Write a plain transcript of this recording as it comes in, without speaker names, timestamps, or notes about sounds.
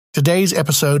Today's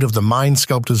episode of the Mind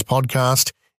Sculptors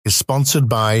podcast is sponsored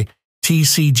by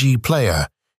TCG Player,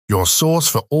 your source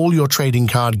for all your trading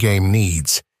card game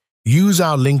needs. Use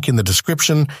our link in the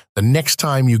description the next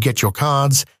time you get your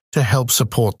cards to help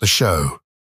support the show.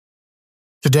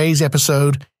 Today's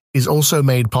episode is also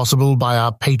made possible by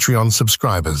our Patreon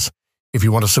subscribers. If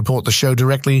you want to support the show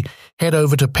directly, head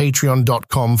over to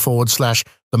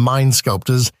patreon.com/the Mind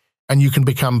Sculptors and you can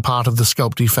become part of the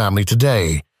Sculpty family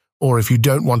today. Or if you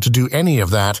don't want to do any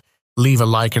of that, leave a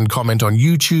like and comment on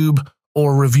YouTube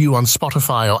or a review on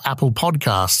Spotify or Apple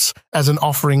Podcasts as an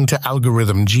offering to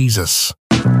Algorithm Jesus.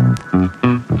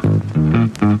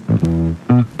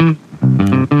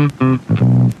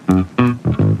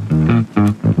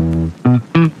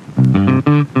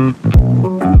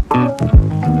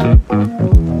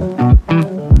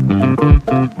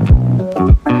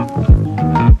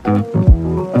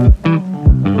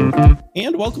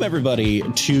 And welcome everybody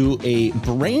to a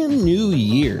brand new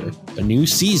year, a new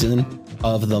season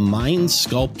of the Mind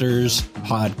Sculptors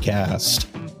podcast.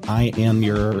 I am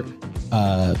your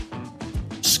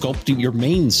your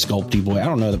main sculpty boy. I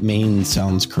don't know that main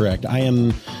sounds correct. I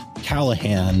am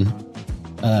Callahan,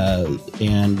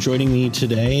 and joining me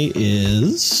today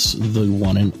is the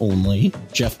one and only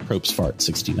Jeff Probstfart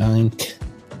 69.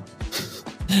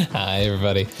 Hi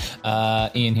everybody,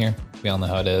 Ian here. We all know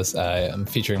how it is. I'm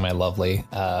featuring my lovely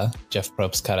Jeff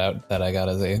Probst cutout that I got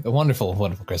as a wonderful,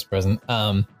 wonderful Christmas present.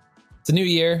 It's a new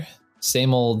year,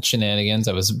 same old shenanigans.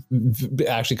 I was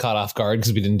actually caught off guard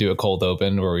because we didn't do a cold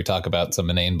open where we talk about some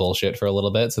inane bullshit for a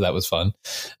little bit, so that was fun.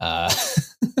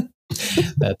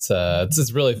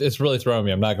 It's really throwing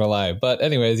me, I'm not gonna lie. But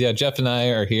anyways, yeah, Jeff and I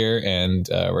are here, and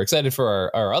we're excited for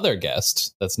our other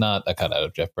guest. That's not a cutout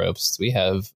of Jeff Probst. We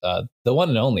have the one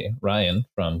and only Ryan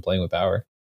from Playing with Power,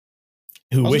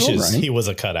 who wishes he was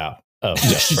a cutout of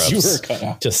Jeff Probst. You were a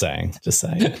cutout. Just saying.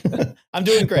 I'm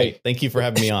doing great. Thank you for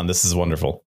having me on. This is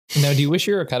wonderful. Now, do you wish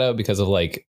you were a cutout because of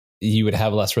like you would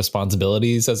have less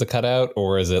responsibilities as a cutout,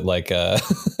 or is it like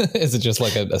is it just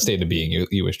like a state of being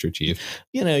you wish to achieve?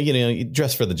 You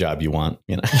dress for the job you want.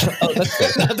 Oh, that's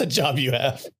fair. Not the job you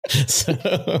have. So.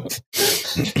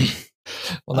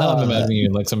 Well, now I'm imagining you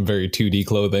in like some very 2D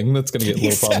clothing. That's going to get a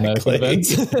little problematic with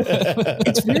events.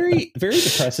 It's very, very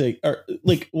depressing. Or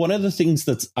like one of the things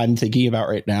I'm thinking about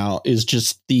right now is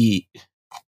just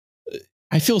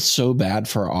I feel so bad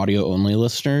for our audio only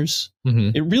listeners.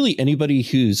 Mm-hmm. It really, anybody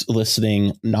who's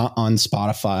listening not on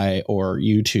Spotify or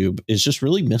YouTube is just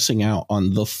really missing out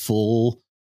on the full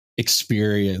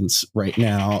experience right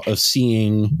now of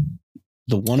seeing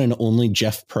the one and only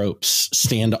Jeff Probst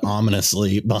stand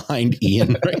ominously behind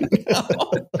Ian right now,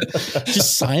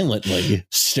 just silently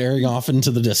staring off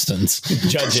into the distance,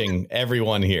 judging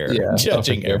everyone here. Yeah,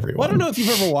 judging everyone. Well, I don't know if you've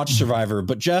ever watched Survivor,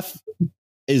 but Jeff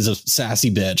is a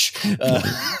sassy bitch.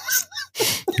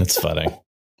 That's funny.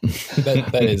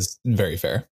 That is very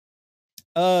fair.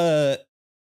 How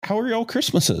are y'all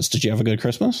Christmases? Did you have a good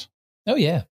Christmas? Oh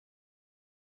yeah,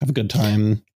 have a good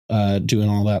time doing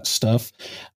all that stuff.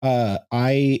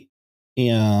 I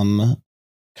am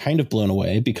kind of blown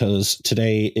away because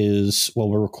today is, well,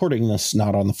 we're recording this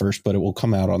not on the 1st, but it will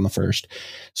come out on the 1st.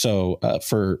 So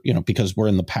because we're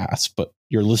in the past, but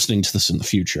you're listening to this in the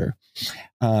future.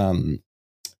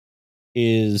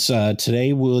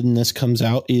 Today when this comes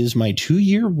out is my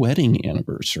 2-year wedding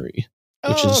anniversary,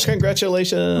 which is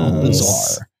congratulations.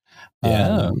 Bizarre.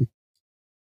 Yeah.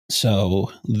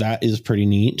 So that is pretty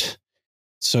neat.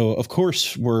 So, of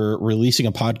course, we're releasing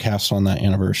a podcast on that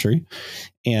anniversary.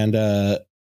 And that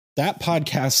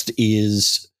podcast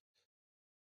is...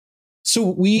 So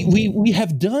we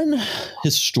have done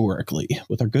historically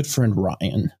with our good friend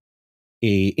Ryan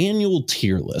a annual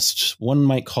tier list. One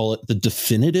might call it the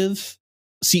definitive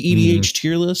cEDH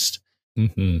tier list.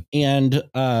 Mm-hmm. And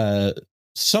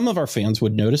some of our fans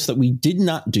would notice that we did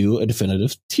not do a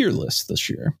definitive tier list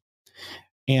this year.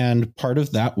 And part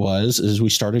of that is we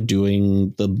started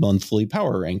doing the monthly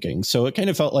power ranking. So it kind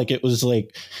of felt like it was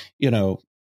like,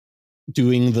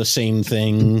 doing the same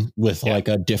thing with like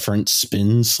a different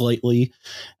spin slightly.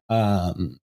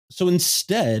 So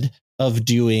instead of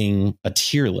doing a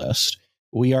tier list,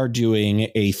 we are doing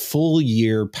a full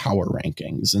year power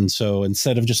rankings. And so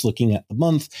instead of just looking at the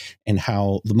month and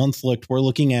how the month looked, we're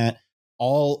looking at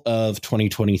all of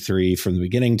 2023 from the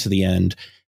beginning to the end.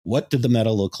 What did the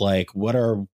meta look like? What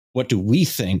do we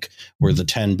think were the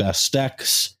 10 best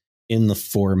decks in the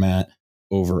format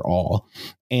overall?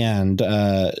 And,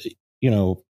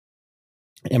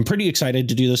 I'm pretty excited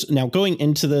to do this. Now, going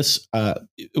into this,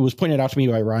 it was pointed out to me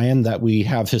by Ryan that we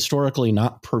have historically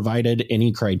not provided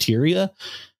any criteria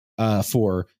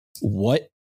for what,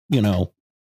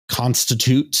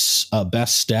 constitutes a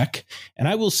best deck. And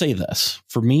I will say this,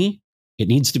 for me, it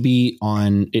needs to be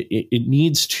on, it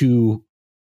needs to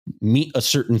meet a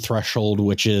certain threshold,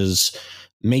 which is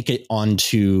make it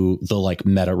onto the like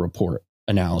meta report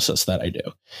analysis that I do.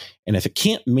 And if it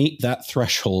can't meet that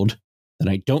threshold, then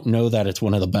I don't know that it's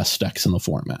one of the best decks in the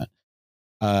format.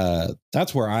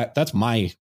 That's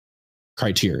my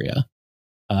criteria.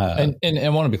 And I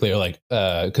want to be clear, like,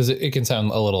 because it can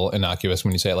sound a little innocuous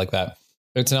when you say it like that.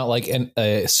 It's not like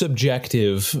a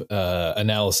subjective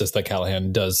analysis that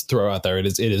Callahan does throw out there.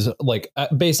 It is like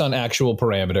based on actual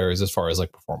parameters as far as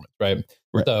like performance, right?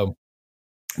 So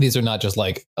these are not just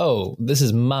like, oh, this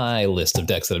is my list of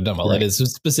decks that have done well. It is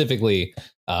specifically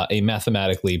a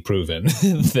mathematically proven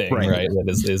thing, right?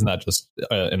 That is not just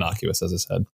innocuous, as I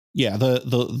said. Yeah,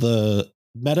 the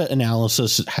meta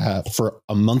analysis for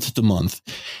a month to month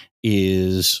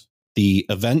is the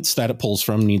events that it pulls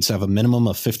from needs to have a minimum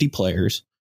of 50 players,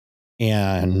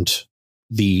 and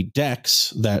the decks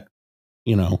that,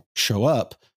 show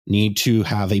up need to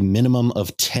have a minimum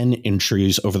of 10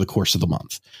 entries over the course of the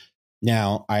month.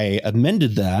 Now, I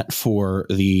amended that for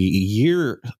the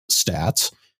year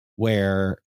stats,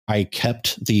 where I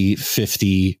kept the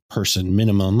 50 person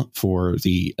minimum for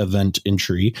the event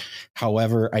entry.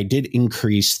 However, I did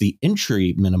increase the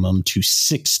entry minimum to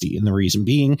 60. And the reason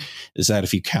being is that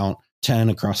if you count 10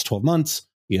 across 12 months,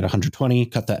 you get 120,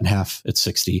 cut that in half, it's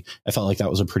 60. I felt like that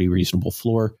was a pretty reasonable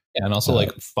floor. Yeah, and also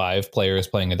like 5 players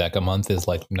playing a deck a month is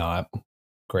like not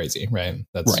crazy, right?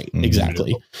 That's right,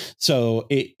 exactly. So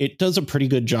it does a pretty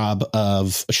good job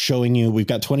of showing you.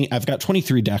 I've got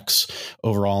 23 decks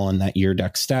overall in that year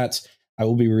deck stats. I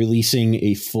will be releasing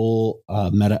a full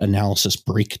meta analysis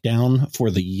breakdown for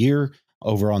the year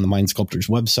over on the Mind Sculptors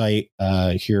website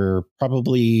here.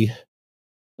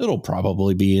 It'll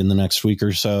probably be in the next week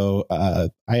or so. I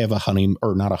have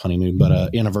not a honeymoon, but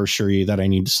an anniversary that I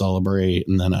need to celebrate,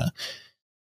 and then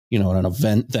an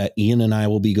event that Ian and I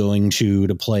will be going to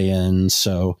play in.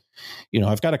 So,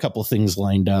 I've got a couple of things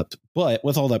lined up, but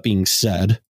with all that being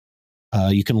said,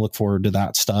 you can look forward to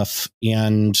that stuff.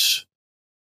 And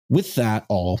with that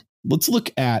all, let's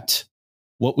look at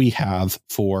what we have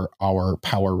for our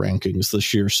power rankings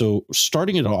this year. So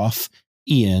starting it off,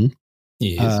 Ian,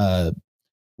 yes.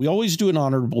 We always do an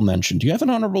honorable mention. Do you have an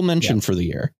honorable mention for the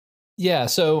year? Yeah,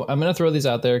 so I'm going to throw these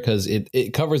out there because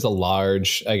it covers a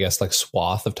large, I guess, like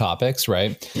swath of topics,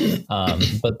 right?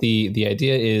 But the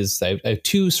idea is I have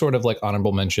 2 sort of like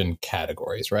honorable mention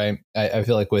categories, right? I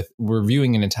feel like with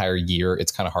reviewing an entire year,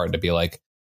 it's kind of hard to be like,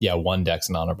 yeah, one deck's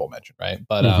an honorable mention, right?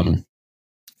 But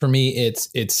for me,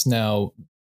 it's now,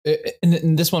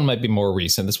 and this one might be more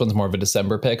recent. This one's more of a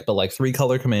December pick, but like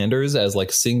 3-color commanders as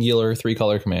like singular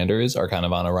 3-color commanders are kind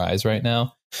of on a rise right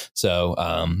now. So,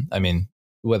 I mean,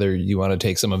 whether you want to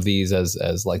take some of these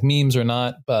as like memes or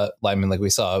not, but I mean, like we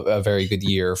saw a very good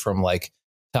year from like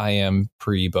Tyam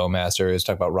pre-Bowmasters,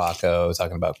 talking about Rocco,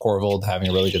 talking about Corvold having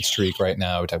a really good streak right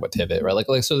now. We talk about Tivit, right?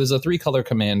 Like so there's a 3-color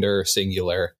commander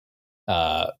singular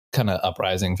kind of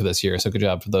uprising for this year. So good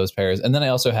job for those pairs. And then I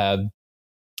also had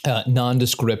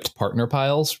nondescript partner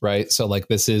piles, right? So like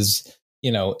this is,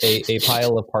 a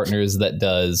pile of partners that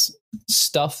does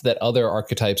stuff that other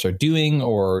archetypes are doing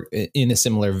or in a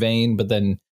similar vein, but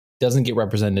then doesn't get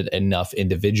represented enough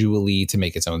individually to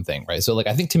make its own thing, right? So like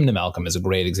I think Timna Malcolm is a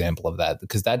great example of that,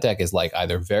 because that deck is like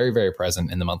either very, very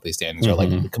present in the monthly standings or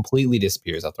like completely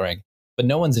disappears out the rank. But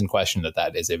no one's in question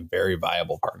that is a very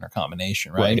viable partner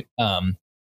combination, right?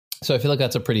 So I feel like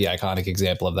that's a pretty iconic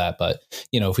example of that. But,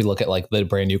 if we look at like the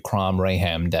brand new Crom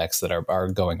Raham decks that are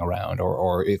going around,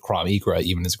 or Crom Ikra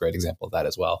even is a great example of that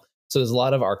as well. So there's a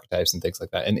lot of archetypes and things like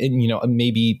that. And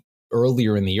maybe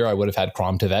earlier in the year, I would have had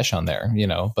Crom Tavesh on there,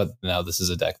 but now this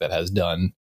is a deck that has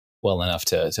done well enough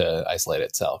to isolate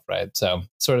itself, right? So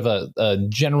sort of a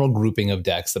general grouping of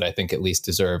decks that I think at least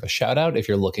deserve a shout out if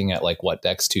you're looking at like what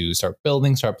decks to start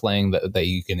building, start playing that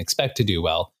you can expect to do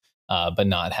well. But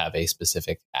not have a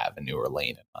specific avenue or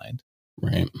lane in mind.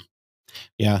 Right.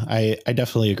 Yeah, I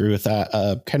definitely agree with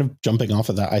that. Kind of jumping off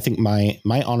of that, I think my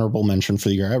honorable mention for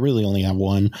the year, I really only have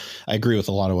one. I agree with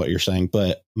a lot of what you're saying,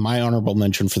 but my honorable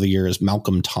mention for the year is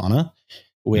Malcolm Tana,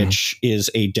 which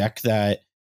is a deck that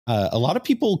a lot of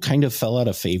people kind of fell out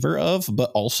of favor of,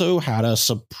 but also had a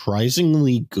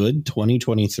surprisingly good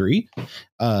 2023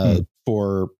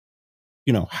 for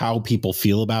how people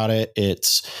feel about it.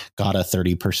 It's got a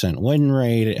 30% win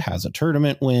rate. It has a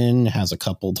tournament win, has a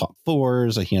couple top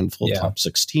 4s, a handful of top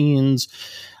 16s.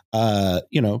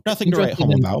 Nothing to write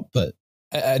home about, but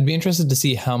I'd be interested to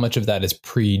see how much of that is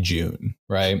pre-June,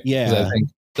 right? Yeah. I think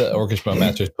the Orcish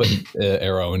Bowmasters put an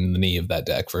arrow in the knee of that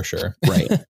deck for sure.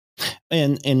 Right.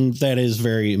 And that is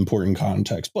very important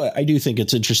context. But I do think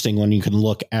it's interesting when you can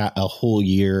look at a whole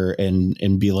year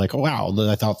and be like, oh, wow,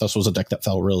 I thought this was a deck that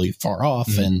fell really far off.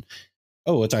 Mm-hmm. And,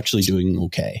 oh, it's actually doing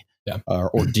okay. Yeah.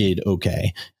 Or did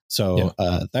okay. So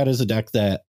that is a deck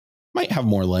that might have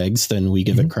more legs than we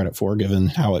give it credit for, given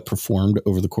how it performed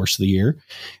over the course of the year.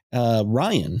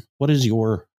 Ryan, what is do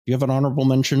you have an honorable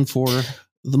mention for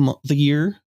the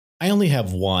year? I only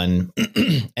have one,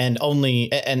 and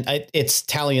it's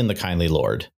Talion the Kindly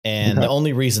Lord. And the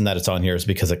only reason that it's on here is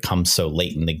because it comes so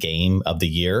late in the game of the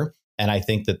year. And I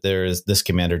think that this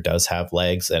commander does have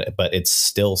legs, but it's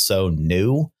still so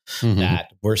new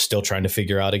that we're still trying to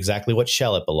figure out exactly what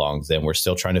shell it belongs in. We're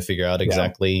still trying to figure out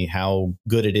exactly how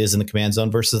good it is in the command zone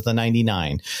versus the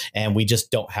 99. And we just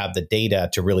don't have the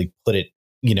data to really put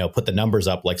the numbers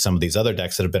up like some of these other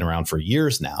decks that have been around for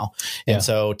years now. And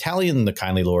so Talion the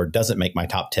Kindly Lord doesn't make my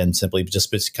top 10 simply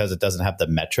just because it doesn't have the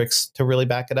metrics to really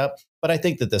back it up. But I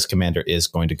think that this commander is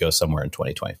going to go somewhere in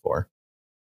 2024.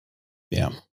 Yeah.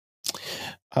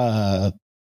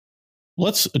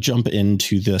 Let's jump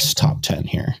into this top 10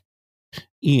 here.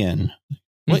 Ian,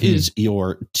 what is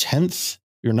your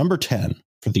number 10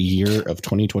 for the year of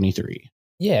 2023?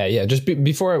 Yeah. Just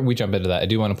before we jump into that, I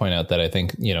do want to point out that I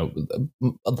think, the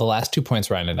last 2 points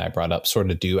Ryan and I brought up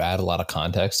sort of do add a lot of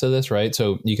context to this, right?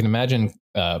 So you can imagine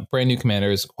brand new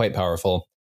commanders, quite powerful,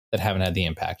 that haven't had the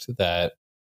impact that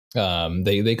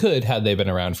they could had they been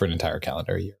around for an entire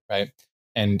calendar year, right?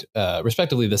 And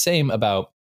respectively the same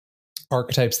about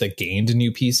archetypes that gained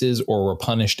new pieces or were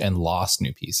punished and lost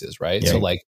new pieces, right? So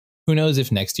like, who knows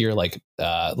if next year, like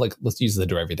let's use the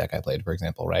Derevi deck I played, for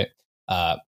example, right?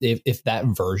 If that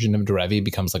version of Derevi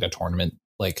becomes like a tournament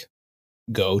like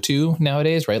go-to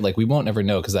nowadays, right? Like we won't ever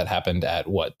know because that happened at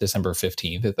December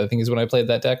 15th, I think is when I played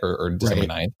that deck, or December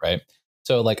 9th, right?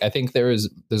 So like I think there's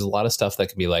a lot of stuff that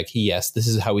can be like, yes, this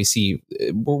is how we see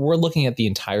we're looking at the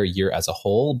entire year as a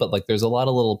whole, but like there's a lot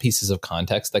of little pieces of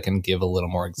context that can give a little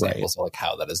more examples of like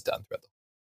how that is done throughout.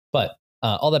 But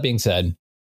all that being said,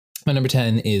 my number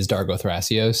 10 is Dargo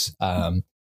Thrasios.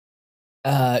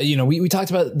 We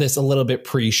talked about this a little bit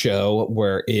pre-show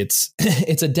where it's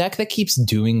a deck that keeps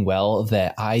doing well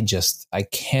that I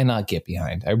cannot get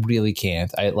behind. I really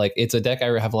can't. It's a deck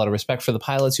I have a lot of respect for the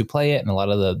pilots who play it and a lot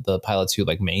of the pilots who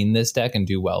like main this deck and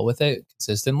do well with it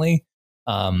consistently.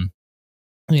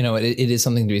 It is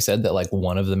something to be said that like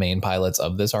one of the main pilots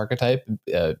of this archetype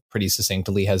pretty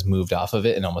succinctly has moved off of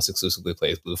it and almost exclusively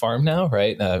plays Blue Farm now,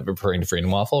 right? Referring to Freedom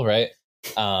Waffle, right?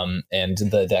 And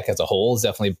the deck as a whole is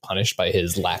definitely punished by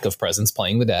his lack of presence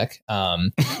playing the deck. But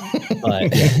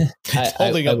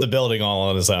holding up the building all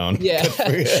on his own. Yeah,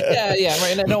 right.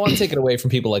 And I don't want to take it away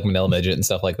from people like Manila Midget and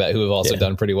stuff like that who have also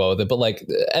done pretty well with it. But like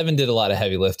Evan did a lot of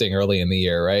heavy lifting early in the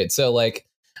year, right? So like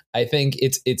I think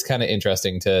it's kind of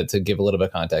interesting to give a little bit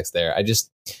of context there.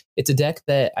 It's a deck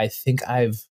that I think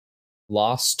I've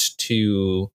lost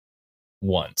to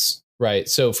once. Right.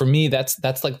 So for me,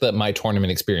 that's like my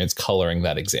tournament experience coloring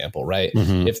that example. Right.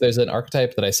 If there's an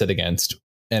archetype that I sit against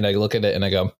and I look at it and I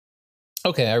go,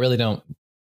 OK,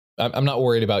 I'm not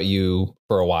worried about you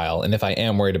for a while. And if I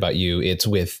am worried about you, it's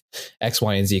with X,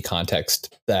 Y, and Z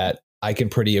context that I can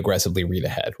pretty aggressively read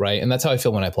ahead. Right. And that's how I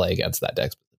feel when I play against that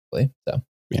deck specifically. So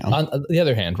on the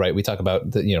other hand, right, we talk about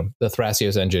the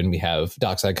Thrasios engine. We have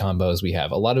dockside combos. We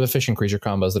have a lot of efficient creature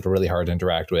combos that are really hard to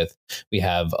interact with. We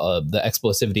have the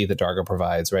explosivity that Dargo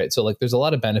provides, right? So like there's a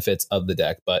lot of benefits of the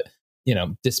deck, but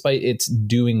despite it's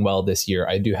doing well this year,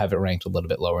 I do have it ranked a little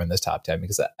bit lower in this top 10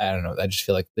 because I don't know. I just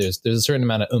feel like there's a certain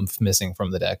amount of oomph missing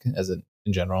from the deck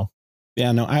in general.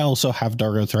 Yeah, no, I also have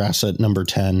Dargo Thras at number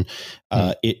 10.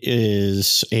 It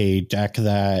is a deck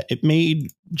that it made up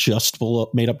just below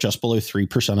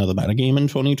 3% of the metagame in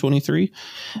 2023,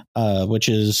 which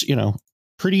is,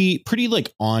 pretty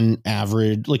like on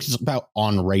average, like it's about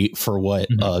on rate for what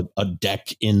a deck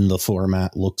in the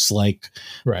format looks like.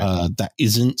 Right. That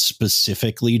isn't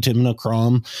specifically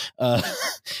Timnacrom.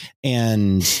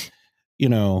 And,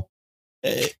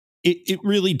 It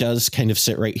really does kind of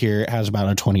sit right here. It has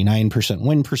about a 29%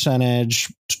 win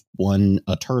percentage, won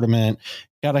a tournament,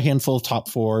 got a handful of top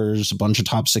 4s, a bunch of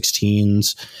top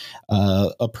 16s,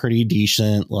 a pretty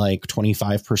decent like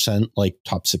 25% like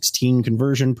top 16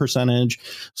 conversion percentage.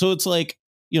 So it's like,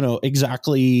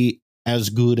 exactly as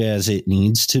good as it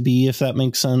needs to be, if that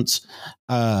makes sense.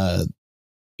 I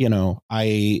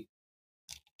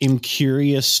am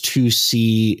curious to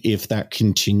see if that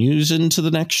continues into the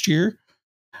next year.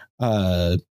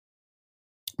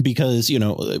 Because,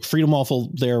 Freedom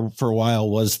Waffle there for a while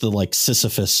was the like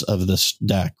Sisyphus of this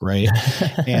deck. Right.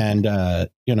 And,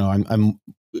 I'm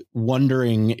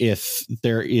wondering if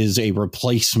there is a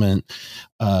replacement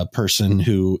person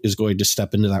who is going to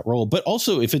step into that role. But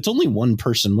also, if it's only one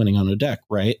person winning on a deck,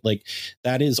 right? Like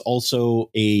that is also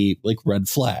a like red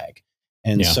flag.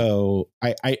 And so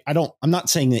I'm not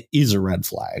saying it is a red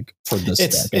flag for this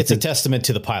deck. It's a testament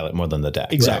to the pilot more than the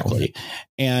deck. Exactly. Right.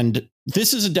 And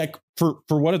this is a deck for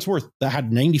what it's worth that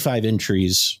had 95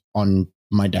 entries on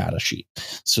my data sheet.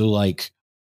 So like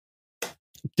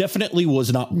definitely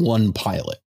was not one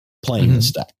pilot playing this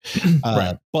deck.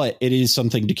 Right. But it is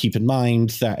something to keep in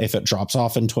mind that if it drops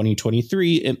off in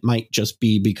 2023, it might just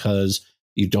be because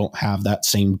you don't have that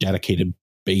same dedicated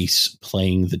base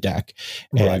playing the deck.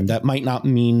 And that might not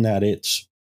mean that it's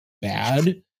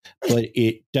bad, but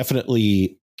it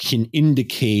definitely can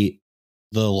indicate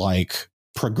the like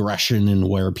progression in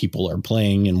where people are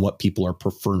playing and what people are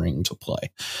preferring to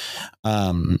play.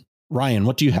 Ryan,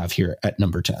 what do you have here at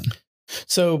number 10?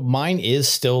 So mine is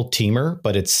still Teamer,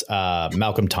 but it's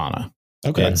Malcolm Tana.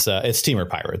 Okay. It's Teamer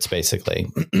Pirates, basically.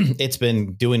 It's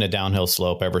been doing a downhill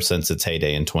slope ever since its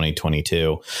heyday in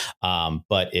 2022.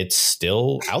 But it's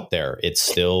still out there. It's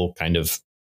still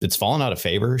it's fallen out of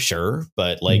favor, sure,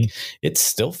 but like it's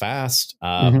still fast,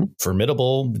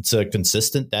 formidable. It's a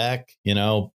consistent deck,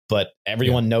 but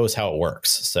everyone knows how it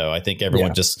works. So I think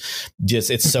everyone just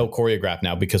it's so choreographed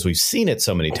now because we've seen it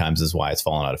so many times is why it's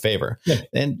fallen out of favor. Yeah.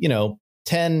 And,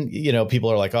 10,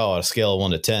 people are like, oh, on a scale of 1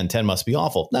 to 10, 10 must be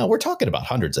awful. No, we're talking about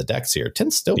hundreds of decks here.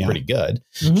 10's still pretty good.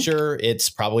 Sure, it's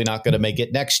probably not going to make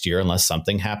it next year unless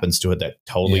something happens to it that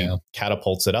totally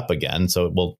catapults it up again. So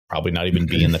it will probably not even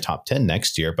be in the top 10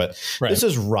 next year. But this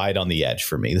is right on the edge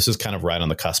for me. This is kind of right on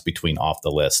the cusp between off the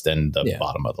list and the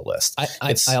bottom of the list.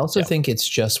 I also think it's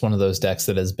just one of those decks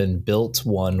that has been built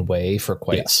one way for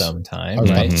quite some time. I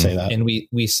was about to say that. And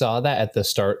we saw that at the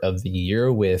start of the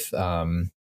year with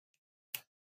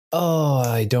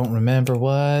I don't remember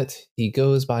what he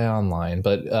goes by online,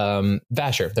 but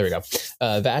Vasher, there we go.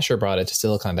 Vasher brought it to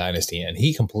Silicon Dynasty, and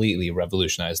he completely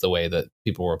revolutionized the way that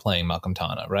people were playing Malcolm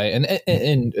Tana, right?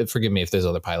 And forgive me if there's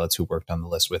other pilots who worked on the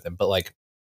list with him, but like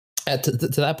to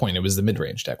that point, it was the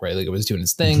mid-range deck, right? Like it was doing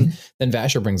its thing. Then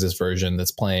Vasher brings this version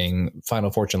that's playing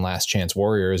Final Fortune, Last Chance,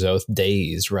 Warrior's Oath,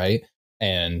 Daze, right?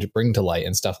 And Bring to Light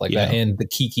and stuff like that. And the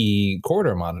Kiki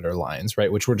Corridor Monitor lines,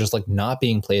 right? Which were just like not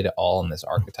being played at all in this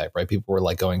archetype, right? People were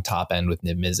like going top end with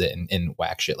Nib Mizzet and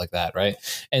whack shit like that, right?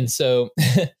 And so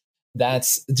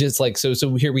that's just like, so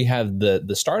here we have the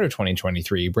start of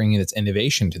 2023 bringing its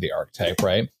innovation to the archetype,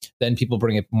 right? Then people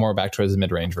bring it more back towards the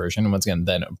mid-range version. And once again,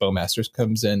 then Bowmasters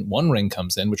comes in, One Ring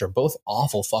comes in, which are both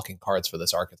awful fucking cards for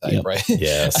this archetype, right?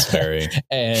 Yes, very.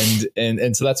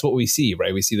 and so that's what we see,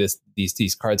 right? We see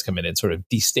these cards come in and sort of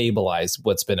destabilize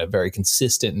what's been a very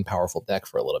consistent and powerful deck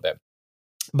for a little bit.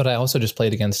 But I also just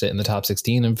played against it in the top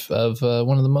 16 of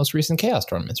one of the most recent Chaos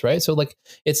tournaments, right? So like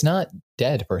it's not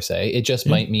dead per se. It just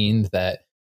might mean that,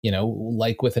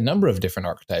 like with a number of different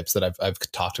archetypes that I've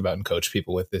talked about and coached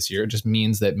people with this year, it just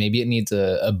means that maybe it needs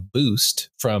a boost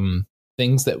from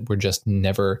things that were just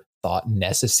never thought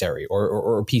necessary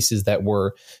or pieces that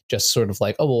were just sort of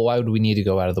like, oh, well, why would we need to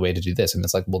go out of the way to do this? And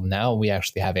it's like, well, now we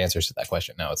actually have answers to that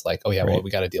question. Now it's like, oh yeah, well, we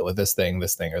got to deal with this thing,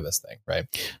 or this thing, right?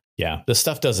 Yeah, this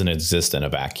stuff doesn't exist in a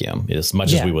vacuum as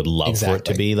much as we would love for it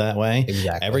to be that way.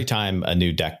 Exactly. Every time a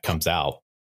new deck comes out,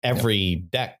 every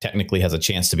deck technically has a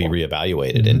chance to be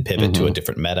reevaluated and pivot to a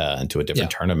different meta and to a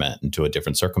different tournament and to a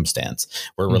different circumstance.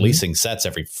 We're releasing sets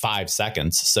every 5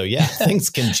 seconds. So yeah, things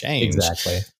can change.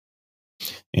 Exactly.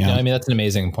 Yeah, I mean, that's an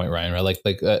amazing point, Ryan, right?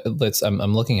 Like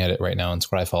I'm looking at it right now in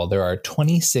Scryfall. There are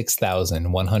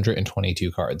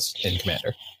 26,122 cards in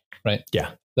Commander, right?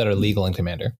 Yeah. That are legal in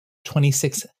Commander.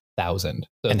 26,000.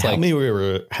 So and how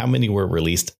many were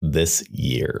released this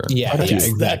year? Yeah,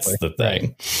 exactly. That's the thing.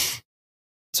 Right.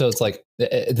 So it's like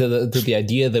the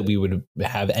idea that we would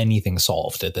have anything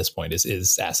solved at this point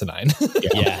is asinine.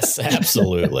 Yes,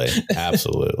 absolutely.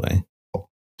 Absolutely.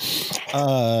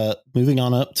 Moving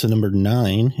on up to number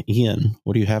 9, Ian,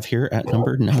 what do you have here at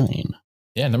number 9?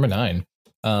 Yeah, number 9.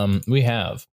 We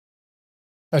have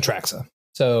Atraxa.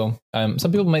 So some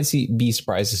people might be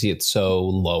surprised to see it so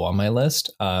low on my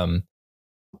list. And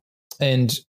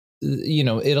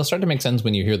it'll start to make sense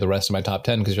when you hear the rest of my top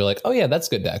 10, because you're like, oh yeah, that's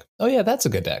a good deck. Oh yeah, that's a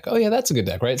good deck. Oh yeah, that's a good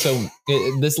deck, right? So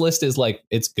this list is like,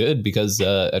 it's good because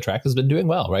Atraxa has been doing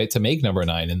well, right? To make number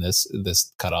 9 in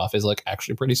this cutoff is like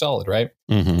actually pretty solid, right?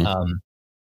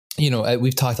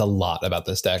 we've talked a lot about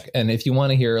this deck, and if you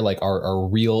want to hear like our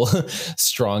real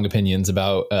strong opinions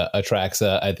about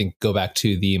Atraxa, I think go back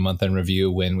to the month in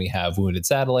review when we have Wounded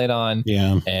Satellite on,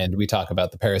 and we talk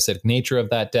about the parasitic nature of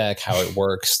that deck, how it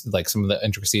works, like some of the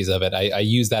intricacies of it. I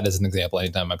use that as an example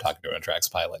anytime I'm talking to an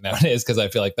Atraxa pilot nowadays, because I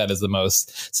feel like that is the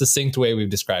most succinct way we've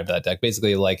described that deck.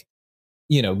 Basically, like,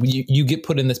 you get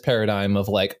put in this paradigm of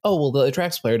like, oh, well, the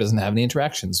Atraxa player doesn't have any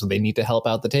interactions, so they need to help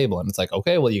out the table. And it's like,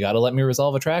 okay, well, you got to let me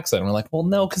resolve Atraxa. And we're like, well,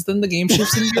 no, because then the game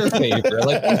shifts in your favor.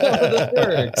 Like, no, that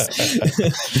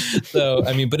works. So,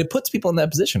 I mean, but it puts people in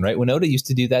that position, right? Winota used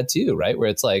to do that too, right? Where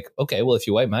it's like, okay, well, if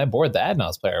you wipe my board, the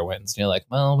Adnos player wins. And you're like,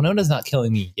 well, Winota's not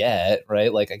killing me yet,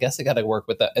 right? Like, I guess I got to work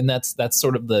with that. And that's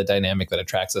sort of the dynamic that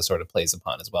Atraxa sort of plays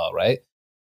upon as well, right?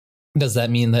 Does that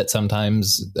mean that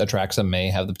sometimes Atraxa may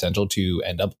have the potential to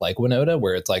end up like Winota,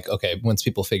 where it's like, okay, once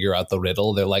people figure out the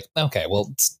riddle, they're like, okay, well,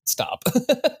 stop.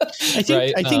 I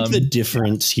think the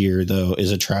difference here, though,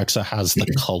 is Atraxa has the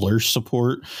color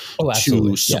support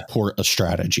to support a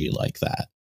strategy like that.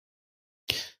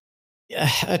 Yeah,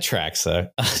 Atraxa.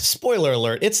 Spoiler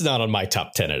alert: it's not on my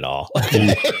top 10 at all.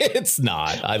 It's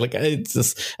not. It's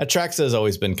just Atraxa has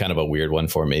always been kind of a weird one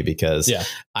for me because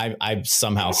I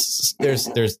somehow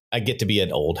I get to be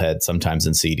an old head sometimes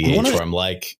in CDH where I'm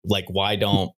like why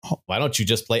don't you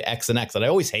just play X and X? And I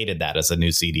always hated that as a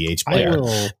new CDH player.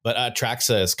 But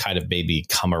Atraxa has kind of maybe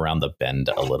come around the bend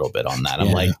a little bit on that.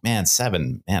 I'm like, man,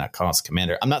 7 mana cost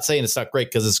commander. I'm not saying it's not great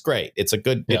because it's great. It's a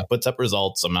good. It puts up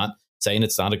results. I'm not saying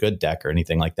it's not a good deck or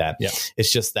anything like that.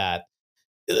 It's just that,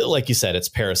 like you said, it's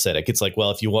parasitic. It's like, well,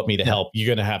 if you want me to help,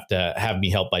 you're going to have me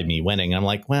help by me winning. And I'm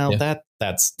like, well,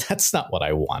 that's not what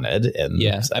I wanted. And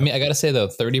I mean, I got to say though,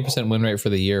 30% win rate for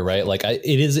the year, right? Like it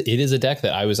is a deck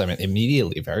that I was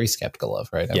immediately very skeptical of,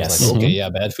 right? I was like, okay,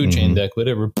 bad food chain deck,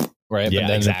 whatever. Right. Yeah, but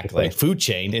then exactly. Like, food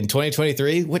chain in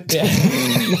 2023.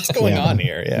 What's going on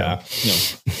here? Yeah.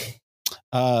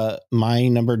 My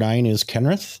number 9 is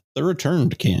Kenrith, the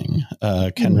Returned King.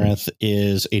 Kenrith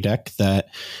is a deck that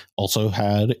also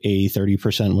had a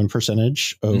 30% win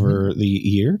percentage over the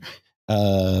year.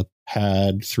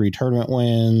 Had 3 tournament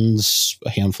wins, a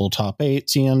handful of top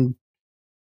 8s, and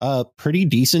a pretty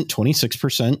decent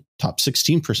 26% top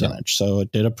 16 percentage. So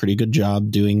it did a pretty good job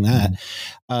doing that.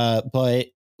 But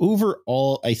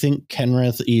overall, I think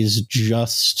Kenrith is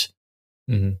just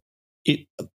it.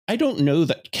 I don't know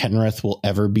that Kenrith will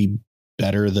ever be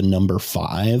better than number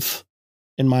 5,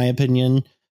 in my opinion,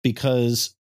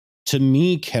 because to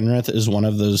me, Kenrith is one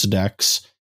of those decks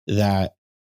that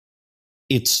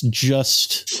it's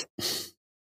just,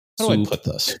 how do I put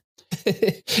this?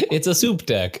 It's a soup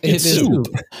deck. It's soup.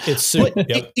 It's soup.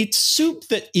 It's soup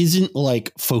that isn't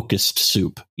like focused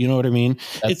soup. You know what I mean?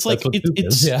 It's like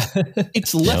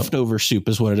it's leftover soup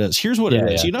is what it is. Here's what it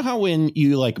is. You know how when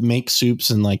you like make soups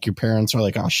and like your parents are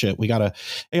like, oh shit, I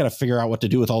gotta figure out what to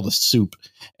do with all the soup,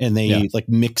 and they like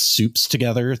mix soups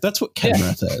together. That's what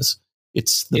Kenrith is.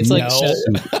 It's like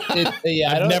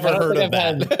I've never heard of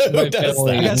that.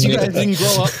 I guess you guys didn't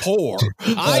grow up poor.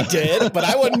 I did, but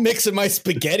I wasn't mixing my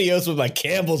SpaghettiOs with my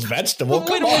Campbell's vegetable.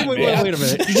 Wait a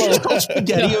minute. You just call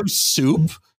SpaghettiOs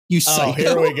soup? You psycho.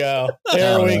 Here we go.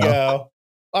 There we go.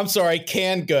 I'm sorry,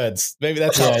 canned goods. Maybe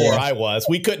that's how poor I was.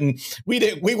 We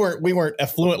weren't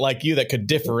affluent like you that could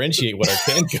differentiate what our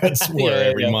canned goods were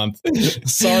every month.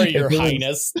 Sorry, Your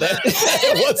Highness. That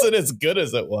wasn't as good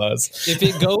as it was. If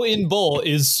it go in bowl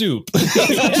is soup.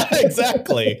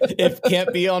 Exactly. If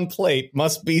can't be on plate,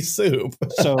 must be soup.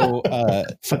 So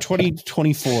for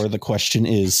 2024, the question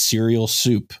is cereal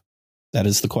soup. That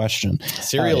is the question.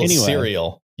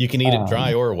 Cereal. You can eat it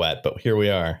dry or wet, but here we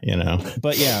are,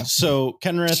 But yeah, so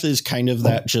Kenrith is kind of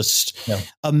that just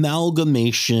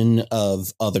amalgamation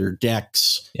of other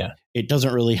decks. Yeah. It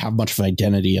doesn't really have much of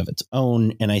identity of its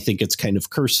own. And I think it's kind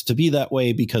of cursed to be that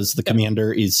way because the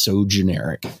commander is so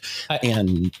generic. I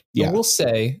will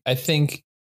say, I think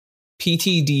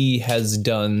PTD has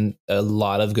done a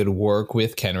lot of good work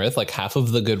with Kenrith. Like half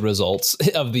of the good results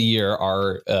of the year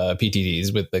are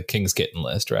PTDs with the King's Kitten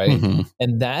list, right?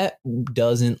 And that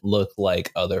doesn't look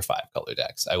like other 5-color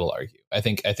decks, I will argue. I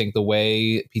think the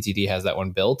way PTD has that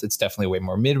one built, it's definitely way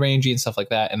more mid-rangey and stuff like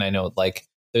that. And I know like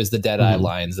there's the Deadeye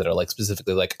lines that are like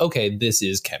specifically like, okay, this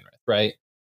is Kenrith, right?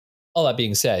 All that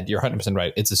being said, you're 100%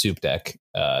 right. It's a soup deck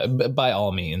by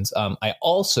all means. I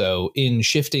also, in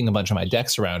shifting a bunch of my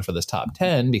decks around for this top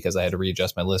 10, because I had to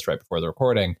readjust my list right before the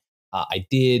recording, I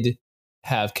did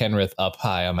have Kenrith up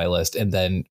high on my list and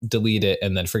then delete it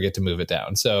and then forget to move it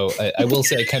down. So I will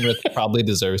say Kenrith probably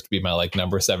deserves to be my like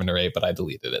number 7 or 8, but I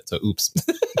deleted it. So oops.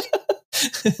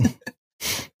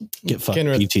 Get fucked,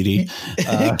 Kenrith, PTD.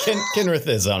 Kenrith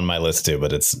is on my list too,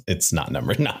 but it's not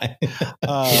number 9.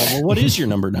 Well, what is your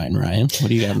number 9, Ryan? What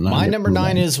do you got? My number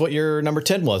 9 is what your number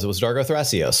 10 was. It was Dargo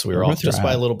Thrasios. We were off just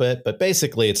by a little bit, but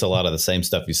basically it's a lot of the same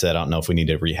stuff you said. I don't know if we need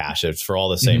to rehash it for all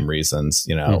the same reasons,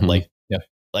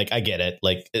 like I get it.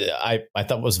 Like I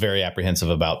thought was very apprehensive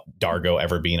about Dargo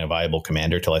ever being a viable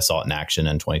commander till I saw it in action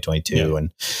in 2022. And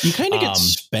you kind of get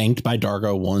spanked by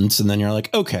Dargo once, and then you're like,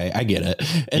 okay, I get it.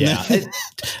 And then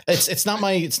it's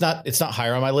not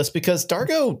higher on my list because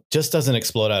Dargo just doesn't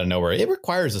explode out of nowhere. It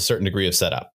requires a certain degree of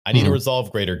setup. I need to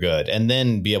resolve greater good and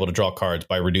then be able to draw cards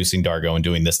by reducing Dargo and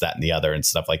doing this, that, and the other and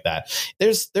stuff like that.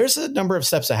 There's a number of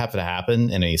steps that have to happen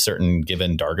in a certain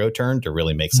given Dargo turn to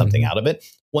really make something out of it.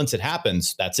 Once it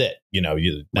happens, that's it.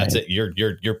 That's it.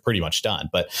 You're pretty much done.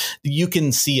 But you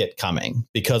can see it coming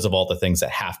because of all the things that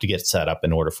have to get set up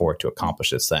in order for it to accomplish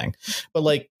this thing.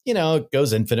 But it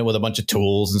goes infinite with a bunch of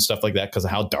tools and stuff like that because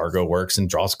of how Dargo works and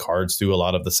draws cards through a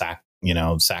lot of the sack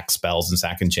spells and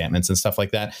sack enchantments and stuff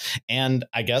like that. And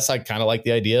I guess I kind of like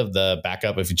the idea of the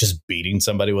backup if you're just beating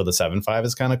somebody with a 7/5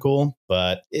 is kind of cool,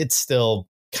 but it's still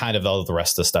kind of all the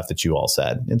rest of the stuff that you all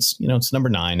said. It's number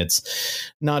 9. It's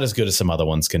not as good as some other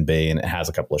ones can be, and it has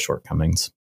a couple of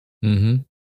shortcomings.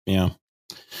 Yeah.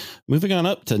 Moving on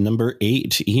up to number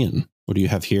 8, Ian. What do you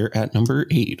have here at number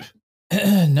 8?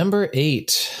 Number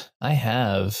 8, I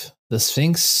have the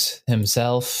Sphinx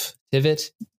himself,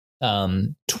 Tivit.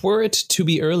 Were it to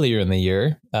be earlier in the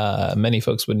year, many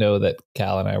folks would know that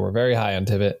Cal and I were very high on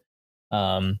Tivit.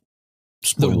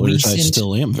 Spoilers, I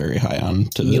still am very high on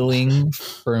Tivit. Feeling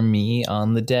for me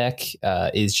on the deck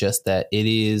is just that it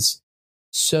is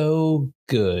so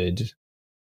good.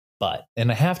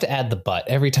 And I have to add the but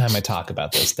every time I talk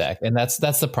about this deck, and that's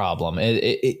the problem.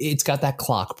 It's got that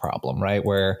clock problem, right?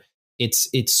 Where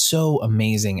it's so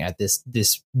amazing at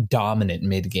this dominant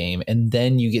mid game, and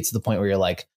then you get to the point where you're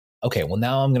like, okay, well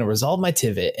now I'm going to resolve my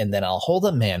Tivit, and then I'll hold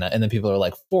up mana, and then people are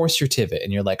like, force your Tivit,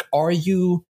 and you're like, are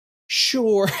you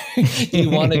sure you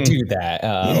want to do that?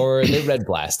 Or they red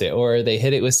blast it, or they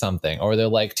hit it with something, or they're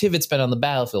like, Tivit's been on the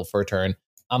battlefield for a turn,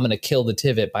 I'm going to kill the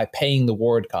Tivit by paying the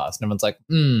ward cost. And everyone's like,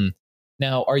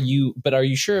 now are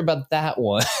you sure about that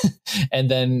one?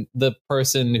 And then the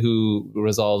person who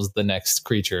resolves the next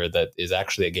creature that is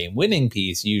actually a game winning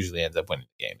piece usually ends up winning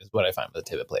the game, is what I find with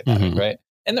the Tivit play pattern, right?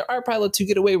 And there are pilots who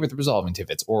get away with resolving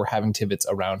Tivits or having Tivits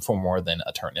around for more than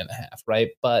a turn and a half,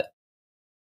 right? But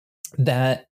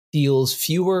that feels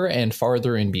fewer and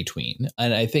farther in between.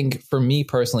 And I think for me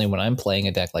personally, when I'm playing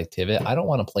a deck like Tivit, I don't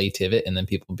want to play Tivit and then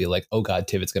people be like, oh God,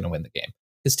 Tivit's going to win the game.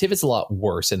 Because Tivit's a lot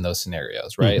worse in those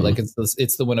scenarios, right? Like it's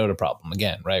the Winota problem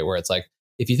again, right? Where it's like,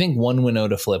 if you think one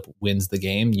Winota flip wins the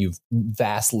game, you've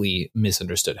vastly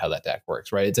misunderstood how that deck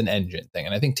works, right? It's an engine thing.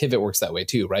 And I think Tivit works that way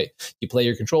too, right? You play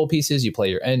your control pieces, you play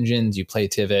your engines, you play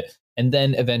Tivit, and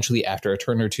then eventually after a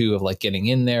turn or two of like getting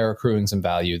in there, accruing some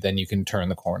value, then you can turn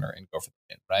the corner and go for the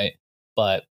win, right?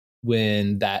 But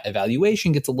when that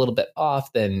evaluation gets a little bit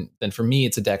off, then for me,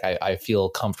 it's a deck I feel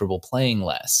comfortable playing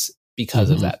less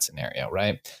because of that scenario,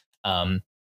 right?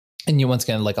 And once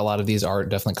again, like a lot of these are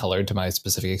definitely colored to my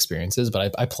specific experiences,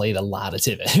 but I played a lot of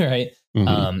Tivit, right?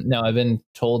 Now I've been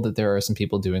told that there are some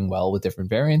people doing well with different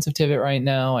variants of Tivit right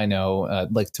now. I know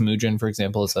like Temujin, for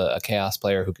example, is a chaos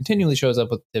player who continually shows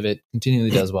up with Tivit, continually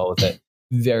does well with it.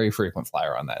 Very frequent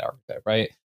flyer on that archetype,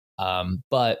 right?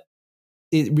 But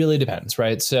it really depends,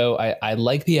 right? So I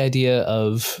like the idea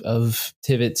of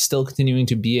Tivit still continuing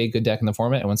to be a good deck in the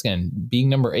format. And once again, being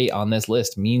number 8 on this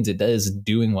list means it is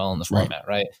doing well in the format,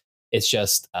 right? It's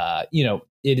just, it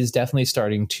is definitely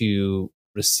starting to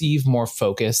receive more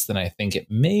focus than I think it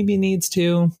maybe needs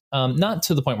to. Not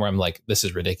to the point where I'm like, this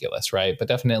is ridiculous, right? But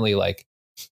definitely like,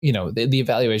 the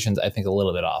evaluation's, I think, a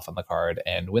little bit off on the card.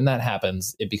 And when that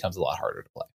happens, it becomes a lot harder to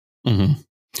play.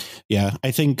 Yeah,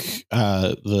 I think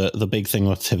the big thing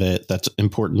with Tivit that's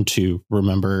important to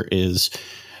remember is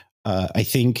I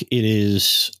think it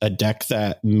is a deck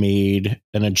that made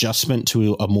an adjustment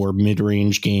to a more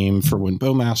mid-range game for when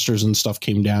Bowmasters and stuff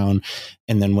came down.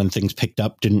 And then when things picked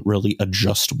up, didn't really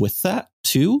adjust with that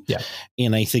too. Yeah.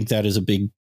 And I think that is a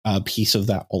big piece of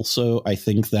that also. I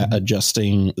think that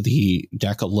adjusting the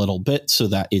deck a little bit so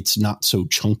that it's not so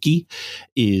chunky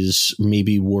is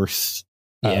maybe worth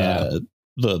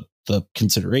the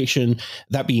consideration.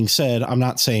 That being said, I'm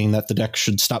not saying that the deck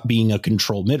should stop being a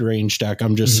control mid-range deck.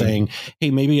 I'm just saying, hey,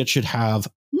 maybe it should have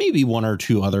maybe one or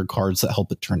two other cards that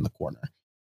help it turn the corner.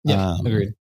 Yeah,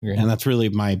 agreed. And that's really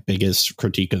my biggest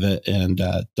critique of it. And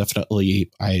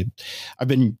definitely, I've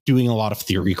been doing a lot of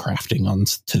theory crafting on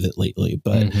Tivit lately.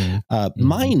 But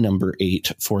my number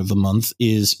 8 for the month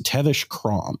is Tevish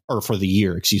Crom, or for the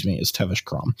year, excuse me, is Tevish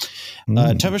Crom.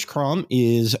 Tevish Crom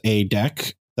is a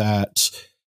deck that,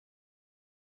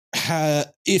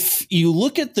 if you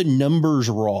look at the numbers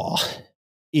raw,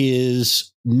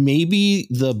 is maybe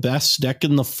the best deck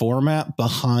in the format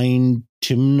behind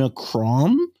Tymna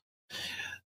Crom.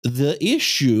 The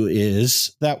issue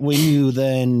is that when you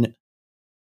then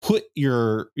put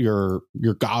your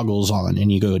goggles on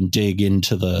and you go and dig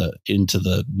into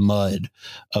the mud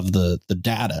of the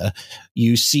data,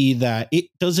 you see that it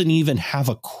doesn't even have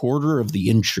a quarter of the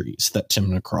entries that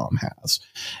Tymna Crom has.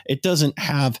 It doesn't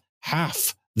have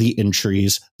half the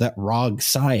entries that Rog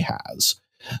Sai has.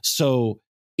 So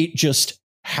it just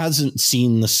hasn't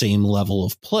seen the same level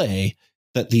of play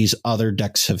that these other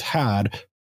decks have had.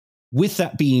 With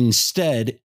that being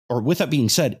said,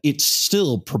 it's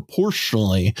still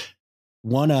proportionally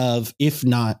one of, if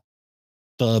not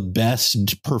the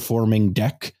best performing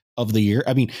deck of the year.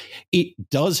 I mean, it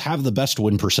does have the best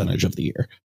win percentage of the year,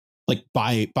 like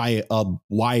by a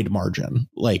wide margin,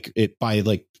 like it by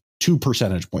like 2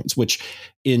 percentage points, which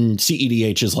in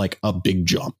cEDH is like a big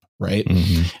jump, right?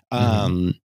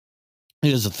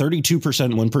 It is a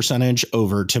 32% win percentage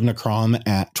over Tymna Crom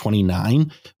at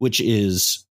 29, which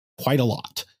is quite a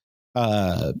lot.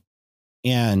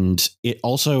 And it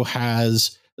also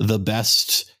has the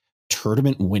best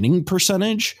tournament winning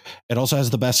percentage. It also has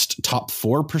the best top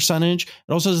 4 percentage.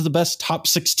 It also has the best top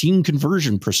 16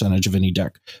 conversion percentage of any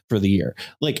deck for the year.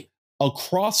 Like,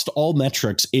 across all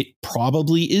metrics, it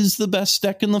probably is the best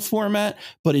deck in the format,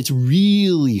 but it's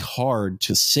really hard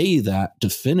to say that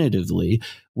definitively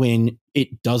when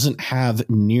it doesn't have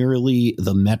nearly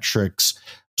the metrics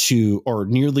to, or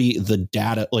nearly the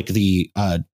data, like the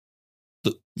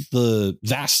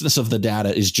vastness of the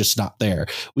data is just not there.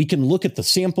 We can look at the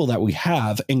sample that we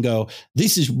have and go,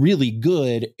 this is really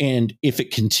good. And if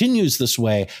it continues this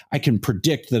way, I can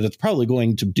predict that it's probably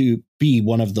going to be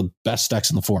one of the best decks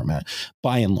in the format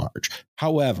by and large.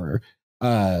 However,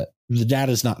 the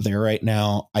data is not there right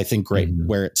now. I think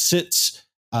where it sits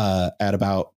at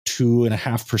about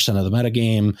 2.5% of the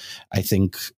metagame, I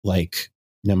think like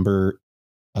number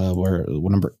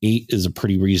 8 is a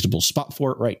pretty reasonable spot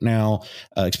for it right now,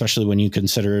 especially when you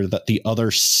consider that the other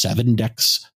 7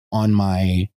 decks on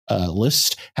my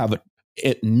list have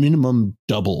at minimum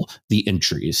double the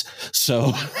entries.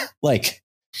 So like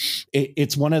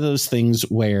it's one of those things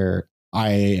where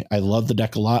I love the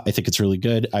deck a lot. I think it's really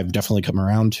good. I've definitely come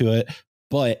around to it,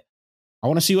 but I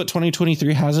want to see what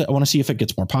 2023 has it. I want to see if it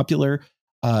gets more popular.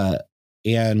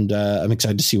 And I'm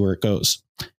excited to see where it goes.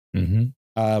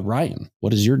 Ryan,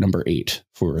 what is your number 8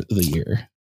 for the year?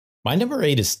 My number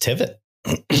 8 is Tivit.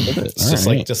 It's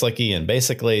just like Ian,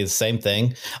 basically the same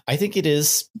thing. I think it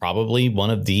is probably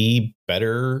one of the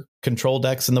better control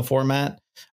decks in the format.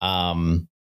 I'm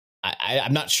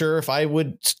not sure if I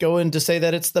would go in to say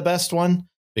that it's the best one,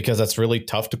 because that's really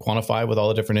tough to quantify with all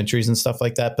the different entries and stuff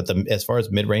like that. But as far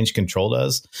as mid-range control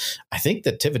does, I think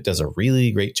that Tivit does a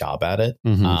really great job at it.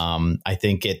 I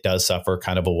think it does suffer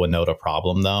kind of a Winota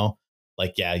problem, though.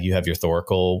 Like, yeah, you have your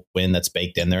Thoracle win that's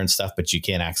baked in there and stuff, but you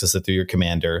can't access it through your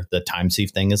commander. The time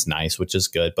sieve thing is nice, which is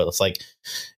good. But it's like,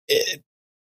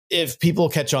 if people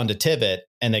catch on to Tivit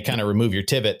and they kind of remove your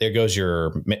Tivit, there goes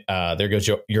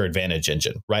your advantage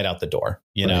engine right out the door.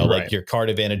 You know, like your card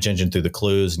advantage engine through the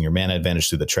clues and your mana advantage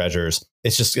through the treasures.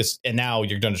 And now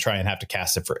you're going to try and have to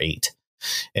cast it for 8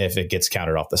 if it gets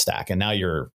countered off the stack. And now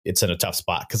it's in a tough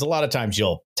spot, because a lot of times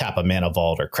you'll tap a Mana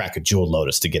Vault or crack a Jeweled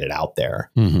Lotus to get it out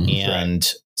there.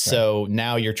 So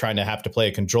now you're trying to have to play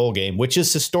a control game, which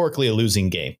is historically a losing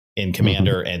game in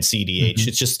Commander and cEDH.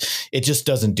 It just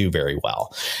doesn't do very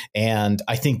well. And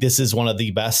I think this is one of the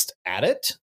best at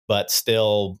it, but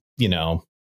still, you know,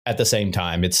 at the same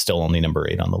time, it's still only number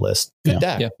 8 on the list. Good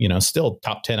deck, you know, still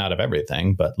top 10 out of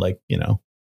everything, but like, you know,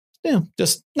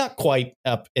 just not quite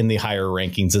up in the higher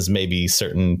rankings as maybe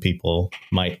certain people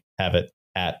might have it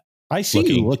at. I see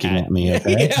you looking at me.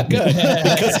 Okay? Yeah, good.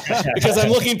 because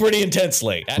I'm looking pretty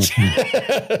intensely.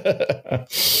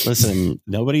 Listen,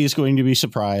 nobody is going to be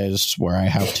surprised where I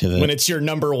have Tivit. When it's your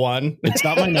number 1. It's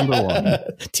not my number 1.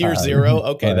 Tier 0.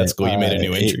 Okay, that's cool. You made a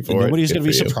new entry for it. Nobody's going to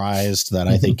be surprised that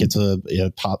I think it's a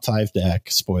top 5 deck.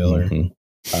 Spoiler.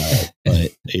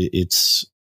 But it's,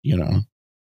 you know.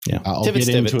 Yeah,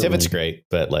 Tivit's great,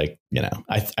 but like, you know,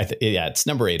 it's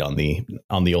number 8 on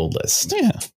the old list.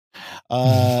 Yeah.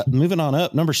 Moving on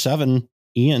up, number 7,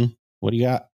 Ian, what do you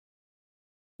got?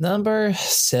 Number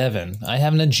 7, I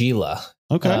have Najila.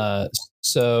 Okay.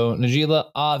 So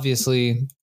Najeela, obviously,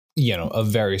 a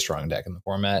very strong deck in the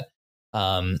format.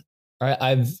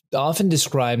 I've often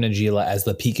described Najeela as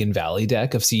the peak and valley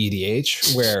deck of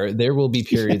cEDH, where there will be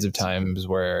periods of times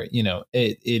where,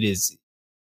 it is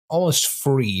almost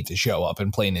free to show up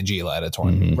and play Najeela at a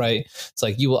tournament, right? It's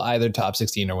like you will either top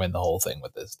 16 or win the whole thing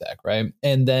with this deck, right?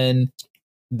 And then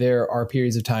there are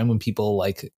periods of time when people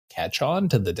like catch on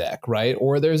to the deck, right?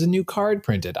 Or there's a new card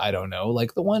printed, I don't know,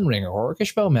 like the One Ringer or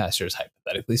Orcish Bowmasters,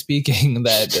 hypothetically speaking,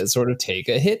 that sort of take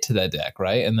a hit to that deck,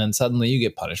 right? And then suddenly you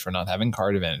get punished for not having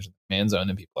card advantage in the command zone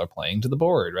and people are playing to the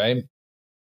board, right?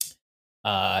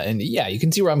 And yeah, you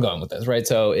can see where I'm going with this, right?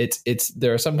 So it's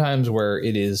there are some times where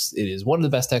it is one of the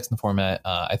best decks in the format.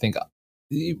 I think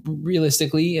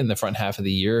realistically in the front half of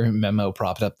the year, Memo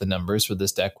propped up the numbers for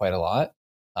this deck quite a lot.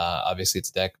 Obviously,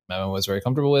 it's a deck Memo was very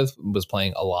comfortable with, was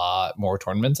playing a lot more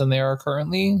tournaments than they are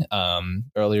currently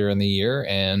earlier in the year,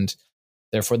 and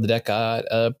therefore the deck got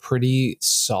a pretty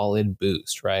solid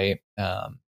boost, right?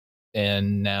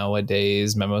 And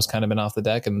nowadays, Memo's kind of been off the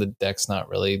deck, and the deck's not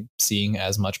really seeing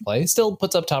as much play. Still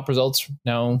puts up top results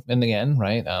now and again,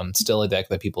 right? Still a deck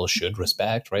that people should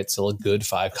respect, right? Still a good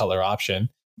 5-color option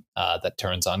that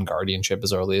turns on Guardianship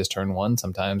as early as turn 1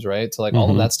 sometimes, right? So like all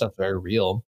of that stuff very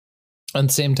real. At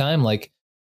the same time, like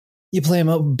you play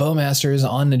Bowmasters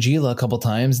on Najeela a couple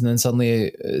times, and then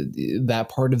suddenly that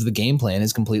part of the game plan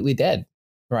is completely dead.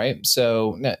 Right.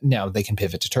 So now they can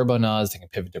pivot to Turbo Nas, they can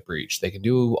pivot to Breach, they can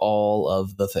do all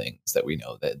of the things that we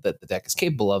know that the deck is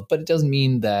capable of, but it doesn't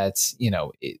mean that,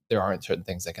 there aren't certain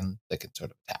things that can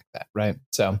sort of attack that. Right.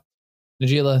 So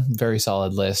Najeela, very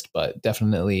solid list, but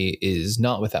definitely is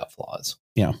not without flaws.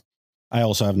 Yeah. I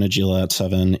also have Najeela at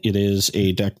 7. It is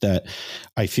a deck that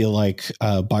I feel like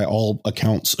by all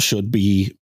accounts should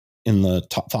be in the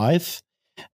top 5.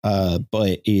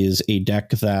 But is a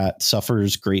deck that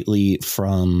suffers greatly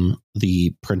from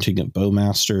the printing of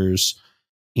Bowmasters,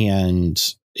 and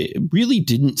it really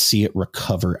didn't see it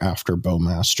recover after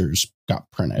Bowmasters got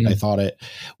printed. I thought it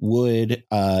would.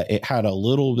 It had a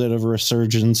little bit of a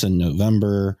resurgence in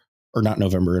November, or not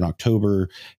November, in October,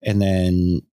 and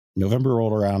then November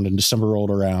rolled around and December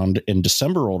rolled around and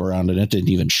December rolled around, and it didn't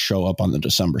even show up on the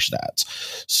December stats.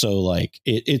 So like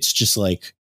it's just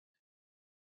like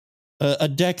a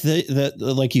deck that,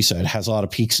 like you said, has a lot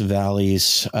of peaks and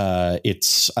valleys.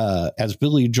 It's as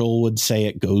Billy Joel would say,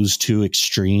 it goes to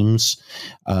extremes.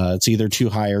 It's either too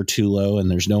high or too low,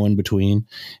 and there's no in between.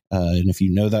 And if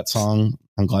you know that song,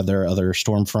 I'm glad there are other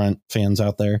Stormfront fans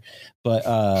out there. But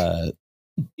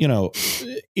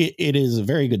it is a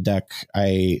very good deck.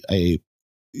 I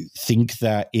think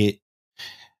that it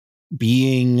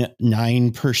being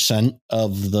 9%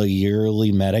 of the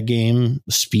yearly metagame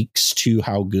speaks to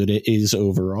how good it is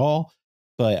overall.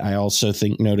 But I also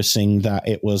think noticing that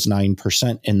it was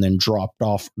 9% and then dropped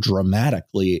off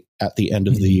dramatically at the end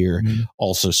of the year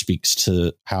also speaks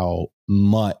to how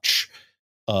much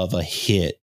of a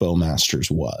hit Bowmasters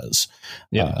was.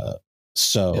 Yeah.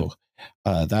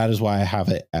 That is why I have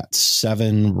it at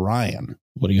 7. Ryan,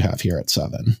 what do you have here at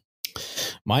 7?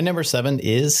 My number 7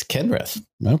 is Kenrith.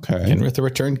 Okay. Kenrith, the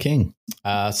Returned King.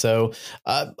 So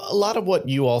a lot of what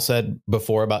you all said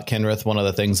before about Kenrith, one of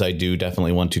the things I do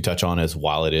definitely want to touch on is,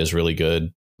 while it is really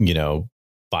good,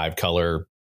 5-color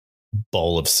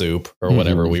bowl of soup or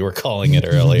whatever we were calling it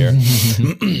earlier.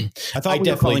 I thought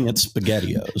we were calling it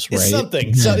SpaghettiOs, right?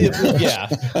 Something. So, yeah.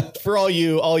 For all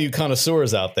you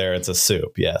connoisseurs out there, it's a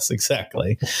soup. Yes,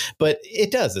 exactly. But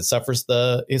it does. It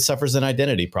suffers an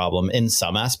identity problem. In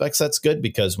some aspects, that's good,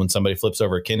 because when somebody flips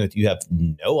over a Kenrith, you have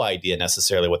no idea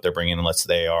necessarily what they're bringing unless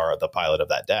they are the pilot of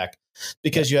that deck,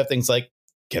 because you have things like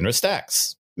Kenrith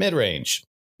Stacks, mid-range,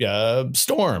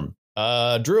 Storm,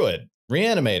 Druid,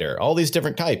 Reanimator, all these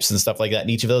different types and stuff like that. And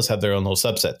each of those have their own little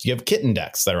subsets. You have kitten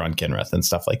decks that are on Kenrith and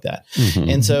stuff like that.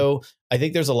 And so I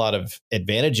think there's a lot of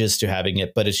advantages to having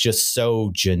it, but it's just so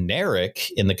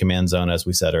generic in the command zone, as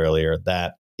we said earlier,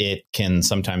 that it can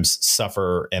sometimes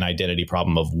suffer an identity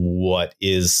problem of what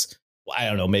is, I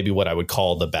don't know, maybe what I would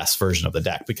call the best version of the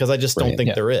deck, because I just don't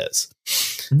think there is.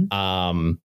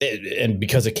 And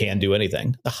because it can do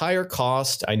anything. The higher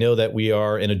cost, I know that we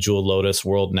are in a Jewel Lotus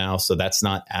world now, so that's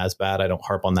not as bad. I don't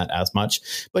harp on that as much,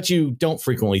 but you don't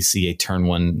frequently see a turn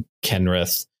 1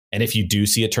 Kenrith. And if you do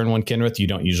see a turn 1 Kenrith, you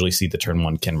don't usually see the turn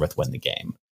 1 Kenrith win the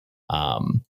game.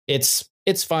 It's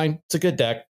fine. It's a good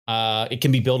deck. It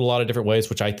can be built a lot of different ways,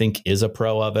 which I think is a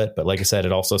pro of it. But like I said,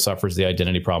 it also suffers the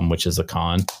identity problem, which is a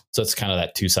con. So it's kind of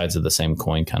that two sides of the same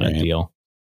coin kind of deal.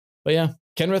 But yeah,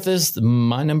 Kenrith is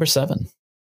my number 7.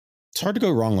 It's hard to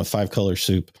go wrong with 5-color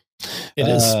soup. It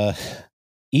is.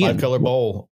 Ian, 5-color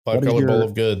bowl. 5-color bowl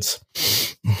of goods.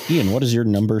 Ian, what is your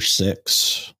number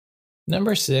 6?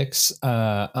 Number 6,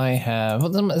 I have,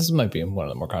 well, this might be one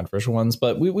of the more controversial ones,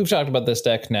 but we've talked about this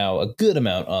deck now a good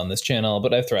amount on this channel,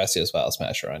 but I have Thrasios File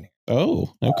Smasher on here.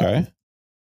 Oh, okay.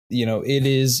 It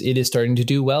is starting to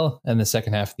do well in the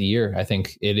second half of the year. I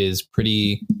think it is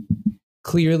pretty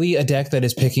clearly a deck that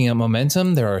is picking up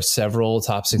momentum. There are several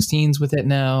top 16s with it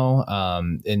now,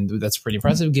 and that's pretty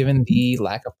impressive given the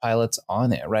lack of pilots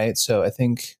on it, right? So I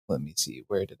think, let me see,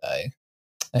 where did I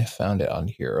found it on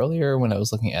here earlier when I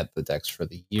was looking at the decks for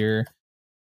the year.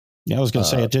 Yeah, I was going to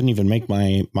say it didn't even make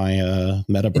my meta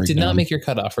breakdown. It did not make your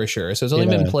cutoff for sure. So it's only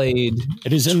been played.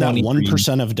 It is in that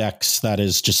 1% of decks that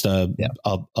is just a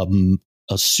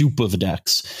soup of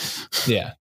decks.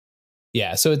 Yeah.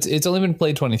 Yeah, so it's only been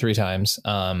played 23 times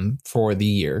for the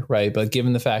year, right? But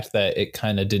given the fact that it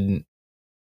kind of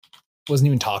wasn't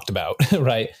even talked about,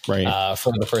 right? For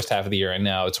the first half of the year, and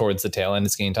now towards the tail end,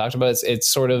 it's getting talked about. It's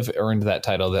sort of earned that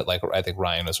title that, like, I think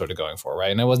Ryan was sort of going for,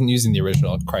 right? And I wasn't using the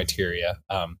original criteria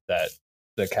that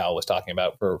Cal was talking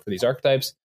about for these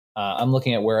archetypes. I'm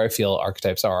looking at where I feel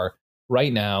archetypes are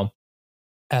right now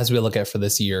as we look at for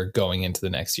this year going into the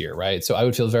next year, right? So I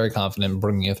would feel very confident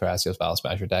bringing a Thrasios File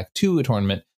Smasher deck to a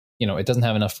tournament. It doesn't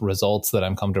have enough results that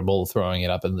I'm comfortable throwing it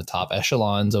up in the top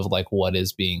echelons of like what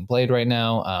is being played right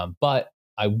now. But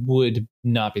I would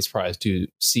not be surprised to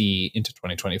see into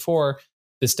 2024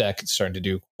 this deck starting to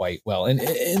do quite well. And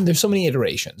there's so many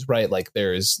iterations, right? Like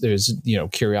there's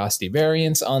Curiosity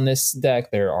variants on this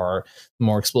deck. There are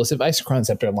more explosive Isochron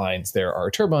Scepter lines. There are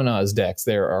Turbonauz decks.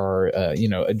 There are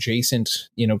adjacent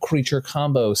creature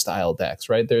combo style decks,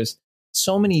 right? There's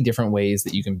so many different ways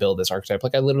that you can build this archetype.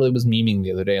 Like I literally was memeing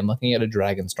the other day and looking at a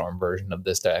Dragonstorm version of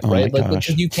this deck, right? Like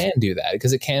you can do that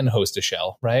because it can host a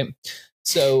shell, right?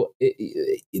 So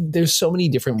there's so many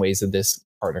different ways that this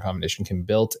partner combination can be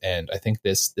built, and I think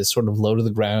this sort of low to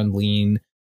the ground lean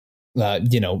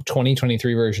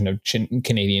 2023 version of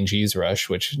Canadian Cheese Rush,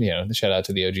 which shout out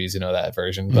to the OGs who know that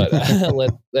version, but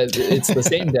it's the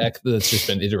same deck that's just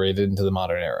been iterated into the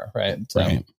modern era, right? So.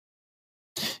 Right.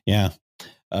 Yeah.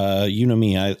 You know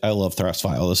me, I love Thrust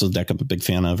File. This is a deck I'm a big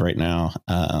fan of right now.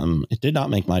 It did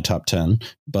not make my top 10,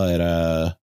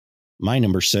 but my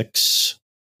number 6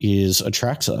 is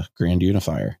Atraxa Grand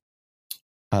Unifier.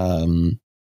 Let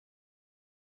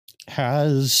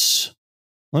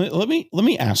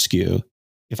me ask you,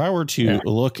 if I were to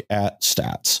look at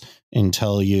stats and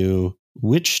tell you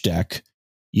which deck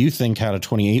you think had a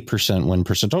 28% win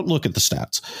percent, don't look at the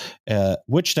stats.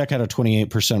 Which deck had a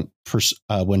 28%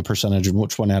 win percentage and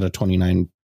which one had a 29%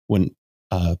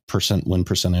 win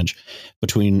percentage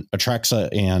between Atraxa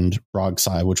and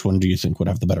Rogsai? Which one do you think would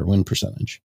have the better win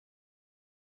percentage?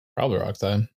 Probably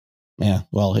Rogsai. Yeah,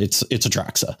 well, it's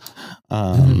Atraxa.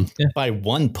 By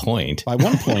 1 point. By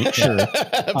 1 point, sure.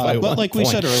 But like we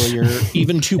said earlier,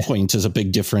 even 2 points is a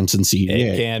big difference in cEDH.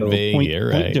 It can be.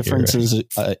 Point differences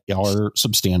are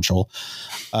substantial.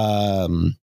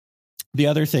 The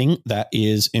other thing that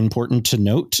is important to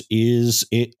note is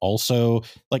it also,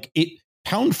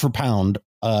 pound for pound,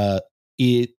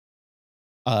 it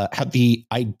had the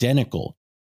identical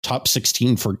top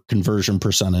 16 for conversion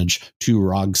percentage to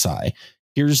Rogsai.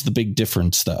 Here's the big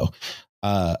difference, though.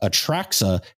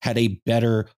 Atraxa had a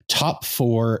better top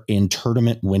 4 in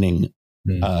tournament winning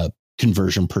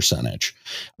conversion percentage,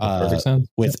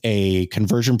 with a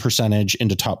conversion percentage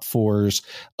into top 4s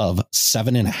of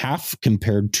 7.5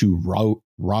 compared to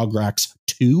Rograx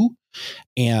 2,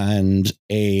 and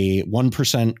a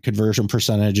 1% conversion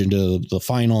percentage into the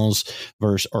finals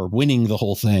or winning the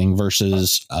whole thing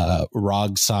versus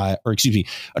Atraxa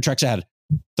had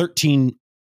 13.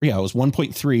 Yeah, it was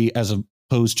 1.3 as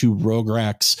opposed to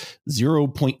Rograx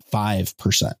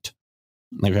 0.5%.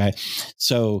 Okay,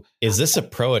 so is this a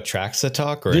pro Atraxa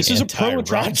talk or this is a pro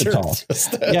Atraxa talk?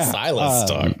 Yeah, Silas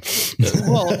talk.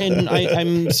 Well, and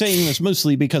I'm saying this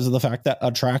mostly because of the fact that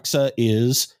Atraxa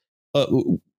is a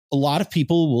lot of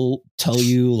people will tell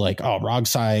you like, oh,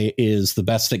 Rogsai is the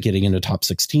best at getting into top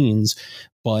 16s,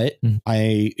 but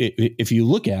if you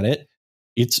look at it,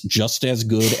 it's just as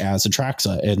good as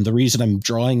Atraxa. And the reason I'm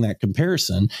drawing that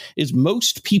comparison is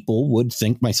most people would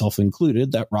think, myself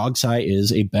included, that Rogsai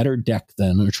is a better deck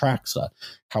than Atraxa.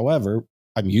 However,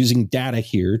 I'm using data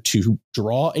here to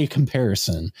draw a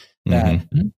comparison that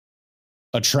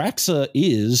Atraxa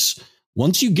is,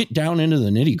 once you get down into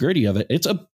the nitty gritty of it,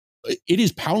 it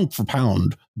is pound for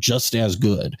pound just as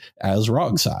good as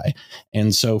Rogsai.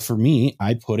 And so for me,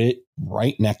 I put it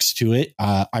right next to it.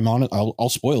 I'm on it. I'll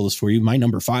spoil this for you. My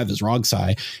number 5 is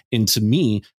Rogsai. And to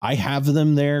me, I have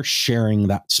them there sharing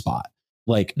that spot.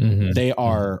 Like Mhm. they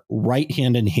are right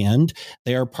hand in hand.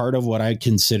 They are part of what I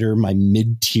consider my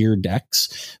mid-tier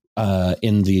decks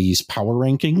in these power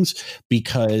rankings,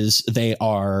 because they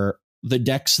are the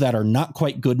decks that are not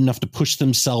quite good enough to push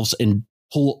themselves and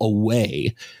pull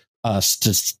away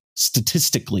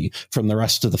statistically from the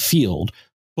rest of the field,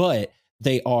 but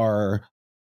they are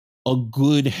a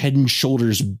good head and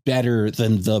shoulders better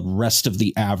than the rest of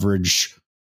the average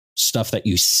stuff that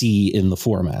you see in the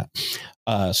format.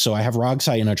 So I have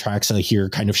Rogsai and Atraxa here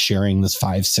kind of sharing this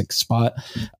 5-6 spot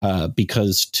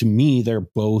because to me, they're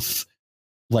both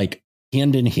like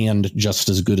hand in hand, just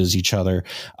as good as each other.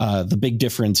 The big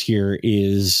difference here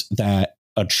is that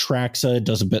Atraxa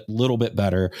does little bit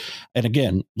better. And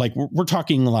again, like we're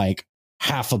talking like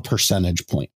half a percentage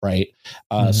point, right?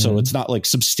 So it's not like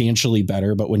substantially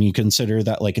better, but when you consider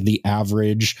that like the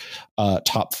average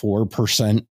top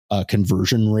 4%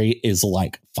 conversion rate is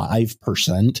like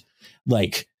 5%,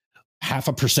 like half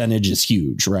a percentage is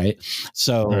huge, right?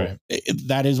 So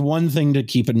that is one thing to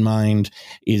keep in mind,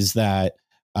 is that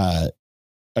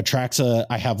Atraxa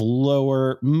I have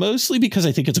lower, mostly because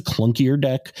I think it's a clunkier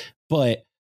deck, but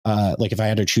like if I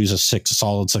had to choose a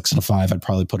solid 6 and a 5, I'd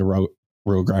probably put a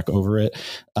Rograk over it.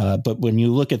 But when you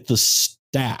look at the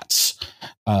stats,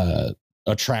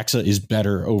 Atraxa is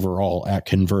better overall at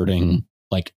converting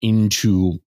like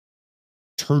into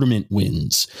tournament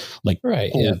wins, like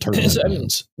tournament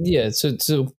wins.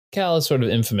 So Cal is sort of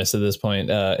infamous at this point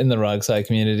in the Rogsai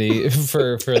community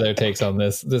for their takes on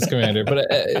this commander. But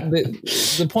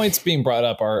the points being brought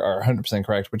up are 100%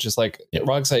 correct, which is like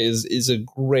Rogsai is a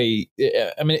great.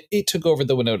 I mean, it took over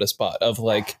the Winota spot of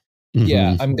like,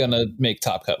 I'm gonna make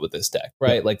top cut with this deck,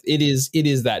 right? Yeah. Like it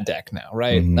is that deck now,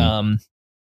 right?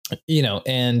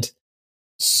 And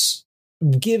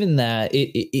given that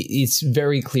it's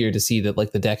very clear to see that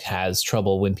like the deck has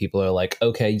trouble when people are like,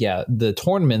 okay, the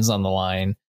tournament's on the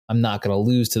line, I'm not going to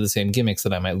lose to the same gimmicks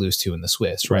that I might lose to in the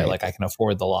Swiss, right? Like I can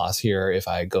afford the loss here if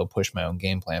I go push my own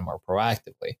game plan more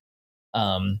proactively.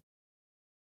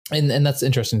 And that's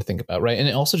interesting to think about, right? And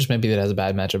it also just might be that it has a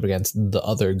bad matchup against the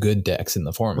other good decks in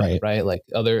the format, right? Like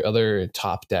other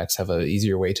top decks have an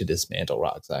easier way to dismantle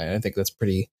Rogsai. And I think that's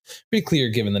pretty clear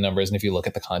given the numbers, and if you look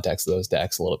at the context of those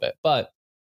decks a little bit. But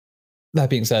that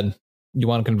being said, you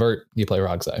want to convert, you play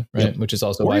Rogsai, right? Which is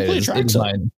also why it is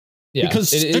mine. Yeah, because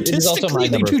statistically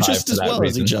they do just as well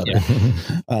as each other.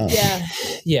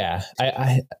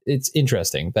 It's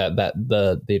interesting that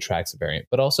the Atraxa variant,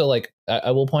 but also like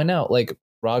I will point out, like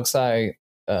Rogsai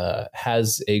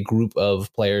has a group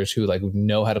of players who like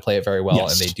know how to play it very well,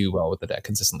 and they do well with the deck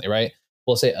consistently, right?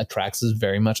 We'll say Atraxa is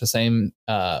very much the same,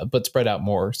 but spread out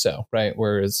more so, right?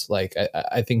 Whereas like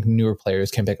I think newer players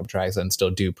can pick up Atraxa and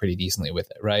still do pretty decently with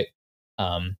it, right? But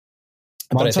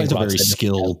I think Rogsai's a very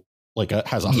skill. Like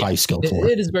has a high skill for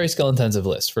it. It is a very skill intensive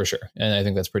list for sure. And I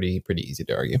think that's pretty easy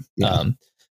to argue.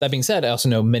 That being said, I also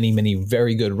know many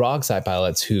very good Rogsai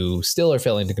pilots who still are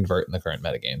failing to convert in the current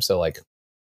metagame. So like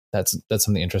that's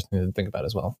something interesting to think about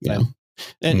as well. Yeah.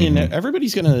 And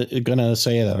everybody's gonna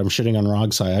say that I'm shitting on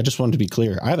Rogsai. I just wanted to be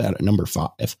clear. I have that at number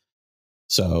 5.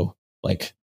 So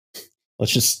like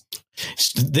let's just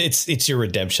it's your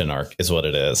redemption arc is what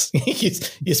it is.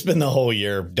 You spend the whole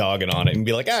year dogging on it and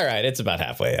be like, all right, it's about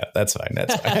halfway up. That's fine.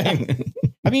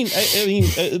 I mean,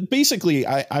 basically,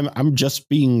 I'm just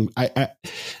being.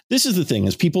 This is the thing: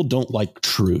 is people don't like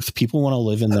truth. People want to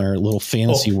live in their little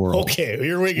fantasy world. Okay,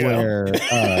 here we go. Where,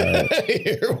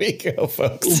 here we go,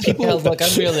 folks. People like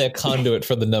I'm really a conduit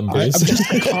for the numbers. I'm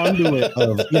just a conduit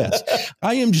of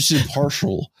I am just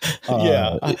impartial.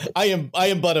 I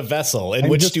am but a vessel in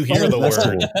which to hear the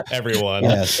word. Everyone,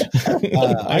 yes,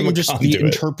 I'm just the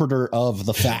interpreter of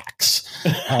the facts.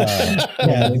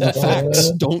 The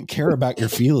facts don't care about your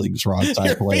feelings,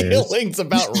 Rogsai players. Feelings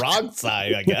about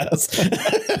Rogsai, I guess.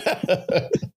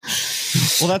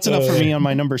 Well, that's enough for me on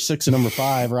my number 6 and number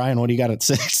 5. Ryan, what do you got at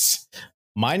 6?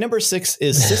 My number 6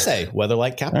 is Sisei,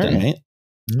 Weatherlight Captain.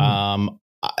 All right.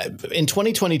 In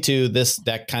 2022, this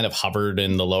deck kind of hovered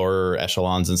in the lower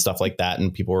echelons and stuff like that.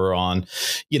 And people were on,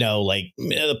 like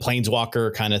the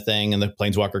Planeswalker kind of thing and the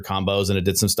Planeswalker combos. And it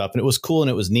did some stuff and it was cool and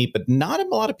it was neat, but not a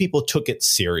lot of people took it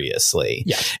seriously.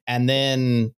 Yeah. And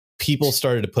then people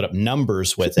started to put up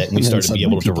numbers with it and we started to be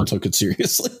able to took it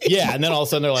seriously. Yeah. And then all of a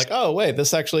sudden they're like, oh, wait, this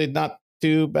is actually not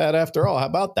too bad after all. How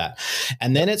about that?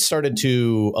 And then it started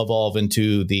to evolve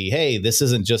into hey, this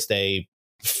isn't just a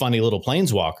funny little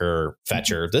planeswalker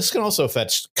fetcher, this can also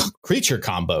fetch creature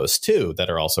combos too that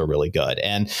are also really good.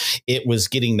 And it was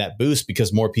getting that boost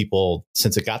because more people,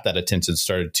 since it got that attention,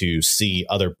 started to see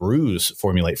other brews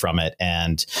formulate from it.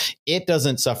 And it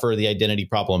doesn't suffer the identity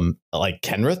problem like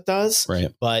Kenrith does. Right.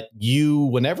 But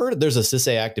whenever there's a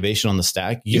Sisay activation on the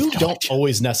stack, you don't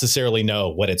always necessarily know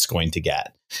what it's going to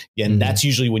get. And that's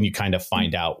usually when you kind of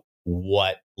find out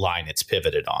what line it's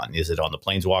pivoted on. Is it on the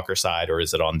planeswalker side or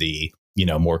is it on the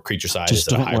more creature side? Just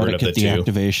is it a hybrid of the two?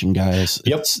 Activation, guys.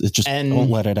 Yep. It's just don't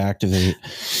let it activate.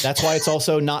 That's why it's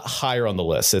also not higher on the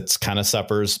list. It's kind of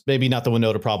suffers, maybe not the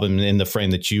Winota problem in the frame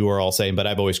that you are all saying, but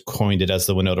I've always coined it as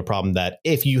the Winota problem, that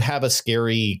if you have a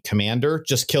scary commander,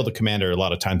 just kill the commander. A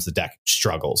lot of times the deck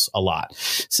struggles a lot.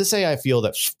 Sisay, I feel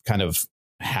that kind of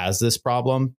has this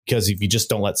problem because if you just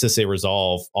don't let Sisay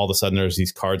resolve, all of a sudden there's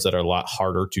these cards that are a lot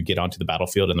harder to get onto the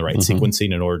battlefield in the right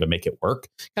sequencing in order to make it work.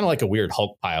 Kind of like a weird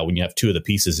Hulk pile when you have two of the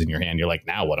pieces in your hand. You're like,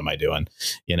 now what am I doing?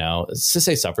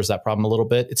 Sisay suffers that problem a little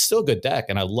bit. It's still a good deck,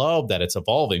 and I love that it's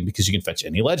evolving because you can fetch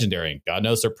any legendary, and God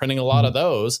knows they're printing a lot of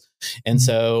those. And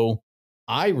so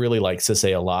I really like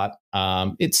Sisay a lot.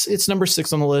 It's number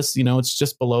 6 on the list. It's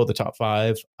just below the top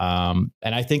 5. And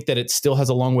I think that it still has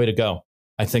a long way to go.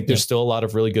 I think there's still a lot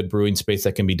of really good brewing space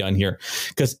that can be done here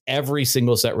because every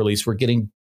single set release, we're getting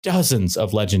dozens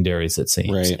of legendaries, it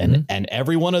seems. Right. And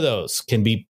every one of those can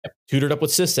be tutored up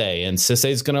with Sisay, and Sisay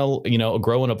is going to,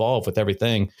 grow and evolve with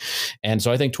everything. And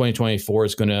so I think 2024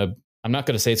 is going to, I'm not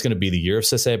going to say it's going to be the year of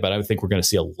Sisay, but I think we're going to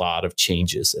see a lot of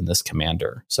changes in this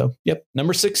commander. So,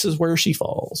 number 6 is where she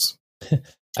falls. I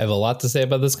have a lot to say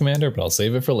about this commander, but I'll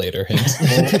save it for later.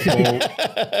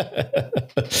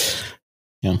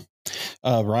 Yeah.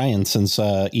 Ryan, since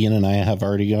Ian and I have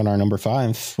already got our number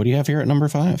 5, what do you have here at number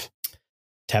 5?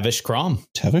 Tevesh Crom.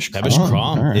 Tevesh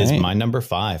Crom is my number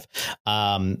 5.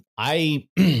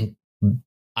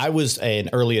 I was an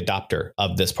early adopter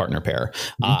of this partner pair,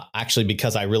 actually,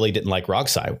 because I really didn't like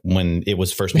Rogsai when it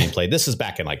was first being played. This is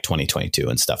back in like 2022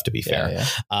 and stuff, to be fair.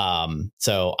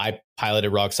 So I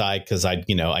piloted Rogsai because I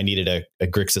needed a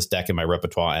Grixis deck in my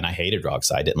repertoire, and I hated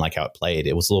Rogsai. I didn't like how it played.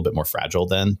 It was a little bit more fragile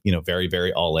then, very,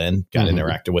 very all in, got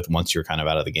interacted with once you're kind of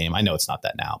out of the game. I know it's not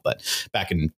that now, but back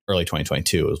in early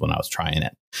 2022 was when I was trying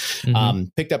it.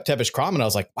 Picked up Tevesh Crom, and I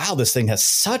was like, wow, this thing has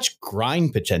such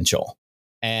grind potential.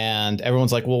 And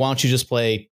everyone's like, well, why don't you just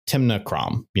play Tymna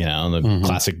Crom, the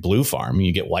classic blue farm?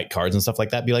 You get white cards and stuff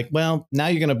like that. Be like, well, now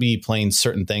you're going to be playing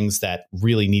certain things that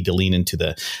really need to lean into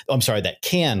that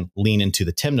can lean into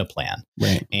the Tymna plan.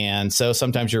 Right. And so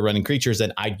sometimes you're running creatures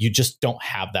and you just don't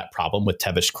have that problem with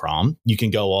Tevesh Crom. You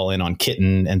can go all in on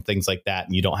Kitten and things like that.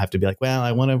 And you don't have to be like, well,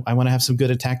 I want to have some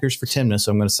good attackers for Tymna,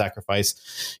 so I'm going to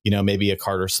sacrifice, maybe a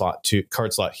card slot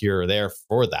here or there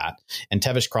for that. And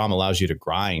Tevesh Crom allows you to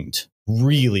grind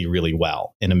really, really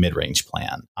well in a mid-range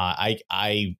plan.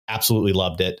 I absolutely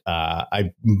loved it.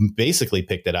 I basically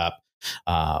picked it up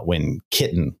when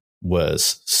Kitten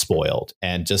was spoiled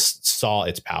and just saw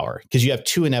its power because you have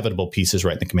 2 inevitable pieces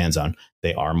right in the command zone.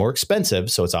 They are more expensive,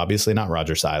 so it's obviously not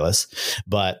Roger Silas,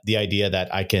 but the idea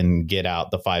that I can get out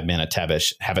the 5-mana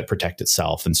Tevesh, have it protect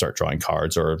itself and start drawing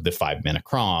cards, or the 5-mana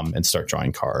Crom and start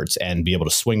drawing cards and be able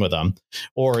to swing with them.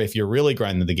 Or if you're really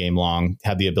grinding the game long,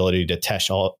 have the ability to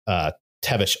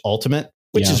Tevesh Ultimate,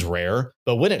 which is rare,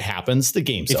 but when it happens, the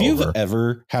game's over. If you've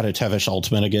ever had a Tevesh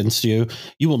Ultimate against you,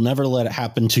 you will never let it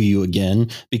happen to you again,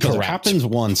 because it happens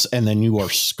once and then you are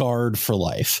scarred for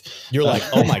life. You're like,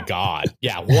 oh my God.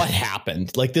 Yeah. What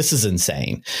happened? Like, this is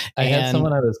insane. I had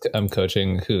someone I'm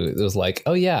coaching who was like,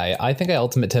 oh yeah, I think I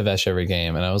Ultimate Tevesh every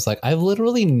game. And I was like, I've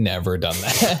literally never done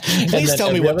that. Please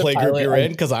tell me what playgroup you're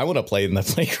in, because I want to play in the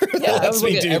playgroup.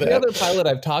 Yeah, every other pilot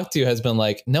I've talked to has been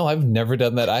like, no, I've never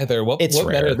done that either. What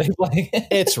meta are they playing?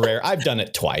 It's rare. I've done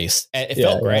it twice. It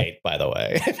felt great, by the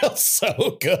way. It felt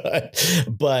so good.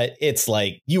 But it's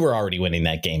like you were already winning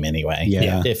that game anyway.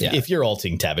 Yeah. If you're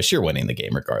ulting Tevesh, you're winning the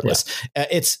game regardless.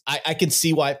 Yeah. I can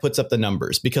see why it puts up the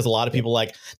numbers, because a lot of people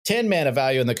like 10 mana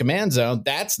value in the command zone.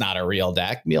 That's not a real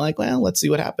deck. Be like, well, let's see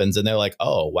what happens. And they're like,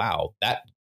 oh, wow,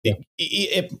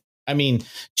 I mean,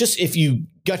 just if you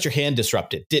got your hand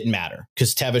disrupted, didn't matter,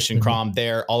 because Tevesh and Crom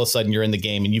there, all of a sudden you're in the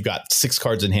game and you've got 6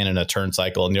 cards in hand in a turn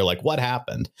cycle and you're like, what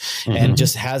happened? And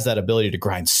just has that ability to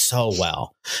grind so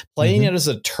well. Playing it as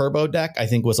a turbo deck, I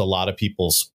think, was a lot of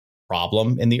people's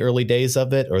problem in the early days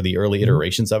of it, or the early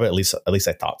iterations of it. At least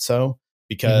I thought so,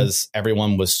 because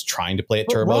everyone was trying to play it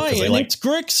turbo. Because it's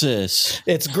Grixis.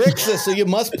 It's Grixis, so you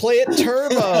must play it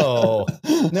turbo.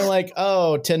 And they're like,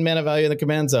 10 mana value in the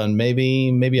command zone. Maybe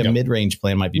a mid-range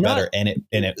plan might be better. And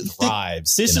it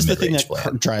thrives. This is the thing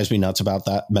that drives me nuts about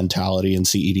that mentality in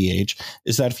cEDH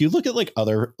is that if you look at like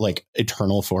other like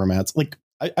eternal formats, like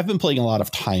I've been playing a lot of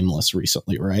Timeless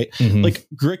recently, right? Like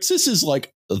Grixis is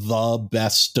like the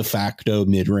best de facto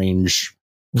mid-range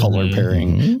color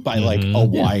pairing by like a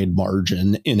wide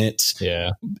margin, and it's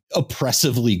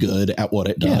oppressively good at what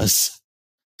it does.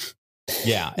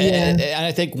 Yeah. And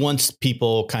I think once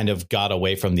people kind of got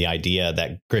away from the idea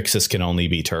that Grixis can only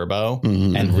be turbo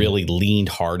and really leaned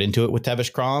hard into it with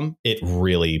Tevesh Crom, it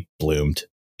really bloomed.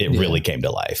 It really came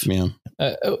to life. Yeah.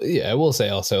 I will say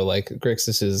also like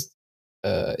Grixis is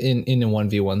in a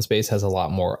 1v1 space has a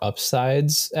lot more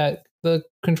upsides at the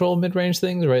control mid-range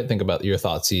things, right? Think about your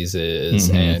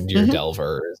Thoughtseizes and your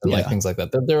Delvers and like things like that.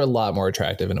 They're a lot more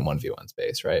attractive in a 1v1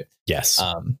 space, right? Yes.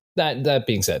 That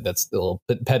being said, that's a little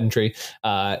pedantry.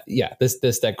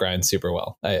 This deck grinds super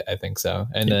well. I think so.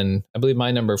 And then I believe my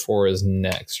number 4 is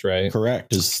next, right?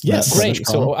 Correct. Yes. Great.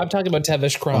 So I'm talking about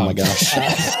Tevesh Crom. Oh my gosh.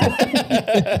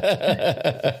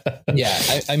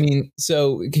 I mean,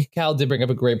 so Cal did bring up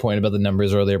a great point about the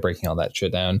numbers earlier, breaking all that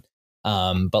shit down.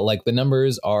 But like the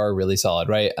numbers are really solid,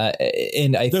 right?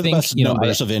 And I They're think the best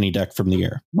numbers of any deck from the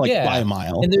year, like by a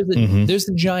mile. And there's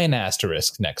the giant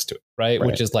asterisk next to it, right?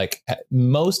 Which is like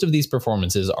most of these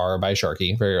performances are by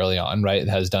Sharky very early on, right? It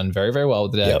has done very, very well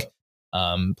with the deck.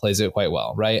 Plays it quite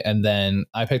well, right? And then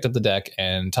I picked up the deck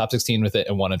and top 16 with it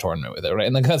and won a tournament with it, right?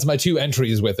 And like that's my 2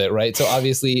 entries with it, right? So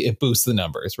obviously it boosts the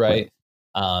numbers, right?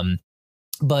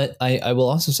 But I will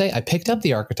also say I picked up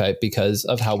the archetype because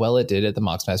of how well it did at the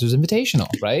Mox Masters Invitational,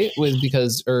 right?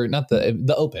 Or not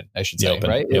the Open, I should say,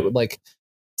 right? It would like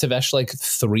Tevesh like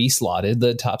 3 slotted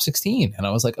the top 16, and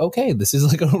I was like, okay, this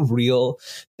is like a real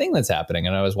thing that's happening.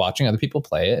 And I was watching other people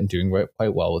play it and doing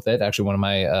quite well with it. Actually, one of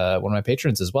my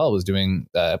patrons as well was doing.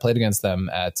 I played against them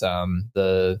at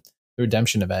the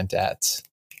Redemption event at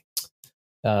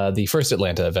the first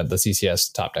Atlanta event, the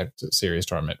CCS Top Deck Series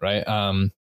tournament, right?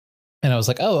 And I was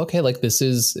like, oh, okay, like this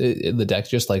is the deck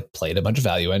just like played a bunch of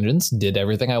value engines, did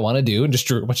everything I want to do and just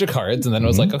drew a bunch of cards. And then I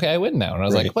was like, okay, I win now. And I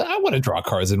was like, well, I want to draw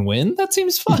cards and win. That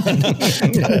seems fun.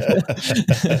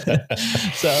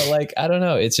 So like, I don't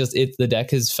know. It's just the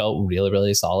deck has felt really,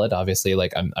 really solid. Obviously,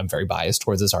 like I'm very biased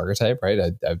towards this archetype,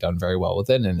 right? I've done very well with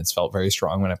it and it's felt very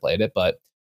strong when I played it. But,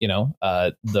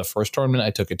 the first tournament I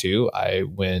took it to, I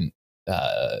went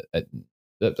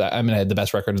I had the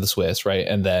best record of the Swiss, right?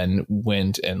 And then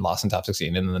went and lost in top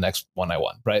 16. And then the next one I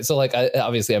won, right? So like,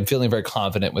 obviously I'm feeling very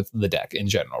confident with the deck in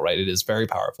general, right? It is very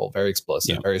powerful, very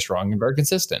explosive, very strong and very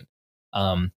consistent.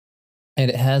 And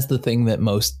it has the thing that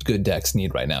most good decks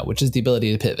need right now, which is the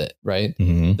ability to pivot, right?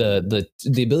 The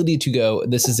ability to go,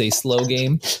 this is a slow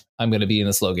game. I'm going to be in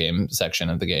the slow game section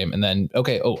of the game. And then,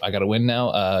 okay, I got to win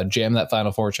now. Jam that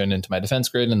Final Fortune into my defense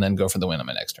grid and then go for the win on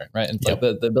my next turn, right? And like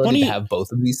the ability to have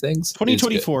both of these things.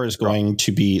 2024 is going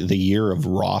to be the year of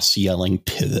Ross yelling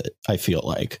pivot, I feel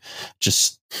like.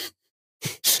 Just,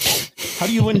 how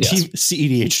do you win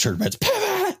cEDH tournaments?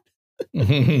 Pivot!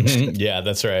 Yeah,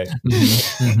 that's right.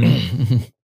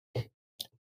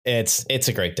 It's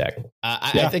a great deck.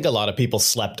 I think a lot of people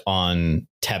slept on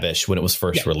Tevesh when it was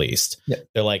first released.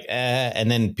 They're like, and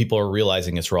then people are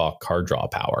realizing its raw card draw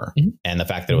power and the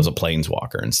fact that it was a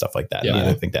planeswalker and stuff like that. And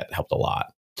I think that helped a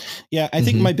lot. Yeah, I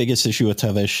think my biggest issue with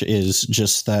Tevesh is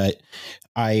just that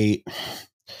I've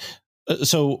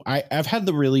had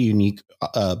the really unique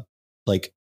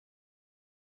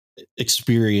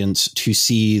experience to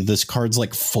see this card's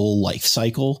like full life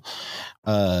cycle,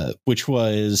 which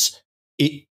was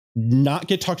it not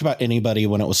get talked about anybody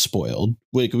when it was spoiled.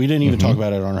 We didn't even talk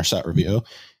about it on our set review.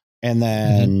 And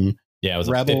then it was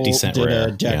Rebel a 50 cent did rare.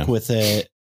 a deck with it.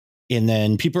 And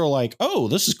then people are like, oh,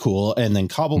 this is cool. And then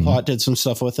Cobblepot did some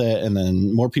stuff with it. And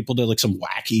then more people did like some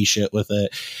wacky shit with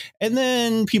it. And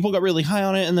then people got really high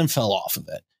on it and then fell off of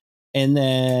it. And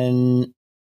then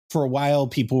for a while,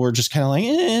 people were just kind of like,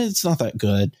 it's not that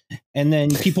good. And then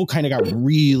people kind of got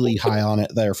really high on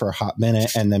it there for a hot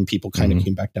minute. And then people kind of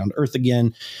came back down to earth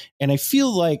again. And I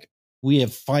feel like we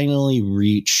have finally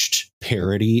reached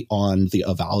parity on the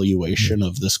evaluation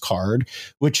of this card,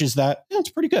 which is that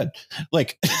it's pretty good.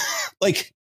 Like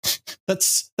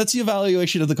that's the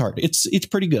evaluation of the card. It's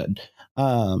pretty good.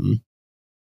 And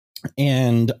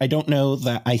I don't know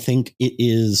that I think it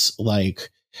is like,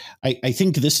 I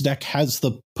think this deck has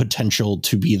the potential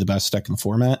to be the best deck in the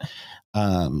format.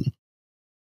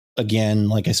 Again,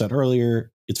 like I said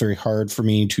earlier, it's very hard for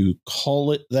me to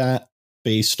call it that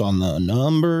based on the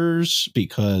numbers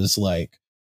because like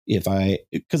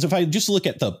Because if I just look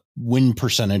at the win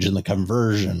percentage and the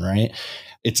conversion, right,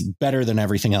 it's better than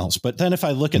everything else. But then if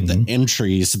I look at the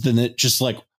entries, then it just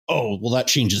like, oh, well, that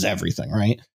changes everything,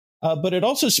 right? But it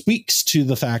also speaks to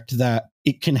the fact that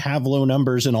it can have low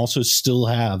numbers and also still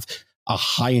have a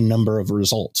high number of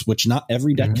results, which not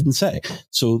every deck can say.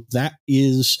 So that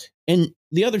is, and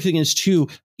the other thing is too,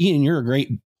 Ian, you're a great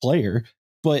player,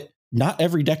 but not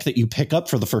every deck that you pick up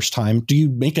for the first time do you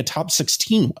make a top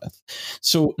 16 with.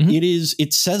 So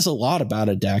it says a lot about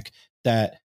a deck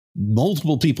that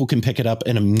multiple people can pick it up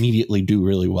and immediately do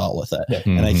really well with it. Yeah.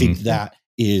 And I think that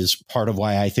is part of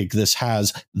why I think this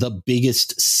has the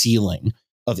biggest ceiling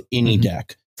of any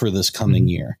deck for this coming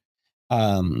year.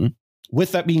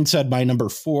 With that being said, my number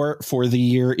 4 for the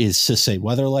year is Sisay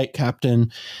Weatherlight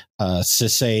Captain.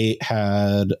 Sisay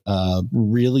had a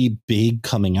really big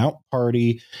coming out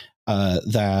party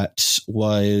that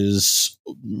was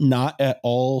not at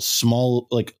all small.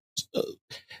 Like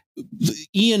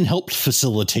Ian helped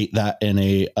facilitate that in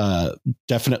a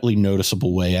definitely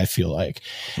noticeable way, I feel like.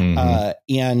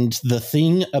 And the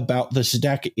thing about this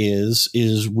deck is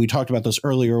we talked about this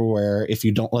earlier, where if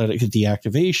you don't let it get the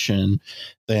activation,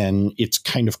 then it's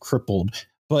kind of crippled,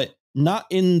 but not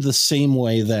in the same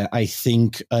way that I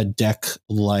think a deck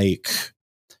like,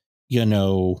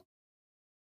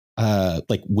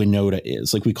 like Winota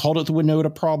is. Like we called it the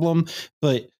Winota problem,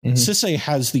 but Sisay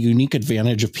has the unique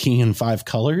advantage of being in 5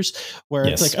 colors where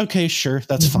it's like, okay, sure,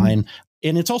 that's fine.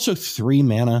 And it's also 3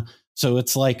 mana. So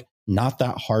it's like not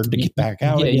that hard to get back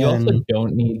out again. You also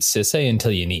don't need Sisay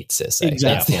until you need Sisay. Exactly.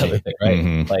 That's the other thing,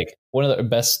 right? Like one of the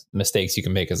best mistakes you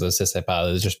can make as a Sisay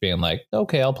pilot is just being like,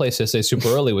 okay, I'll play Sisay super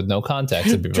early with no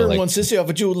context. And Turn like, one Sisay off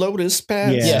a Jewel Lotus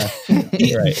pass. Yeah.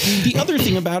 The other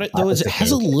thing about it, though, is it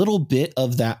has a little bit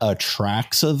of that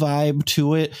Atraxa vibe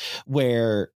to it,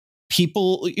 where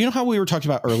people, how we were talking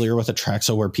about earlier with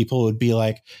Atraxa, where people would be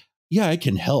like, yeah, I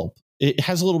can help. It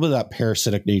has a little bit of that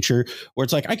parasitic nature where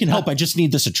it's like, I can help. I just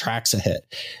need this Atraxa hit.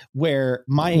 Where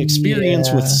my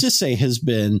experience with Sisay has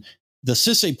been, the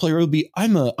Sisay player would be, I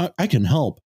can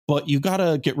help, but you got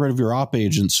to get rid of your op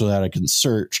agent so that I can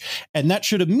search. And that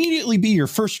should immediately be your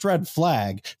first red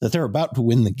flag that they're about to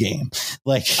win the game.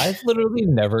 Like, I've literally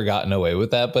never gotten away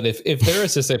with that. But if there are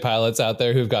Sisay pilots out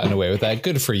there who've gotten away with that,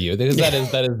 good for you. Because that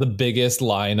is the biggest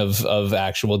line of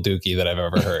actual dookie that I've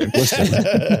ever heard. Listen,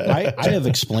 I have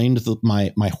explained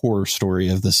my horror story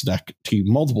of this deck to you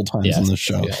multiple times on this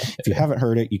show. If you haven't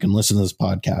heard it, you can listen to this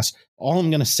podcast. All I'm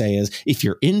going to say is, if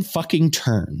you're in fucking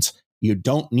turns, you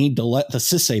don't need to let the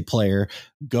Sisay player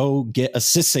go get a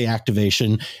Sisay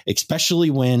activation, especially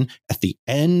when at the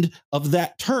end of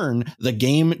that turn, the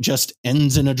game just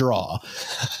ends in a draw.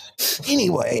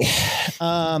 Anyway,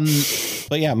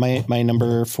 but yeah, my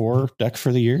number 4 deck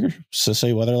for the year,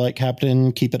 Sisay Weatherlight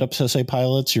Captain. Keep it up, Sisay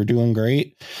pilots. You're doing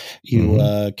great.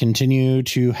 You continue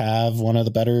to have one of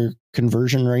the better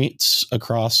conversion rates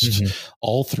across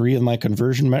all 3 of my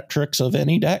conversion metrics of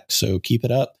any deck. So keep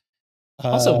it up.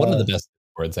 Also, one of the best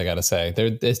Discords, I gotta say.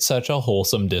 It's such a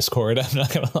wholesome Discord. I'm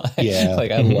not gonna lie. Yeah,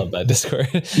 like I love that Discord.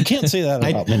 You can't say that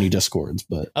about many Discords,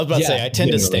 but I was about to say I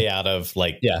tend to stay out of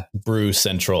brew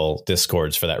central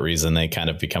Discords for that reason. They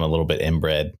kind of become a little bit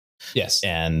inbred. Yes,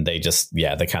 and they just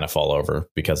they kind of fall over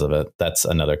because of it. That's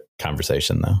another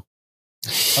conversation,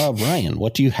 though. Ryan,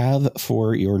 what do you have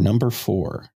for your number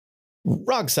 4?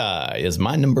 Rogsai is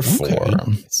my number 4.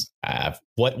 Okay.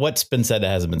 What's been said that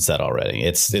hasn't been said already.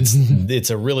 It's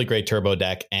a really great turbo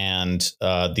deck, and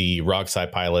the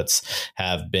Rogsai pilots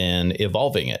have been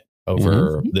evolving it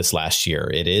over this last year.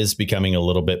 It is becoming a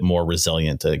little bit more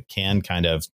resilient. It can kind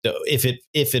of,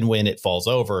 if and when it falls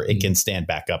over, it can stand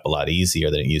back up a lot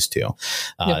easier than it used to.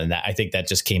 And I think that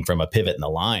just came from a pivot in the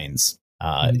lines.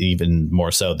 Even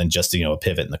more so than just, a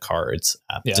pivot in the cards.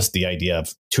 Just the idea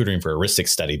of tutoring for heuristic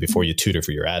study before you tutor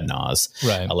for your ad nos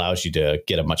allows you to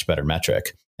get a much better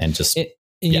metric. And just,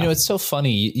 it's so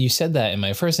funny. You said that, and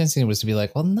my first instinct was to be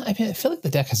like, well, no, I feel like the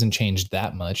deck hasn't changed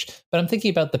that much. But I'm thinking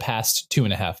about the past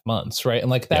 2.5 months, right? And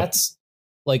like that's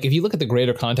like, if you look at the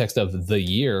greater context of the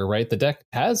year, right, the deck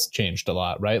has changed a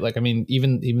lot, right? Like, I mean,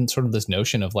 even sort of this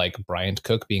notion of like Bryant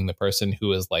Cook being the person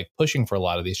who is like pushing for a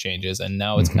lot of these changes, and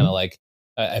now it's kind of like,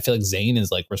 I feel like Zane is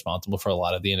like responsible for a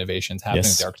lot of the innovations happening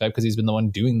with the archetype because he's been the one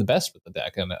doing the best with the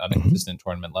deck on a consistent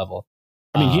tournament level.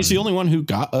 I mean, he's the only one who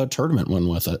got a tournament win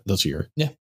with it this year. Yeah.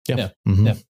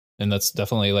 And that's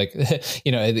definitely like,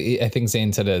 I think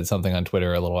Zane said something on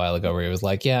Twitter a little while ago where he was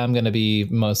like, I'm going to be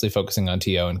mostly focusing on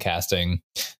TO and casting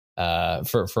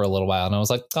for a little while, and I was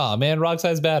like, oh man,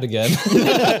 Rocksai's bad again.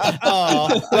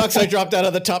 Oh, Rocksai dropped out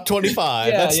of the top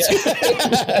 25.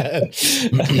 Yeah,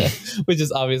 which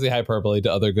is obviously hyperbole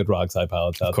to other good Rocksai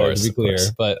pilots out there, to be clear.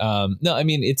 But no, I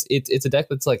mean it's a deck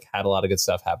that's like had a lot of good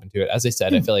stuff happen to it. As I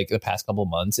said, I feel like the past couple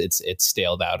months it's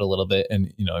staled out a little bit,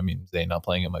 and I mean, Zane not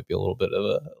playing it might be a little bit of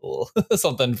a little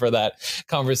something for that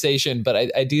conversation. But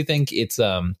I do think it's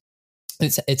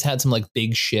had some like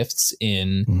big shifts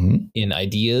in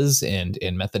ideas and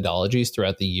methodologies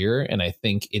throughout the year, and I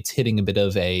think it's hitting a bit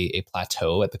of a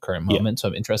plateau at the current moment. So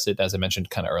I'm interested, as I mentioned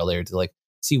kind of earlier, to like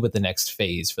see what the next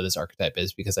phase for this archetype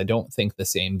is, because I don't think the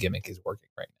same gimmick is working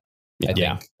right now.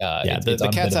 I think, the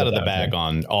cat's out of the bag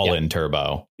on all-in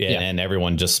turbo, and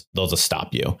everyone they'll just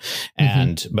stop you.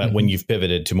 And but when you've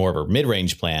pivoted to more of a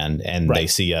mid-range plan, and they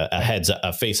see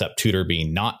a face-up tutor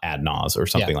being not ad nos or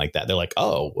something like that, they're like,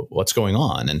 oh, what's going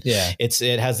on? And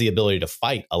it has the ability to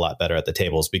fight a lot better at the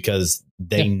tables, because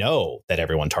they know that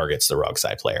everyone targets the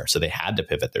Rocksai player, so they had to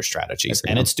pivot their strategies,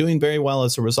 and it's doing very well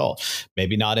as a result.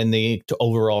 Maybe not in the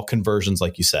overall conversions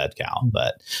like you said, Cal,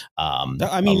 but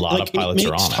I mean, a lot of pilots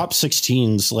are on top 16s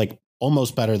like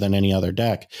almost better than any other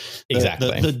deck.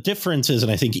 Exactly. The difference is,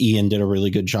 and I think Ian did a really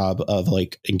good job of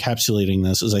like encapsulating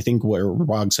this, is I think where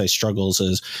Rogsai struggles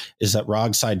is that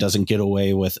Rogsai doesn't get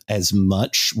away with as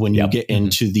much when you get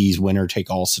into these winner take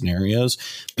all scenarios,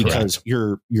 because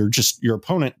your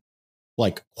opponent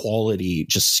like quality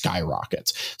just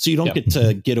skyrockets. So you don't get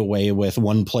to get away with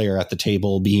one player at the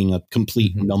table being a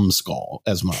complete numbskull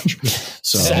as much.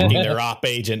 So sending their op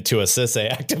agent to a Sisay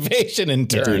activation in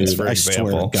turns, for example. I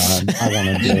swear to God, I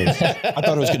want to do it. I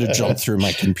thought it was going to jump through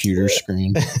my computer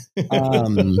screen.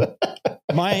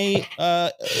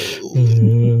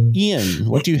 Ian,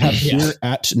 what do you have here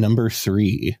at number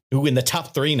 3? Ooh, in the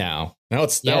top 3 now. Now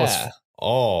it's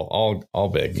all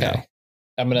big now.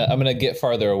 I'm gonna get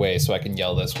farther away so I can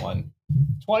yell this one.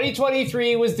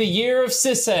 2023 was the year of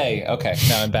Sisay. Okay,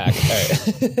 now I'm back.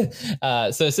 All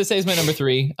right. So Sisay is my number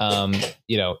 3.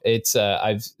 It's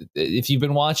if you've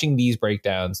been watching these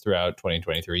breakdowns throughout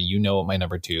 2023, what my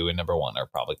number 2 and number 1 are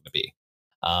probably going to be.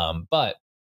 But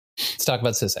let's talk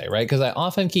about Sisay, right? Because I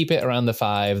often keep it around the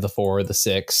 5, the 4, the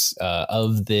 6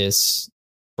 of this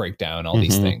breakdown, all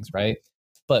these things, right?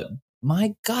 But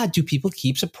my God, do people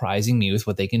keep surprising me with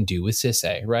what they can do with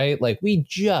Sisay, right? Like we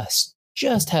just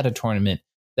had a tournament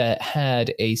that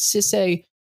had a Sisay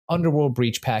Underworld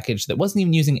Breach package that wasn't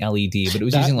even using LED, but it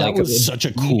was using like... That was such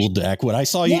a cool deck. When I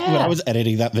saw you, when I was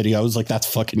editing that video, I was like, that's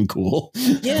fucking cool.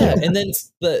 Yeah, and then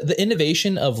the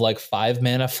innovation of like 5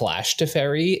 mana Flash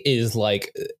Teferi is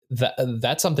like...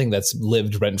 That's something that's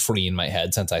lived rent-free in my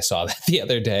head since I saw that the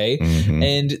other day.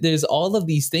 And there's all of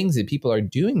these things that people are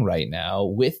doing right now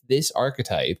with this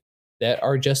archetype that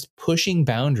are just pushing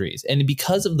boundaries. And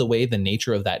because of the way the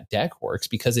nature of that deck works,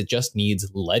 because it just needs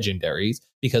legendaries,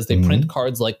 because they print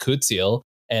cards like Kutsil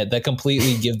that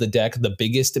completely give the deck the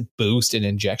biggest boost and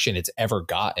injection it's ever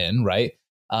gotten, right?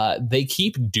 They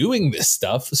keep doing this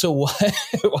stuff. So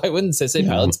why wouldn't Sisay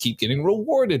pilots keep getting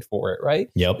rewarded for it, right?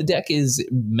 Yep. The deck is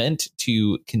meant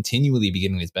to continually be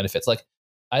getting these benefits. Like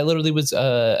I literally was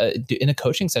in a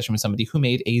coaching session with somebody who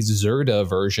made a Zerda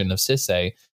version of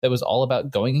Sisay that was all about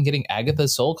going and getting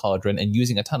Agatha's Soul Cauldron and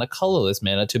using a ton of colorless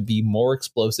mana to be more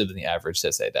explosive than the average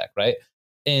Sisay deck, right?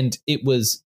 And it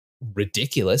was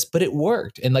ridiculous, but it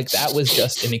worked. And like that was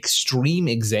just an extreme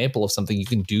example of something you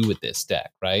can do with this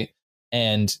deck, right?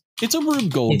 And it's a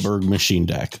Rube Goldberg machine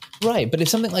deck. Right. But if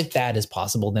something like that is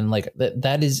possible, then like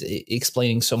that is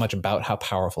explaining so much about how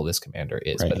powerful this commander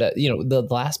is. Right. But the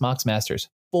last Mox Masters,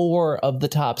 4 of the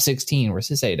top 16 were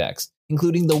Sisay decks,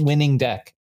 including the winning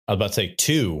deck. I was about to say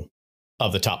 2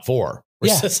 of the top 4 were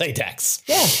Sisay decks.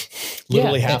 Yeah.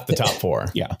 Literally half the top 4.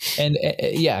 Yeah. And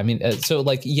I mean, so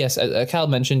like, yes, Cal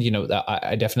mentioned,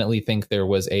 I definitely think there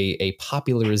was a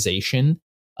popularization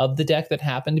of the deck that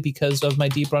happened because of my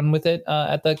deep run with it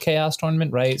at the Chaos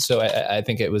tournament, right? So I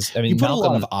think it was, I mean, you put a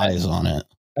lot of eyes on it.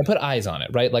 I put eyes on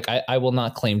it, right? Like I will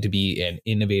not claim to be an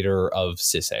innovator of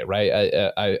Sisay, right?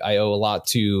 I owe a lot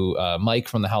to Mike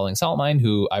from the Howling Salt Mine,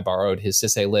 who I borrowed his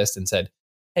Sisay list and said,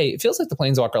 hey, it feels like the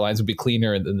Planeswalker lines would be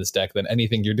cleaner in this deck than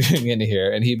anything you're doing in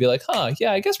here. And he'd be like,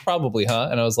 yeah, I guess probably,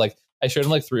 And I was like, I showed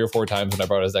him like 3 or 4 times when I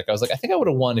brought his deck. I was like, I think I would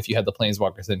have won if you had the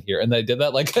Planeswalkers in here. And then I did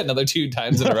that like another 2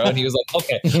 times in a row. And he was like,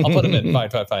 okay, I'll put him in.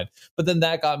 Fine. But then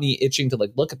that got me itching to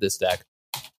like look at this deck.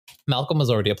 Malcolm was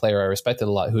already a player I respected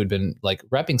a lot who had been like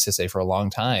repping Sisay for a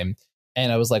long time.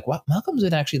 And I was like, wow, Malcolm's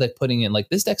been actually like putting in like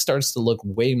this deck starts to look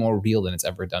way more real than it's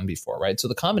ever done before, right? So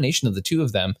the combination of the 2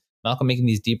 of them, Malcolm making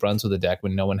these deep runs with the deck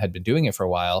when no one had been doing it for a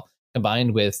while,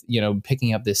 combined with,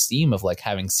 picking up this theme of like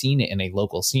having seen it in a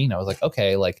local scene. I was like,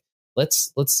 okay, like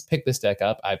let's pick this deck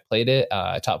up. I played it.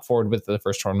 I top forward with the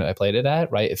first tournament I played it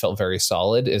at, right? It felt very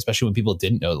solid, especially when people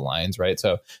didn't know the lines, right?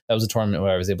 So that was a tournament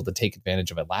where I was able to take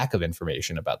advantage of a lack of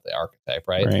information about the archetype,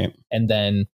 right? And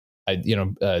then I,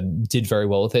 did very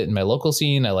well with it in my local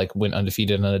scene. I like went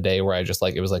undefeated on a day where I just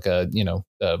like, it was like a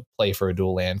play for a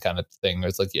dual land kind of thing.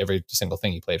 It's like every single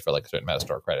thing you played for like a certain amount of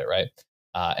store credit, right?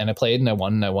 And I played and I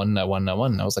won. And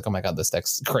I was like, oh my God, this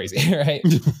deck's crazy, right?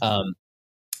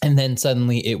 And then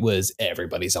suddenly it was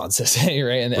everybody's on Sisay,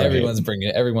 right? And everyone's bringing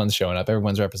it, everyone's showing up,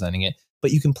 everyone's representing it.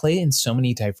 But you can play it in so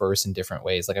many diverse and different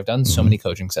ways. Like I've done so many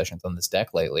coaching sessions on this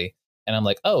deck lately. And I'm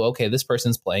like, oh, okay, this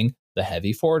person's playing the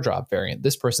heavy 4-drop variant.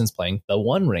 This person's playing the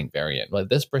 1-ring variant. Like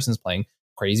this person's playing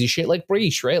crazy shit like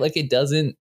Breach, right? Like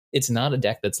it's not a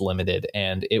deck that's limited.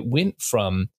 And it went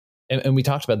from, and we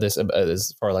talked about this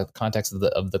as far like the context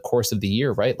of the course of the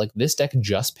year, right? Like this deck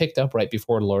just picked up right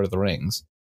before Lord of the Rings.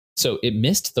 So it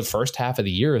missed the first half of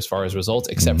the year as far as results,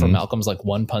 except for Malcolm's like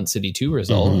one Punt City 2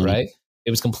 result, right?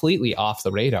 It was completely off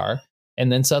the radar. And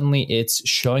then suddenly it's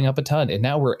showing up a ton. And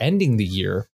now we're ending the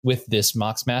year with this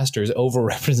Mox Masters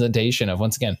overrepresentation of,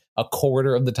 once again, a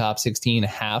quarter of the top 16,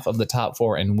 half of the top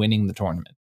 4, and winning the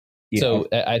tournament. Yeah. So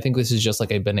I think this is just like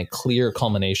been a clear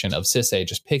culmination of Sisay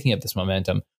just picking up this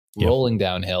momentum, rolling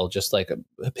downhill, just like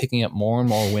picking up more and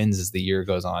more wins as the year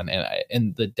goes on.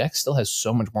 And the deck still has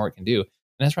so much more it can do.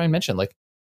 And as Ryan mentioned, like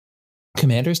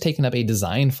Commander's taken up a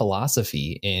design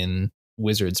philosophy in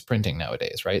Wizards printing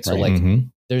nowadays, right? So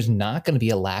there's not going to be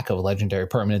a lack of legendary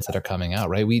permanents that are coming out,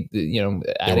 right? We,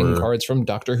 adding cards from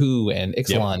Doctor Who and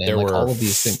Ixalan and like all of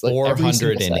these things. Like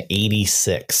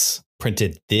 486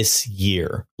 printed this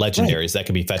year, legendaries that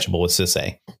can be fetchable with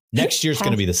Sisay. Next year's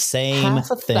going to be the same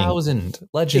half a thing. 1,000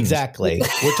 legends. Exactly.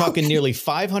 We're talking nearly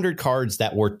 500 cards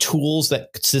that were tools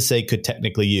that Sisay could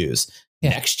technically use.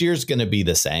 Yeah. Next year's going to be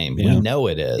the same. Yeah. We know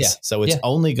it is. Yeah. So it's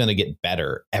only going to get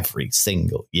better every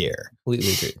single year.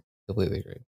 Completely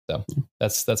agree. So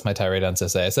that's my tirade on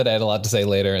Sisay. I said I had a lot to say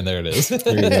later, and there it is. There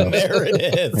it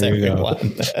is,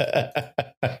 everyone.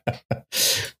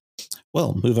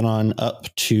 Well, moving on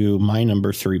up to my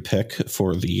number 3 pick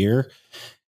for the year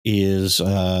is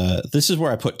this is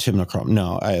where I put Tim Necrom.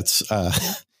 No, it's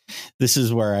this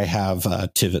is where I have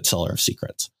Tivit, Seller of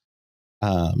Secrets.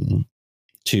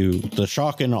 To the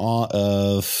shock and awe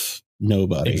of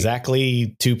nobody.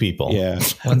 Exactly 2 people. Yeah.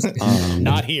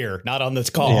 Not here, not on this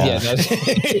call. Yeah.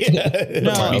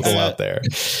 No, people out there.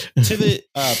 Tivit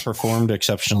performed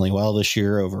exceptionally well this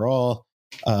year overall.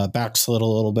 Backslid a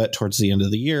little bit towards the end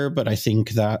of the year, but I think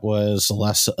that was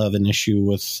less of an issue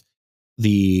with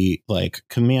the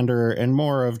commander and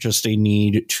more of just a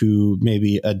need to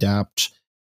maybe adapt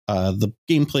the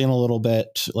game plan a little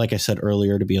bit, like I said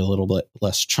earlier, to be a little bit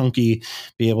less chunky,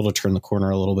 be able to turn the corner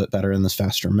a little bit better in this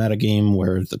faster metagame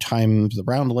where the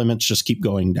round limits just keep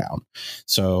going down.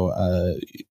 So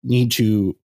need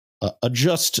to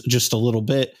adjust just a little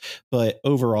bit, but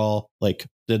overall,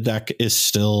 the deck is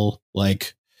still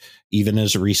even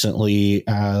as recently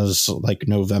as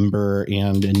November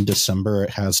and in December, it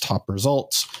has top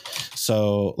results.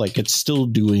 So it's still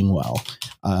doing well.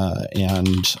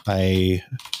 And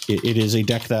it is a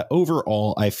deck that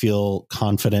overall I feel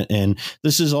confident in.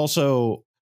 This is also,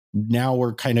 now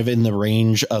we're kind of in the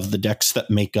range of the decks that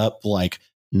make up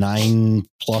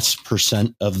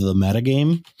 9+% of the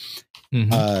metagame.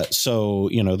 So,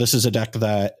 this is a deck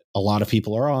that a lot of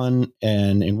people are on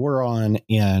and we're on,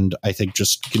 and I think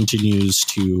just continues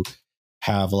to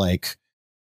have a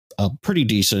pretty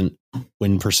decent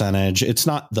win percentage. It's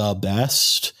not the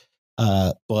best,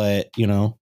 but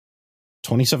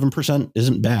 27%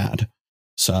 isn't bad.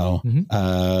 So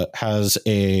has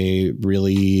a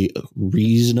really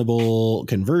reasonable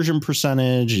conversion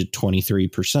percentage at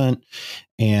 23%,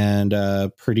 and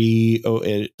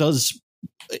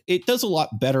it does a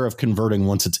lot better of converting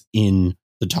once it's in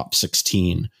the top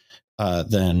 16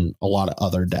 than a lot of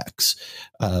other decks.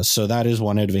 So that is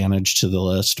one advantage to the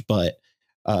list. But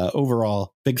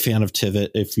overall, big fan of Tivit.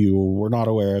 If you were not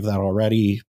aware of that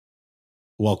already,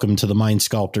 welcome to the Mind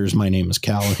Sculptors. My name is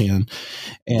Callahan.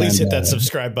 And, please hit that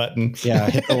subscribe button. Yeah,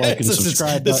 hit the like and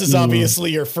subscribe button. This is obviously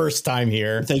your first time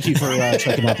here. Thank you for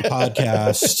checking out the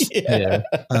podcast.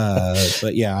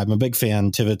 But yeah, I'm a big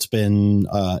fan. Tivit's been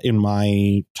in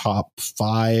my top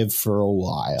 5 for a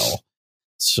while.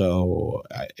 So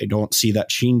I don't see that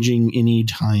changing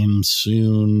anytime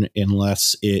soon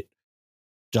unless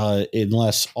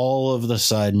all of the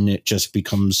sudden it just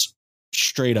becomes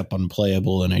straight up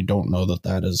unplayable, and I don't know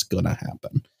that is going to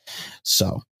happen.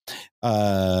 So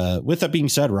with that being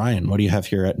said, Ryan, what do you have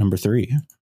here at number 3?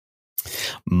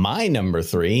 My number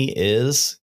 3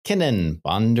 is Kinnan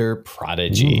Bonder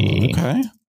Prodigy. Okay.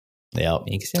 Yep.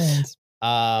 Makes sense.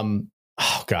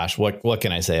 Oh gosh, what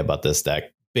can I say about this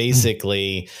deck?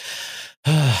 Basically,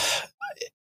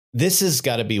 this has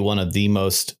got to be one of the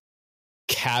most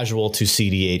casual to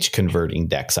cEDH converting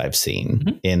decks I've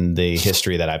seen in the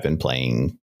history that I've been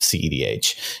playing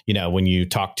cEDH. You know, when you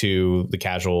talk to the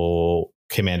casual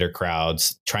commander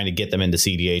crowds trying to get them into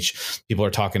cEDH, people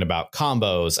are talking about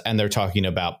combos and they're talking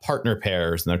about partner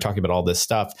pairs and they're talking about all this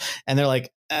stuff. And they're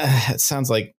like, it sounds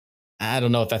like, I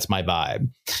don't know if that's my vibe.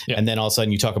 Yeah. And then all of a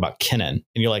sudden you talk about Kinnan and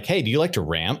you're like, hey, do you like to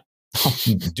ramp?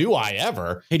 Do I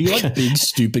ever? Hey, do you like big,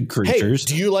 stupid creatures?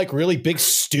 Hey, do you like really big,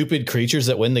 stupid creatures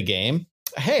that win the game?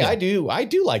 Hey, yeah. I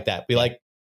do like that. Be like,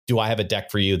 do I have a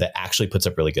deck for you that actually puts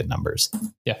up really good numbers?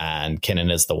 Yeah. And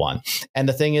Kinnan is the one. And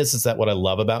the thing is that what I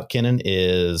love about Kinnan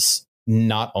is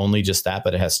not only just that,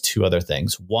 but it has two other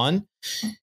things. One,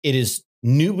 it is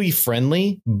newbie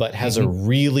friendly, but has a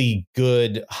really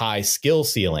good high skill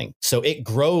ceiling. So it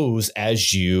grows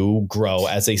as you grow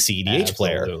as a cEDH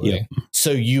player. Yeah.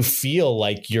 So you feel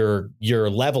like you're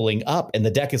leveling up and the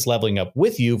deck is leveling up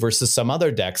with you versus some other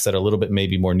decks that are a little bit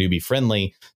maybe more newbie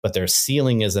friendly, but their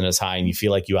ceiling isn't as high and you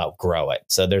feel like you outgrow it.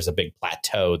 So there's a big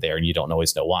plateau there and you don't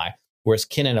always know why. Whereas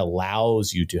Kinnan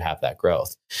allows you to have that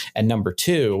growth. And number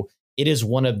two, it is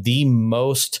one of the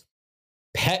most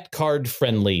pet card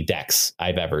friendly decks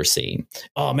I've ever seen.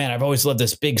 Oh man, I've always loved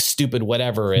this big stupid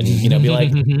whatever, and be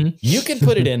like, you can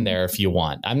put it in there if you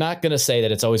want. I'm not going to say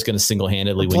that it's always going to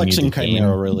single-handedly win you the game. Perplexing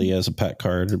Chimera really is a pet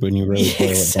card when you really play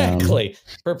it down. Exactly.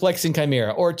 Perplexing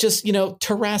Chimera, or just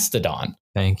Terrastodon.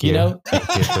 Thank you. Thank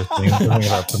you for thinking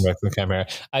about Perplexing Chimera.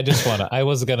 I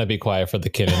was going to be quiet for the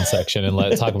Kinnan section and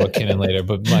talk about Kinnan later,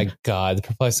 but my God, the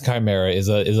Perplexing Chimera is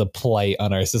a blight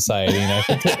on our society. And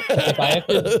if I have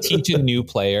to teach a new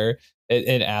player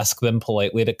and ask them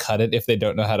politely to cut it if they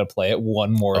don't know how to play it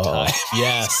one more time.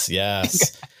 Yes.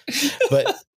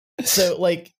 But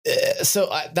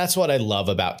that's what I love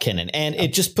about Kinnan, and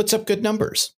it just puts up good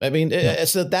numbers. I mean,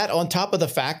 so that on top of the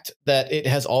fact that it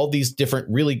has all these different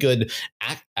really good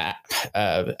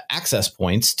access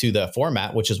points to the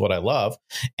format, which is what I love.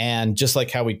 And just like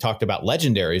how we talked about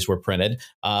legendaries were printed,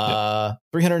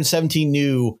 317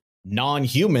 new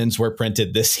non-humans were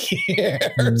printed this year.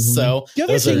 So the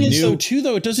other thing is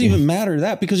though, it doesn't even matter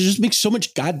that because it just makes so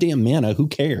much goddamn mana. Who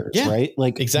cares? Yeah, right?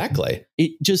 Like exactly.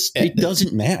 It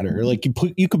doesn't matter. Like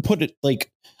you could put it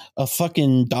like a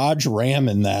fucking Dodge Ram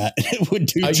in that. It would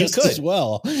do just as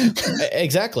well.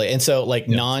 Exactly. And so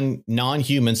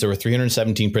non-humans, there were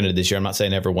 317 printed this year. I'm not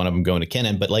saying every one of them going to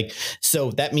Kinnan, but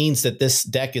so that means that this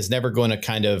deck is never going to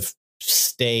kind of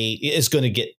is going to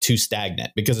get too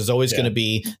stagnant because there's always going to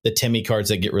be the Timmy cards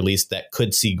that get released that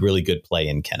could see really good play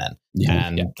in Kinnan.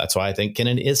 That's why I think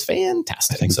Kinnan is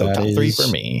fantastic. So top three for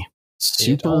me.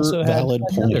 Super valid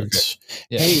points.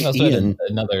 Hey, Ian,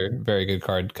 another very good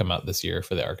card come out this year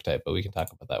for the archetype, but we can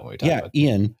talk about that when we talk about it.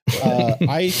 Ian,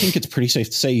 I think it's pretty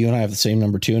safe to say you and I have the same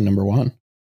number 2 and number 1.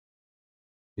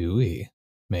 Do we?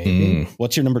 Maybe.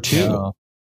 What's your number 2? No.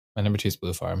 My number 2 is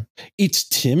Blue Farm. It's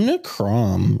Tymna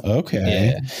Kraum.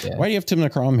 Okay. Yeah. Why do you have Tymna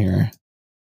Kraum here?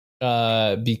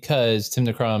 Because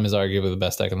Tymna Kraum is arguably the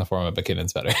best deck in the format, but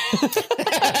Kinnan's better.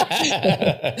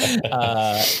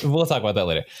 We'll talk about that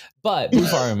later. But Blue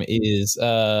Farm is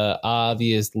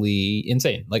obviously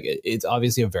insane. Like it's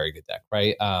obviously a very good deck,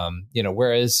 right?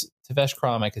 Whereas Tevesh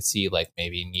Kraum, I could see like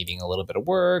maybe needing a little bit of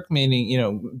work,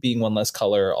 meaning being one less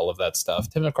color, all of that stuff.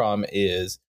 Tymna Kraum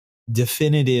is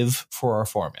definitive for our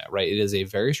format, right? It is a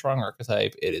very strong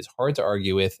archetype. It is hard to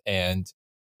argue with, and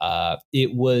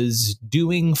it was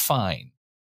doing fine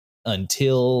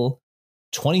until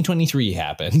 2023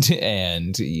 happened,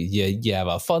 and you have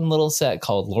a fun little set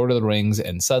called Lord of the Rings,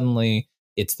 and suddenly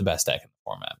it's the best deck in the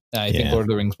format. And I think Lord of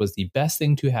the Rings was the best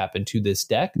thing to happen to this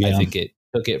deck. I think it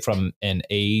took it from an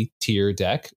A tier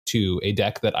deck to a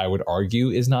deck that I would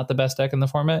argue is not the best deck in the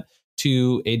format,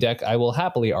 to a deck I will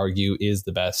happily argue is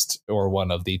the best or one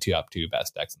of the top 2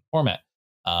 best decks in the format.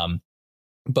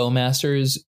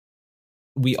 Bowmasters,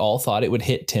 we all thought it would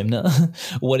hit Tymna.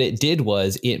 What it did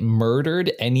was it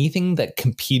murdered anything that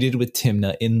competed with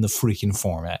Tymna in the freaking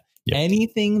format. Yep.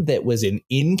 Anything that was an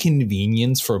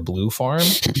inconvenience for Blue Farm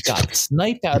got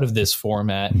sniped out of this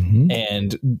format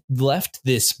and left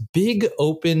this big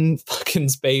open fucking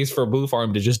space for Blue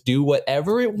Farm to just do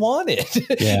whatever it wanted.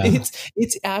 Yeah.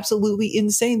 It's absolutely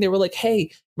insane. They were like,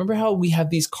 hey, remember how we have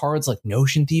these cards like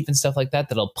Notion Thief and stuff like that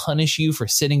that'll punish you for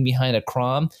sitting behind a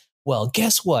Crom? Well,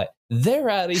 guess what? they're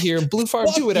out of here. Blue Farm,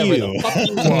 do whatever you. the fuck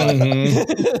you want.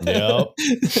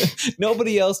 Yep.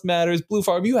 Nobody else matters. Blue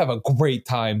Farm, you have a great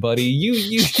time, buddy.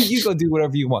 You go do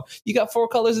whatever you want. You got 4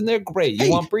 colors in there, great. You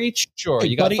want Breach? Sure. Hey,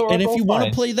 you got buddy, Thoracle, and if you want to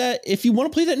fine. play that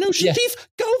Notion Yeah. Thief,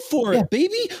 go for it, Yeah.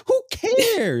 baby. Who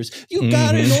cares? You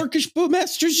got an Orcish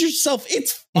Bowmasters yourself.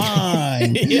 It's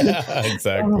fine. Yeah,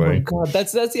 exactly. Oh my god,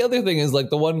 that's the other thing is like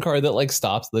the one card that like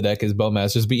stops the deck is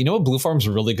Bowmasters. But you know what Blue Farm's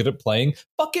really good at playing?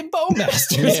 Fucking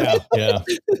Bowmasters. Yeah.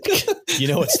 You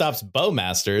know what stops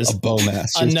Bowmasters? A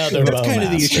Bowmasters. Another That's kind of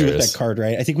the issue with Bowmasters. that card,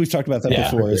 right? I think we've talked about that Yeah.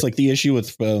 before. It's like the issue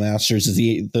with Bowmasters is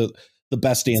the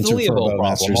best It's answer the for a Leopold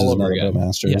problem Bowmasters all is over another again.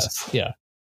 Bowmasters. Yes, yeah.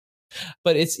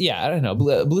 But it's, I don't know.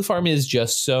 Blue Farm is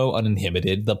just so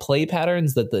uninhibited. The play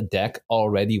patterns that the deck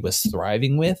already was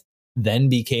thriving with then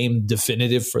became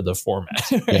definitive for the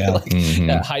format. Right? Yeah. Like,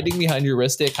 hiding behind your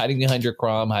Ristic, hiding behind your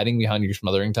Crom, hiding behind your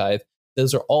Smothering Tithe.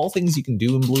 Those are all things you can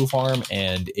do in Blue Farm,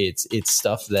 and it's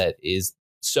stuff that is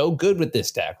so good with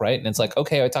this deck, right? And it's like,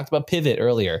 okay, I talked about Pivot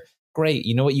earlier. Great.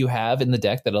 You know what you have in the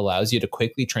deck that allows you to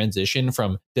quickly transition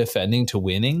from defending to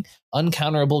winning?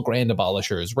 Uncounterable Grand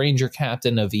Abolishers, Ranger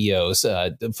Captain of Eos,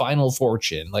 Final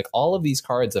Fortune, like all of these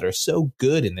cards that are so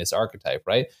good in this archetype,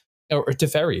 right? Or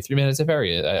Teferi, 3-mana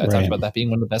Teferi. I talked about that being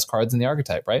one of the best cards in the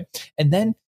archetype, right? And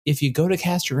then if you go to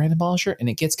cast your Grand Abolisher and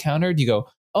it gets countered, you go,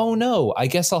 oh no, I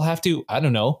guess I'll have to, I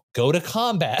don't know, go to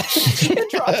combat and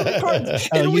draw 3 cards.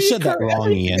 You said that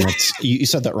wrong, Ian. You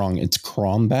said that wrong. It's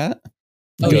Crombat.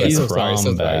 Oh, Go yeah, to so sorry.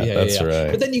 Crombat. Yeah, That's yeah.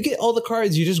 right. But then you get all the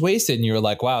cards you just wasted, and you're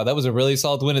like, wow, that was a really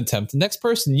solid win attempt. The next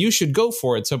person, you should go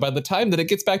for it. So by the time that it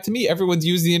gets back to me, everyone's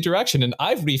used the interaction, and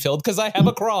I've refilled because I have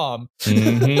a Crom.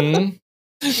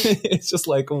 It's just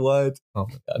like, what? Oh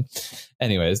my god.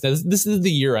 Anyways, this is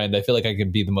the year end. I feel like I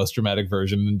could be the most dramatic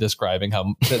version in describing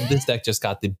how this deck just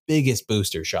got the biggest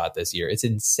booster shot this year. It's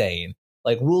insane.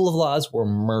 Like Rule of Laws were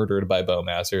murdered by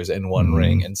Bowmasters in One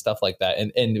Ring and stuff like that.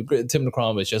 And Tim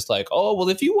Necrom was just like, oh well,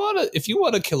 if you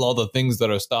wanna kill all the things that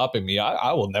are stopping me,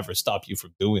 I will never stop you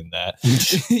from doing that.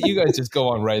 You guys just go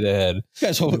on right ahead. You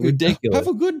guys have Ridiculous. Have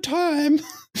a good time.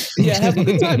 Yeah, have a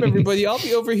good time, everybody. I'll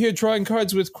be over here drawing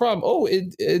cards with Crom. Oh, do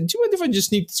you mind if I just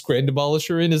sneak this Grand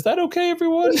Abolisher in? Is that okay,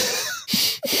 everyone?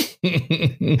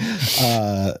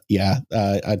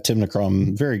 Tim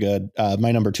Necrom, very good.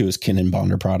 My number 2 is Kinnan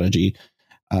Bonder Prodigy.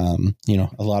 A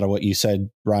lot of what you said,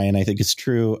 Ryan, I think is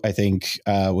true. I think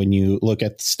when you look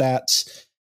at the stats,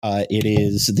 it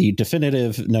is the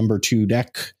definitive number 2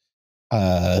 deck.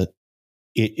 It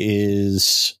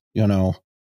is, I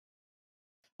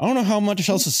don't know how much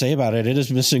else to say about it. It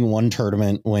is missing 1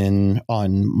 tournament win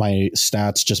on my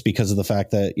stats just because of the fact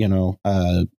that,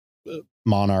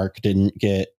 Monarch didn't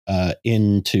get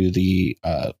into the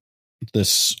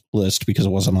this list because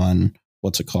it wasn't on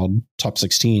top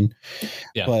 16.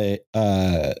 Yeah. But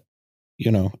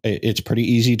it's pretty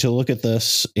easy to look at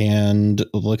this and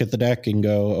look at the deck and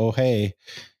go, oh hey,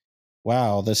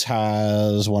 wow, this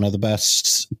has one of the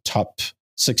best top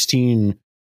 16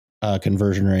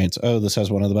 conversion rates. Oh, this has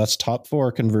one of the best top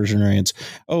 4 conversion rates.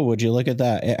 Oh, would you look at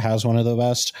that? It has one of the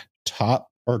best top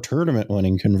or tournament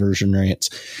winning conversion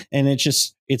rates. And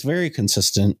it's very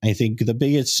consistent. I think the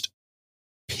biggest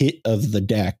pit of the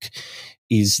deck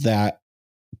is that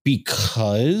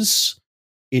because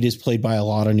it is played by a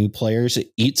lot of new players,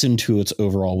 it eats into its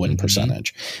overall win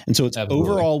percentage. And so its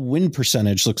overall win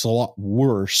percentage looks a lot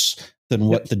worse than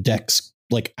what the deck's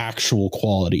like actual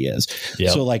quality is.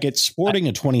 Yep. So like it's sporting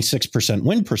a 26%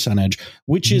 win percentage,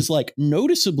 which is like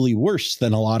noticeably worse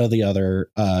than a lot of the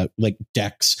other like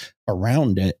decks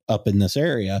around it up in this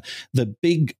area. The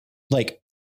big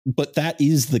but that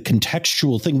is the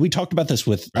contextual thing. We talked about this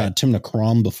with Tim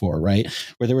Necrom before, right?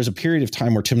 Where there was a period of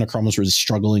time where Tim Necrom was really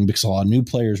struggling because a lot of new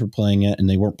players were playing it and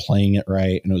they weren't playing it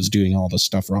right. And it was doing all this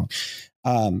stuff wrong.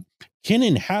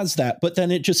 Kinnan has that, but then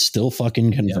it just still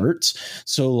fucking converts. Yeah.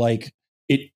 So like,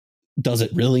 does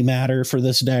it really matter for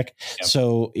this deck? Yep.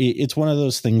 So it's one of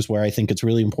those things where I think it's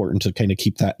really important to kind of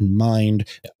keep that in mind,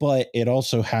 but it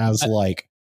also has like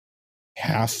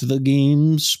half the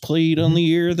games played on the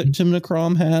year that Tim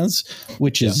Necrom has,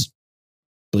 which is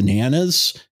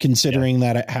bananas considering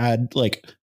that it had like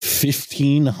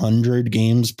 1,500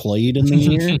 games played in the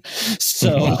year.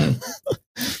 So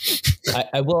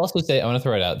I will also say, I want to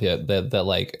throw it out that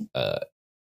like,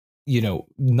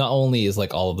 not only is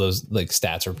like all of those like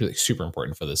stats are really super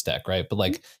important for this deck, right? But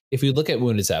like if you look at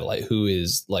Wounded Satellite, who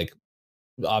is like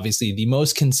obviously the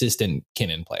most consistent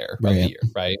Kinnan player of the year,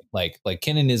 right? Like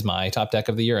Kinnan is my top deck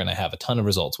of the year, and I have a ton of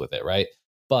results with it, right?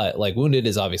 But like Wounded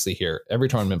is obviously here every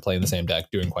tournament playing the same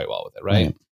deck, doing quite well with it,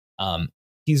 right?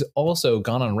 He's also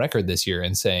gone on record this year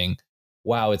and saying,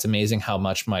 wow, it's amazing how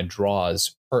much my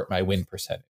draws hurt my win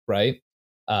percentage, right?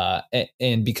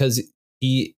 And because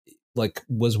he like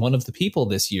was one of the people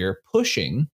this year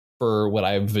pushing for what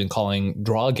I've been calling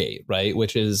draw gate, right?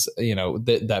 Which is,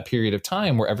 that period of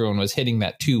time where everyone was hitting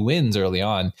that 2 wins early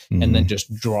on and then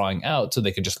just drawing out so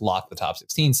they could just lock the top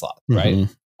 16 slot, right?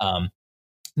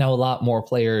 Now, a lot more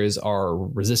players are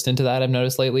resistant to that, I've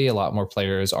noticed lately. A lot more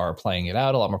players are playing it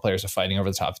out. A lot more players are fighting over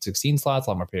the top 16 slots. A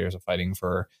lot more players are fighting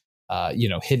for,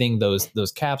 hitting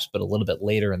those caps, but a little bit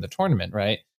later in the tournament,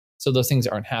 right? So those things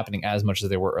aren't happening as much as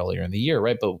they were earlier in the year,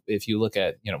 right? But if you look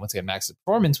at, once again, Max's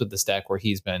performance with this deck where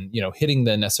he's been, hitting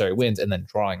the necessary wins and then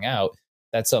drawing out,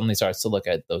 that suddenly starts to look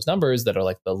at those numbers that are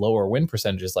like the lower win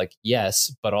percentages, like,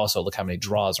 yes, but also look how many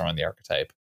draws are on the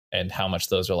archetype and how much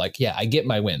those are like, yeah, I get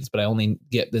my wins, but I only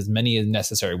get as many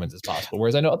necessary wins as possible.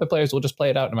 Whereas I know other players will just play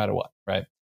it out no matter what, right?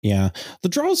 Yeah. The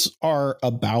draws are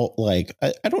about like,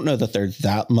 I don't know that they're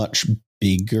that much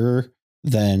bigger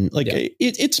than like,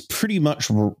 it's pretty much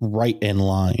right in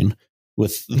line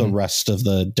with the rest of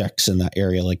the decks in that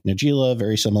area. Like Nagila,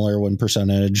 very similar win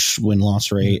percentage,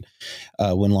 win-loss rate,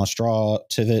 win-loss draw.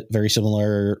 Tivit, very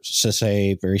similar.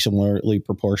 Sisay, very similarly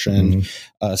proportioned.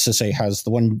 Sisay has the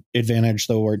one advantage,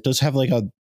 though, where it does have like a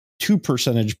 2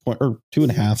 percentage point or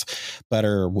 2.5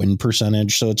 better win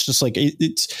percentage. So it's just like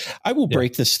I will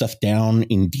break this stuff down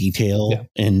in detail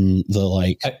in the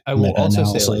like I will also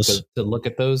say like to look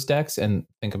at those decks and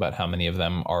think about how many of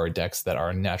them are decks that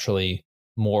are naturally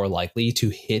more likely to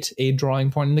hit a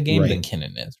drawing point in the game than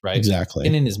Kinnan is, right? Exactly.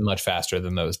 Kinnan is much faster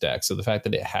than those decks. So the fact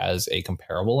that it has a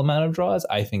comparable amount of draws,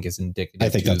 I think is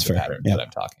indicative of the pattern that I'm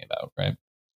talking about, right?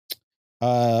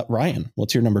 Ryan,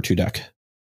 what's your number 2 deck?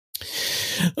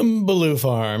 Blue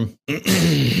Farm. You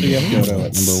have Godo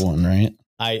at number 1, right?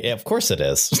 Of course it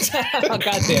is. God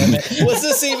damn it. Was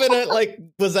this even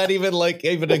was that even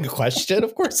a question?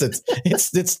 Of course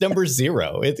it's number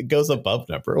 0. It goes above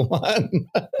number 1.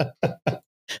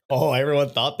 Oh, everyone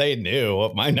thought they knew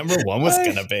what my number 1 was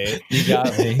going to be. You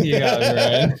got me,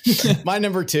 right? My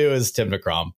number 2 is Tim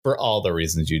NeCrom for all the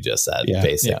reasons you just said,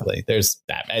 basically. There's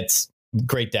that. It's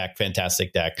great deck,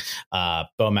 fantastic deck.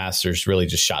 Bowmasters really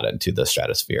just shot it into the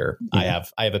stratosphere. I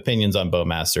have opinions on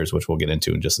Bowmasters, which we'll get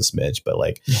into in just a smidge, but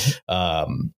like,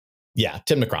 Tim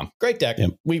NeCrom, great deck.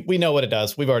 We know what it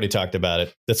does. We've already talked about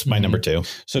it. That's my number 2.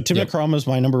 So Tim NeCrom is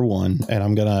my number 1, and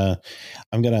I'm gonna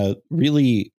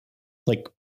really like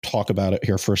talk about it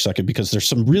here for a second because there's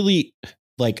some really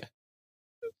like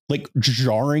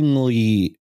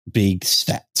jarringly big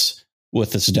stats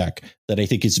with this deck that I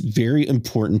think is very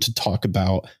important to talk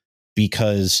about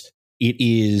because it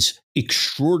is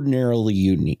extraordinarily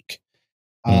unique.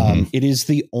 It is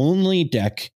the only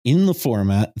deck in the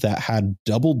format that had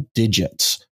double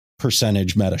digits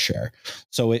percentage meta share.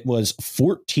 So it was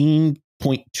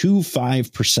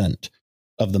 14.25%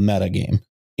 of the meta game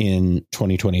in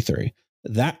 2023.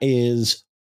 That is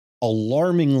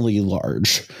alarmingly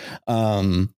large.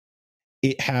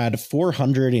 It had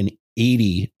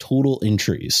 480 total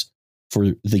entries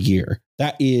for the year.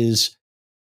 That is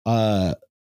about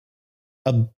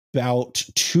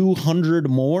 200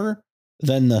 more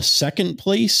than the second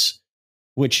place,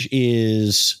 which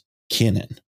is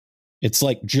Kinnan. It's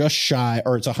like just shy,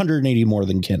 or it's 180 more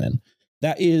than Kinnan.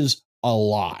 That is a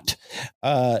lot.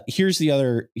 Here's the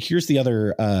other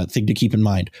thing to keep in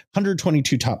mind.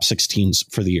 122 top 16s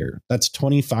for the year. That's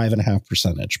 25.5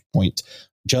 percentage points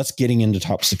just getting into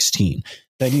top 16.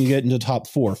 Then you get into top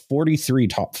 4, 43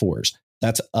 top 4s.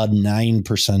 That's a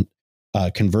 9%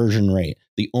 conversion rate.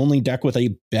 The only deck with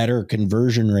a better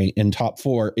conversion rate in top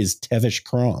 4 is Tevish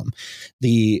Crom.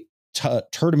 The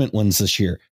tournament wins this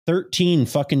year, 13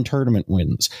 fucking tournament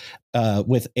wins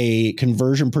with a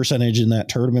conversion percentage in that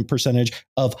tournament percentage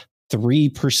of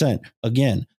 3%.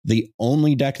 Again, the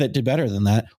only deck that did better than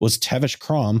that was Tevish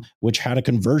Crom, which had a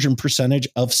conversion percentage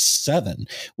of 7,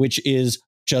 which is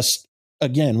just,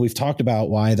 again, we've talked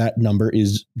about why that number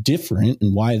is different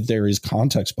and why there is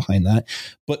context behind that.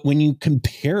 But when you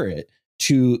compare it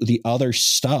to the other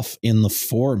stuff in the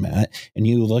format and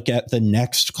you look at the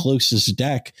next closest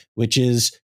deck, which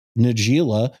is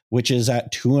Nagila, which is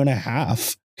at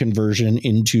 2.5 conversion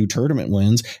into tournament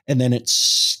wins, and then it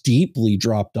steeply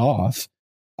dropped off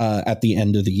at the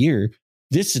end of the year.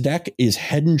 This deck is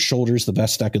head and shoulders the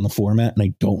best deck in the format, and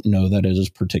I don't know that it is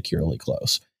particularly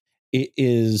close. It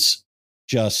is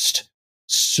just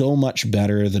so much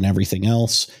better than everything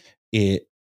else. I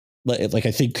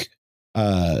think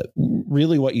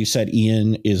really what you said,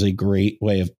 Ian, is a great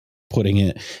way of putting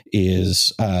it.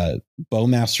 Is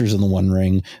Bowmasters in the One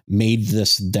Ring made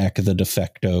this deck the de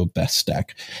facto best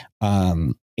deck,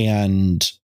 and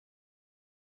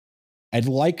I'd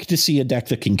like to see a deck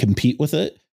that can compete with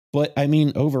it. But I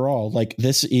mean, overall, like,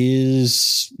 this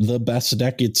is the best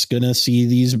deck. It's going to see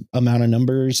these amount of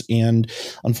numbers. And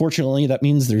unfortunately, that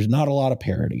means there's not a lot of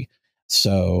parity.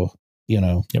 So,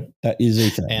 that is a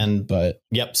thing.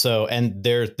 So, and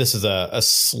this is a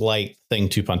slight thing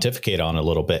to pontificate on a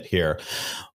little bit here.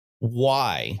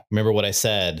 Why? Remember what I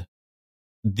said?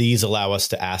 These allow us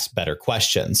to ask better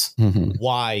questions. Mm-hmm.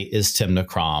 Why is Tymna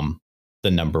Kraum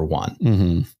the number one?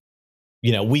 Mm-hmm.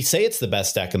 We say it's the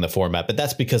best deck in the format, but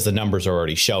that's because the numbers are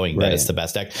already showing that it's the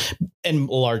best deck, in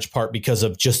large part because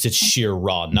of just its sheer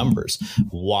raw numbers.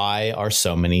 Why are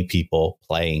so many people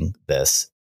playing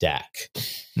this deck?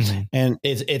 Mm-hmm. And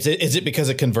is it because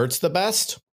it converts the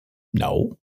best?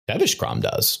 No, Devish Kraum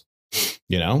does.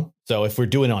 So if we're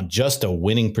doing on just a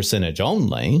winning percentage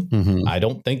only, I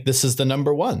don't think this is the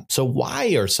number one. So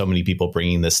why are so many people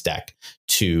bringing this deck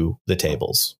to the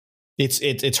tables?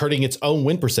 It's hurting its own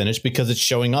win percentage because it's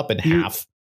showing up in half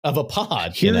of a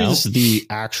pod. Here's the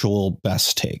actual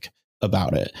best take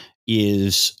about it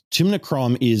is Tymna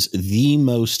Kraum is the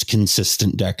most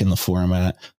consistent deck in the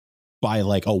format by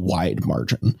like a wide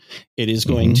margin. It is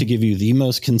going to give you the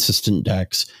most consistent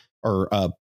decks or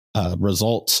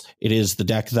results. It is the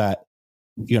deck that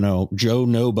Joe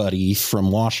Nobody from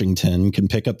Washington can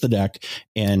pick up the deck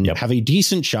and have a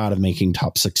decent shot of making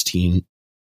top 16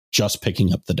 just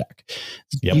picking up the deck.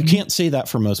 You can't say that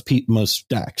for most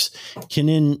decks.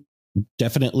 Kinnan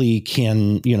definitely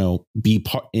can, be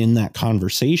part in that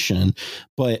conversation.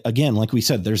 But again, like we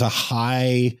said, there's a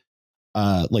high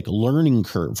learning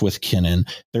curve with Kinnan.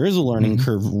 There is a learning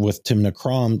curve with Tymna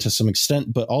Kraum to some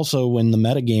extent, but also when the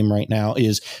metagame right now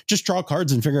is just draw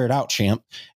cards and figure it out, champ.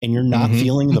 And you're not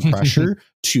feeling the pressure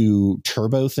to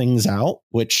turbo things out,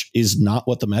 which is not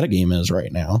what the metagame is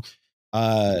right now.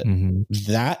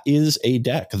 That is a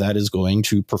deck that is going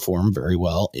to perform very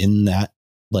well in that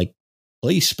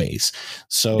play space.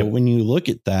 So when you look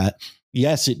at that,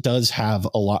 yes, it does have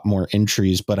a lot more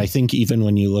entries, but I think even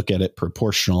when you look at it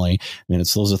proportionally, it's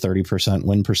still a 30%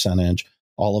 win percentage,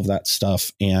 all of that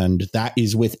stuff. And that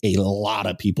is with a lot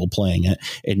of people playing it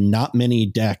and not many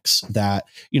decks that,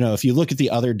 if you look at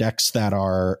the other decks that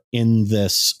are in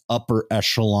this upper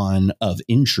echelon of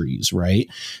entries, right?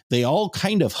 They all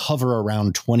kind of hover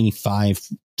around 25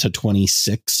 to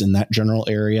 26 in that general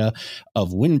area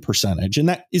of win percentage. And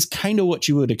that is kind of what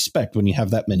you would expect when you have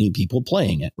that many people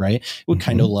playing it, right? It would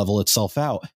kind of level itself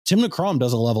out. Tymna Kraum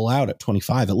doesn't level out at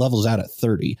 25. It levels out at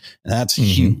 30. And that's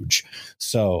huge.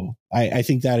 So I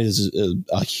think that is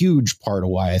a huge part of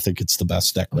why I think it's the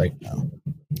best deck right now.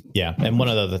 Yeah. And one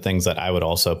of the other things that I would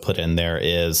also put in there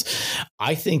is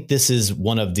I think this is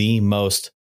one of the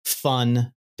most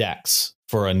fun decks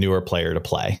for a newer player to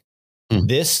play.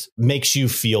 This makes you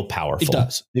feel powerful. It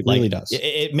does. It really does.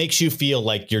 It makes you feel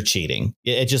like you're cheating.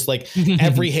 It just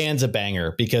every hand's a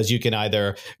banger because you can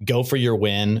either go for your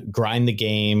win, grind the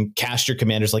game, cast your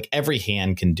commanders. Every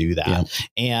hand can do that. Yeah.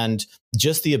 And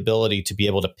just the ability to be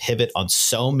able to pivot on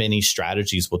so many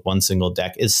strategies with one single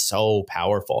deck is so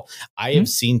powerful. I have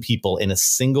seen people in a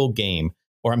single game,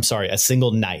 a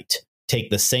single night, take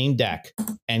the same deck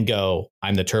and go,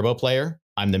 I'm the turbo player,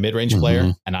 I'm the mid-range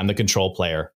player, and I'm the control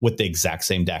player with the exact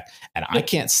same deck. And I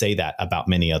can't say that about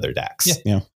many other decks.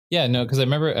 Yeah, no, because I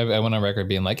remember I went on record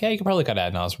being like, hey, you could probably cut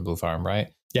Ad Nauseam from Blue Farm, right?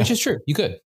 Yeah. Which is true. You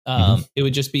could. It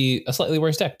would just be a slightly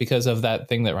worse deck because of that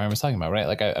thing that Ryan was talking about, right?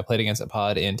 I played against a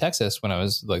pod in Texas when I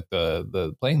was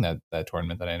the playing that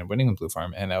tournament that I ended up winning in Blue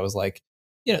Farm. And I was like,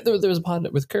 there was a pod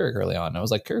with Kirk early on. And I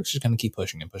was like, Kirk's just going to keep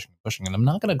pushing and pushing and pushing. And I'm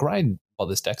not going to grind all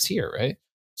this deck's here, right?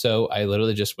 So I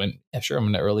literally just went, yeah, sure, I'm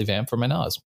going to early vamp for my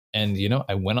Nas. And,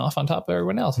 I went off on top of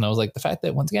everyone else. And I was like, the fact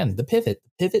that, once again, the pivot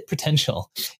potential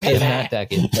in that deck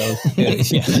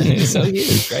is so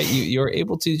huge, right? You're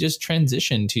able to just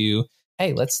transition to,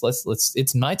 hey, let's,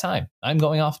 it's my time. I'm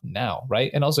going off now,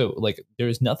 right? And also,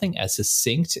 there's nothing as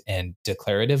succinct and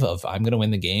declarative of I'm going to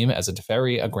win the game as a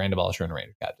Teferi, a Grand Abolisher, and a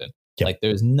Ranger Captain. Yep.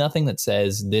 There's nothing that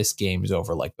says this game is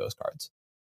over like those cards.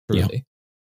 Truly. Yeah.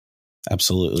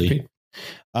 Absolutely.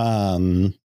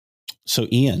 So,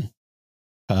 Ian,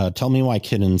 tell me why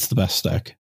Kinnan's the best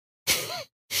deck.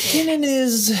 Kinnan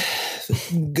is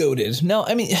goated. No,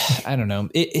 I mean, I don't know.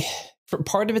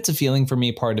 Part of it's a feeling for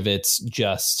me. Part of it's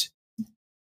just,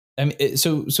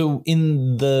 so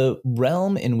in the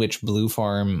realm in which Blue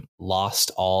Farm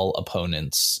lost all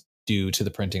opponents due to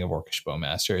the printing of Orcish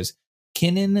Bowmasters,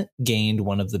 Kinnan gained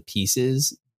one of the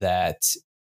pieces that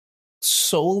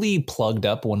solely plugged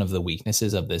up one of the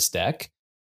weaknesses of this deck.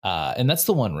 And that's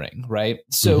the One Ring, right?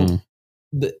 So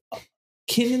the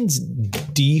Kinnan's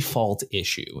default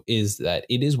issue is that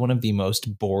it is one of the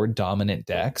most board dominant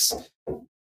decks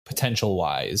potential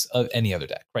wise of any other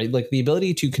deck, right? Like the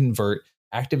ability to convert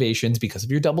activations because of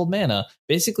your doubled mana,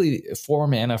 basically 4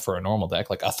 mana for a normal deck,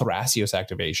 like a Thrasios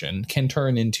activation can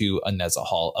turn into a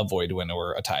Nezahal, a Void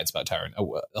Winnower, a Tidespout Tyrant,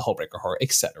 a Hullbreaker Horror,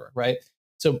 etc. Right?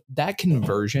 So that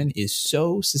conversion is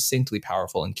so succinctly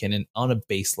powerful in Kinnan on a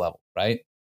base level, right?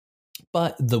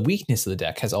 But the weakness of the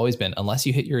deck has always been, unless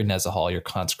you hit your Nezahal, your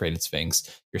Consecrated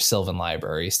Sphinx, your Sylvan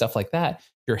Library, stuff like that,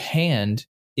 your hand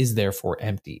is therefore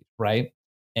empty, right?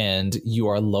 And you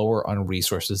are lower on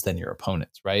resources than your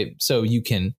opponents, right? So you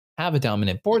can have a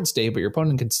dominant board state, but your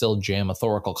opponent can still jam a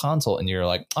Thoracle Consult, and you're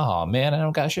like, oh man, I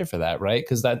don't got shit for that, right?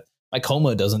 Because that my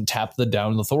Coma doesn't tap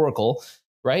down the Thoracle,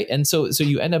 right? And so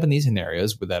you end up in these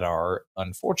scenarios that are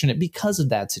unfortunate because of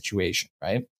that situation,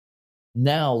 right?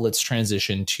 Now let's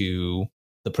transition to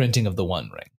the printing of the One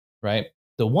Ring, right?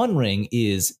 The One Ring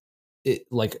is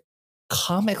like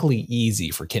comically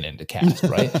easy for Kinnan to cast,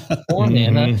 right? 4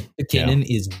 mana to Kinnan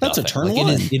is nothing. That's a turn like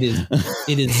one.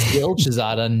 It is still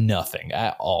Chizada nothing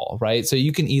at all, right? So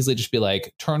you can easily just be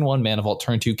like, turn 1 Mana Vault,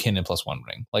 turn 2 Kinnan plus One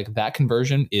Ring. Like that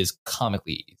conversion is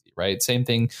comically easy, right? Same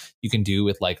thing you can do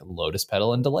with like Lotus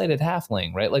Petal and Delighted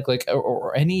Halfling, right?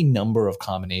 Or any number of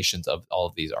combinations of all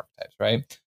of these archetypes,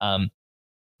 right?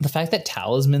 The fact that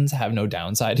talismans have no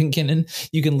downside in Kinnan,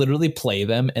 you can literally play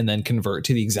them and then convert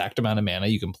to the exact amount of mana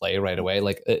you can play right away.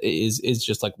 Like is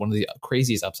just like one of the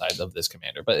craziest upsides of this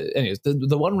commander. But anyways,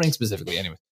 the One Ring specifically,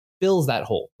 anyway, fills that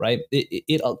hole, right?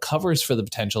 It covers for the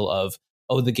potential of,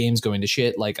 oh, the game's going to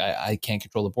shit. Like I can't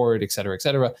control the board, et cetera, et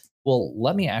cetera. Well,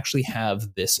 let me actually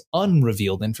have this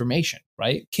unrevealed information,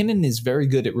 right? Kinnan is very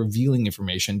good at revealing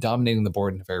information, dominating the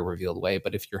board in a very revealed way.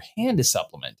 But if your hand is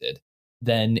supplemented,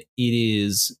 then it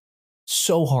is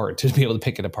so hard to be able to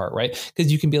pick it apart, right?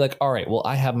 Because you can be like, all right, well,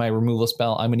 I have my removal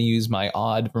spell. I'm going to use my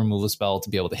odd removal spell to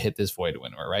be able to hit this Void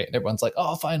Winnower, right? And everyone's like,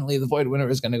 oh, finally, the Void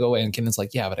Winnower is going to go away. And Kinnan's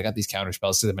like, yeah, but I got these counter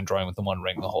spells because I've been drawing with the One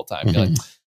Ring the whole time. You're like,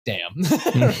 damn,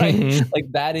 right? Like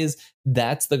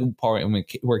that's the part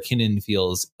where Kinnan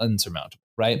feels unsurmountable,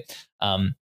 right?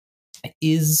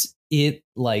 Is it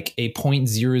like a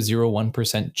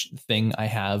 0.001% thing I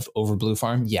have over Blue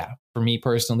Farm? Yeah. For me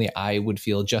personally, I would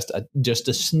feel just a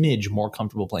smidge more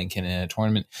comfortable playing Kinnan in a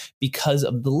tournament because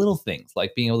of the little things,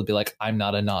 like being able to be like, I'm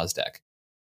not a Nas deck.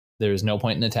 There's no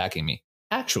point in attacking me.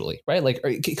 Actually, right? Like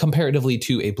comparatively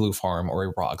to a Blue Farm or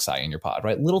a Rogsai in your pod,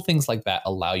 right? Little things like that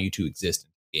allow you to exist in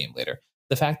the game later.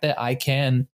 The fact that I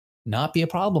can not be a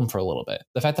problem for a little bit.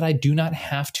 The fact that I do not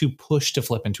have to push to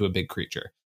flip into a big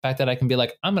creature. The fact that I can be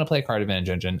like, I'm going to play a card advantage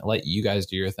engine, let you guys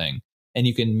do your thing. And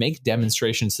you can make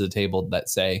demonstrations to the table that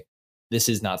say, this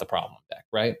is not the problem deck,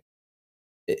 right?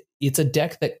 It's a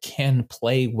deck that can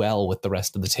play well with the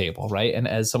rest of the table, right? And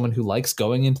as someone who likes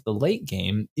going into the late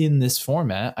game in this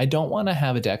format, I don't want to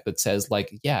have a deck that says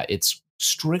like, yeah, it's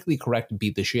strictly correct to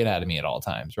beat the shit out of me at all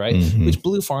times, right? Which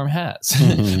Blue Farm has.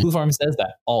 Blue Farm says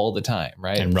that all the time,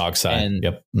 right? And Rogsai.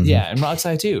 Yep. Yeah, and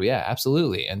Rogsai too. Yeah,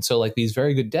 absolutely. And so like these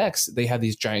very good decks, they have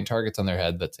these giant targets on their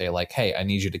head that say like, hey, I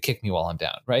need you to kick me while I'm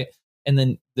down, right? And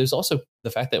then there's also the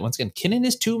fact that once again, Kinnan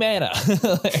is 2 mana.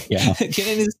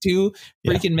 Kinnan is 2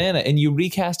 freaking mana, and you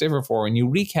recast it for 4, and you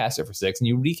recast it for 6, and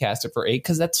you recast it for 8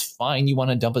 because that's fine. You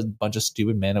want to dump a bunch of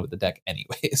stupid mana with the deck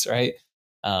anyways, right?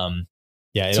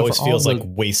 Yeah, it always feels like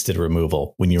wasted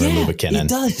removal when you remove a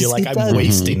Kinnan. You're like, I'm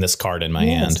wasting this card in my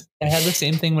hand. I had the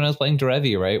same thing when I was playing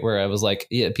Derevi, right? Where I was like,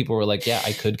 yeah, people were like, yeah,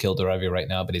 I could kill Derevi right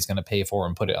now, but he's going to pay for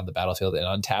and put it on the battlefield and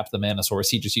untap the mana source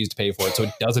he just used to pay for it, so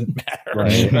it doesn't matter,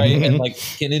 right? And like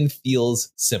Kinnan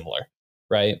feels similar,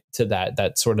 right, to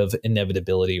that sort of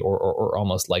inevitability or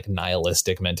almost like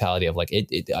nihilistic mentality of like,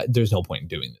 there's no point in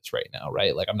doing this right now,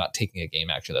 right? Like I'm not taking a game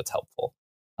action that's helpful.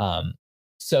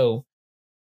 So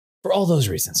for all those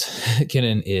reasons,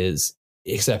 Kinnan is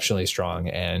exceptionally strong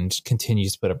and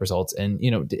continues to put up results. And,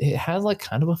 you know, it has like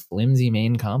kind of a flimsy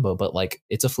main combo, but like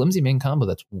it's a flimsy main combo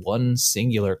that's one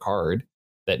singular card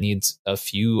that needs a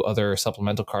few other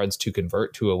supplemental cards to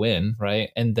convert to a win,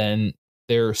 right? And then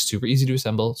they're super easy to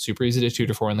assemble, super easy to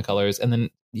tutor for in the colors. And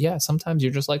then, yeah, sometimes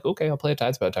you're just like, okay, I'll play a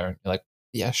Tidespout Tyrant. You're like,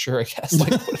 yeah, sure, I guess.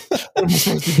 Like, what am I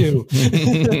supposed to do?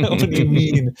 What do you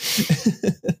mean?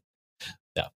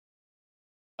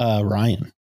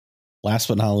 Ryan, last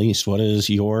but not least, what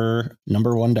is your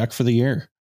number 1 deck for the year?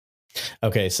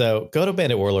 Okay, so Goto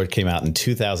Bandit Warlord came out in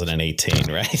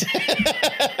 2018, right?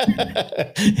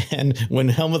 And when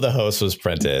Helm of the Host was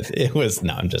printed, it was,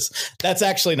 that's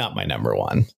actually not my number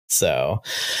 1. So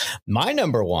my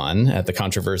number 1 at the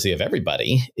controversy of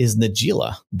everybody is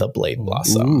Najeela, the Blade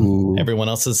Blossom. Ooh. Everyone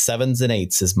else's 7s and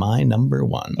 8s is my number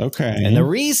 1. Okay. And the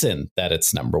reason that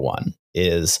it's number 1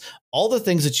 is all the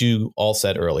things that you all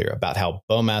said earlier about how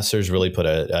Bowmasters really put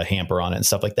a hamper on it and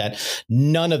stuff like that.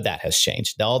 None of that has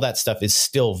changed. All that stuff is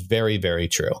still very, very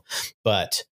true.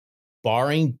 But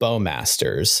barring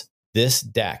Bowmasters, this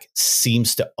deck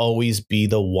seems to always be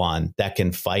the one that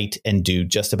can fight and do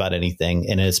just about anything.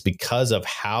 And it's because of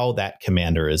how that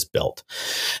commander is built.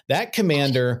 That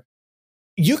commander,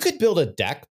 you could build a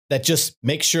deck that just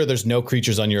makes sure there's no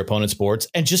creatures on your opponent's boards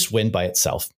and just win by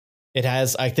itself. It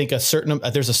has, I think,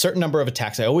 there's a certain number of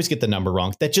attacks. I always get the number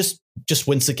wrong. That just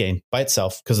wins the game by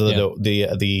itself because of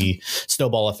the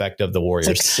snowball effect of the warriors.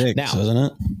 It's like 6, now, isn't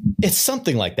it? It's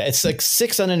something like that. It's like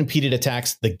 6 unimpeded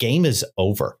attacks. The game is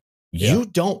over. Yeah. You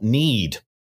don't need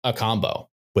a combo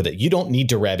with it. You don't need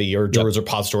Derevi or Druid's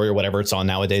Repository or whatever it's on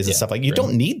nowadays and stuff like. You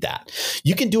don't need that.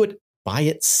 You can do it by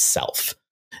itself,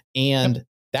 and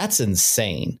that's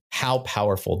insane how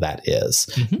powerful that is.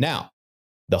 Mm-hmm. Now,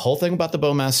 the whole thing about the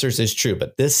Bowmasters is true,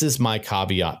 but this is my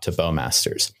caveat to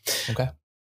Bowmasters. Okay.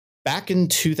 Back in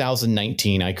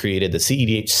 2019, I created the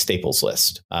cEDH staples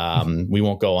list. We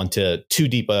won't go into too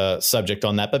deep a subject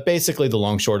on that, but basically the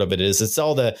long short of it is it's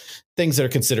all the things that are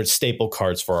considered staple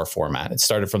cards for our format. It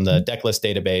started from the deck list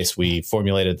database. We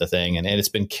formulated the thing, and it's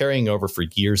been carrying over for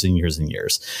years and years and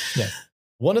years. Yeah.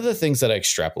 One of the things that I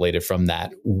extrapolated from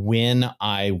that when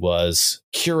I was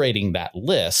curating that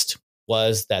list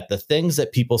was that the things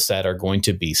that people said are going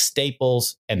to be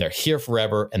staples and they're here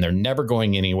forever and they're never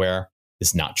going anywhere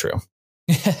is not true.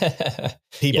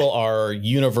 People are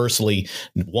universally,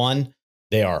 one,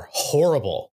 they are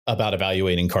horrible about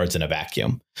evaluating cards in a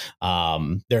vacuum.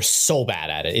 They're so bad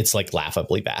at it. It's like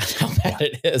laughably bad how bad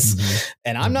it is. Mm-hmm.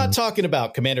 And I'm not talking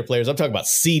about Commander players. I'm talking about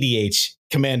cEDH,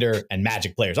 Commander, and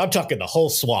Magic players. I'm talking the whole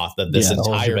swath of this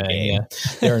entire game. Yeah.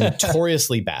 They're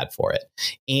notoriously bad for it.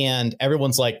 And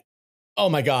everyone's like, oh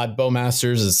my God,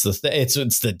 Bowmasters, it's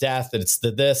the death, it's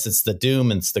the this, it's the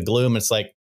doom, it's the gloom. It's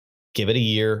like, give it a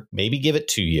year, maybe give it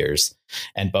 2 years,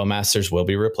 and Bowmasters will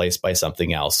be replaced by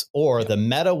something else, or the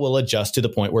meta will adjust to the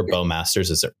point where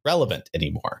Bowmasters isn't relevant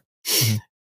anymore. Mm-hmm.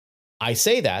 I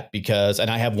say that because, and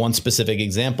I have one specific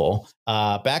example.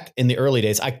 Back in the early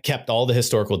days, I kept all the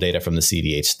historical data from the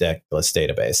cEDH deck list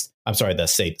database. I'm sorry, the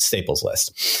staples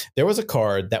list. There was a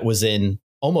card that was in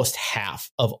almost half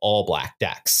of all black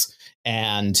decks,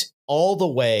 and all the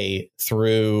way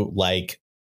through like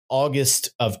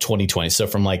August of 2020. So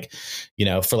from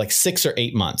for like 6 or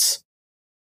 8 months,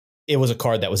 it was a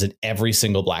card that was in every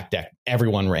single black deck.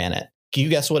 Everyone ran it. Can you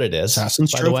guess what it is?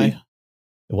 Assassin's Trophy? The way?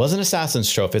 It wasn't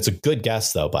Assassin's Trophy. It's a good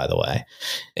guess, though, by the way.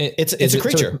 It's a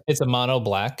creature. It's a mono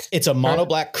black. It's a mono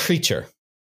black creature.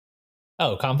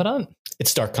 Oh, Confidant?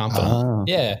 It's Dark Confidant.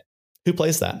 Yeah. Who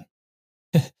plays that?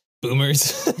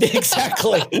 Boomers.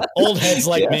 Exactly. Old heads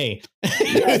like me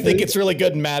who think it's really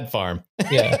good in Mad Farm.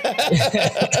 Yeah.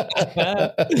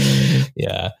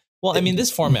 Yeah. Well, I mean,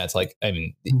 this format's like, I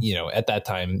mean, at that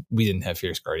time we didn't have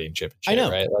Fierce Guardianship. And shit, I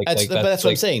know. Right? That's what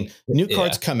I'm saying. New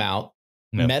cards come out.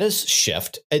 Yep. Metas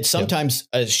shift. It sometimes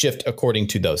shift according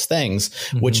to those things,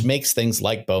 which makes things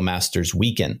like Bowmasters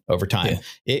weaken over time.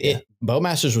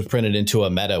 Bowmasters was printed into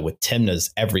a meta with Tymnas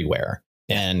everywhere.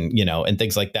 And, and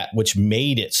things like that, which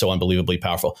made it so unbelievably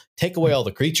powerful. Take away all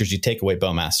the creatures, you take away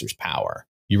Bowmaster's power.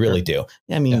 You really do.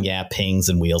 I mean, pings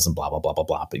and wheels and blah, blah, blah, blah,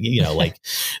 blah. But,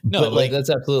 that's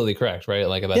absolutely correct. Right.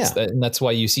 Like that's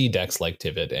why you see decks like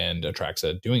Tivit and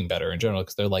Atraxa doing better in general,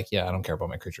 because they're like, I don't care about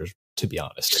my creatures, to be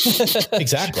honest.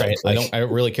 Exactly. Right? I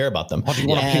don't really care about them. Do you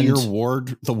want to pay your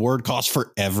ward, the ward cost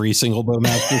for every single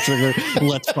Bowmaster trigger?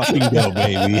 Let's fucking go,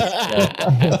 baby.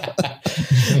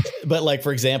 But like,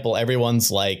 for example,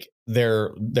 everyone's like,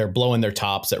 they're blowing their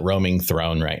tops at Roaming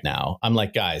Throne right now. I'm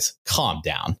like, guys, calm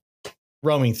down.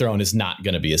 Roaming Throne is not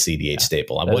going to be a cEDH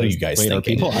staple. What are you guys thinking?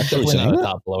 People actually saying that?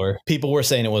 Top blower. People were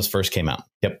saying it was first came out.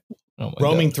 Yep. Oh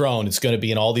Roaming Throne, it's going to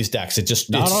be in all these decks. It's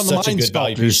such a good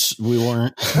value piece. We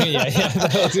weren't.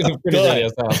 That was a pretty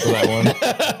good for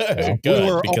that one. Good,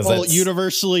 we were because all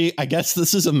universally, I guess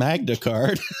this is a Magda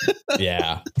card.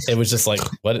 Yeah. It was just like,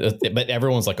 what? But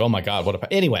everyone's like, oh my God, what?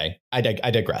 Anyway, I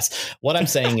digress. What I'm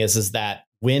saying is that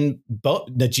when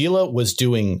Najeela was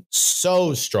doing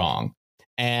so strong,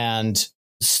 and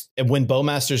when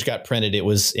Bowmasters got printed, it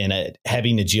was in a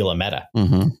heavy Najeela meta.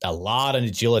 Mm-hmm. A lot of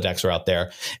Najeela decks were out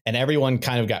there, and everyone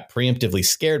kind of got preemptively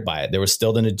scared by it. There was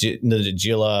still the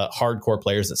Najeela hardcore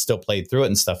players that still played through it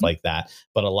and stuff like that.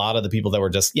 But a lot of the people that were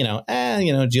just,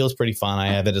 Najeela's pretty fun. I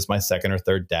have it as my second or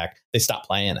third deck. They stopped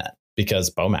playing it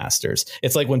because Bowmasters.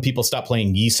 It's like when people stop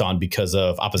playing Yisan because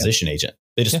of Opposition Agent.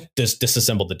 They just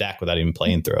disassembled the deck without even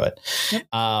playing through it.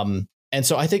 And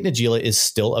so I think Najeela is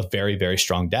still a very, very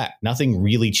strong deck. Nothing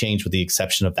really changed with the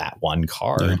exception of that one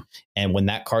card. Yeah. And when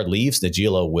that card leaves,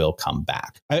 Najeela will come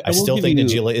back. I still think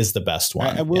Najeela is the best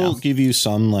one. I will give you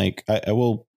some, like, I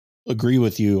will agree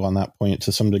with you on that point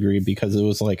to some degree, because it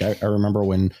was like, I remember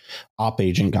when Op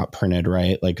Agent got printed,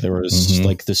 right? Like there was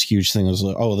like this huge thing that was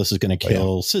like, oh, this is going to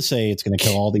kill cEDH. It's going to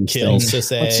kill all these things.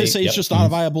 cEDH is just not a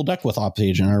viable deck with Op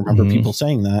Agent. I remember people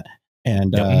saying that.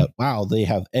 And wow, they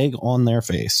have egg on their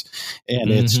face.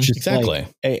 And it's just exactly.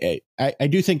 Like, I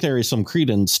do think there is some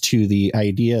credence to the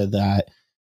idea that,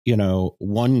 you know,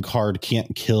 one card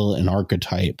can't kill an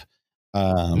archetype.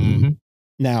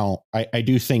 Now, I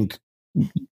do think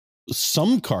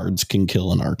some cards can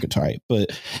kill an archetype,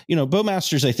 but, you know,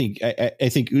 Bowmasters, I think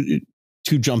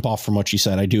to jump off from what you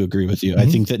said, I do agree with you. I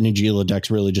think that Najeela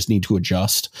decks really just need to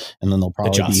adjust, and then they'll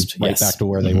probably be right back to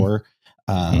where they were.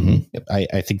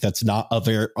 I think that's not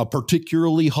a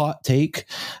particularly hot take,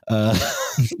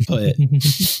 but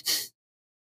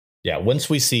yeah, once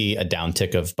we see a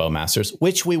downtick of Bowmasters,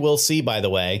 which we will see, by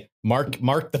the way, mark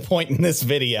the point in this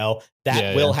video,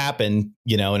 that will happen.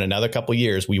 You know, in another couple of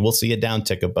years, we will see a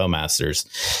downtick of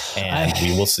Bowmasters, and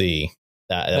we will see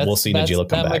that we'll see Najeela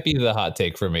come back. That might be the hot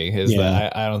take for me. Is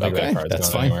that I don't think that card's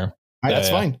going anywhere. That's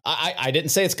fine. I didn't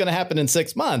say it's going to happen in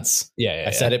 6 months. I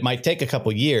said it might take a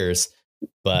couple years,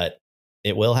 but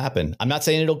it will happen. I'm not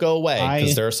saying it'll go away,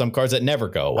 because there are some cards that never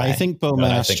go away. I think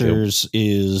Bowmasters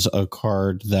is a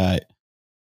card that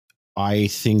I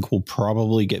think will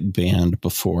probably get banned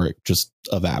before it just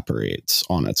evaporates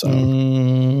on its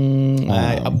own.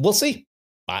 We'll see.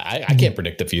 I can't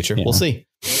predict the future. We'll see.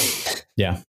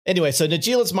 Yeah. Anyway, so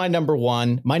Najeela's my number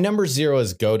 1. My number 0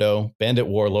 is Godo, Bandit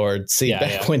Warlord. See,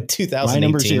 back when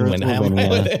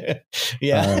 2018,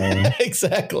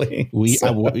 exactly.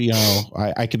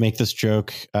 I could make this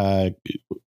joke.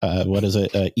 What is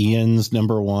it? Ian's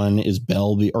number 1 is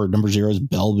Belby, or number 0 is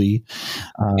Belby.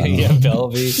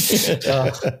 Belby.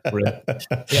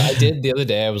 I did the other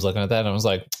day. I was looking at that and I was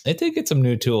like, I did get some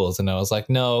new tools, and I was like,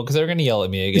 no, because they're going to yell at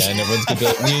me again. Everyone's going to be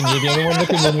like, you're the only one that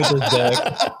can win with this deck.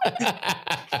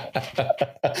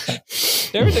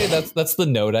 Every day, that's the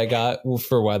note I got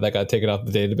for why that got taken off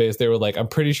the database. They were like, I'm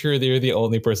pretty sure they're the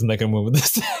only person that can win with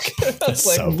this deck. That's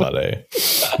like, so funny.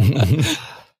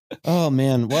 Oh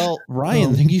man. Well,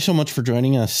 Ryan, thank you so much for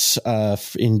joining us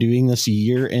in doing this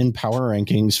year-end power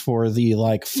rankings for the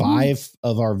 5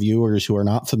 of our viewers who are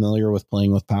not familiar with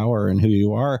Playing with Power and who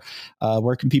you are.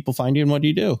 Where can people find you and what do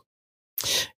you do?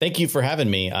 Thank you for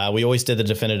having me. We always did the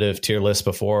definitive tier list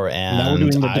before, and now we're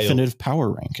doing the definitive power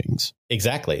rankings.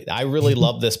 Exactly. I really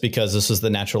love this because this is the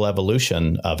natural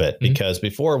evolution of it. Because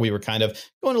before we were kind of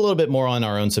going a little bit more on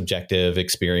our own subjective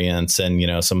experience and, you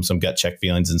know, some gut check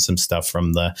feelings and some stuff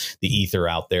from the ether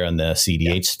out there in the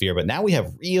cEDH sphere. But now we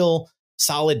have real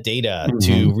solid data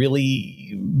to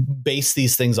really base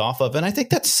these things off of. And I think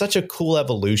that's such a cool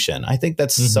evolution. I think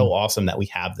that's so awesome that we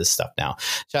have this stuff now.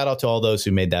 Shout out to all those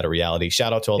who made that a reality.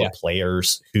 Shout out to all the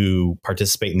players who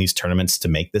participate in these tournaments to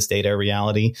make this data a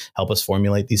reality, help us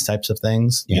formulate these types of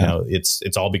things. You know,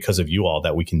 it's all because of you all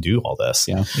that we can do all this.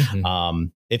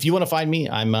 If you want to find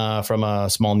me, I'm from a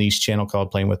small niche channel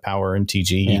called Playing with Power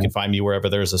MTG. You can find me wherever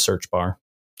there's a search bar.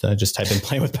 Just type in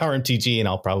Playing with Power MTG and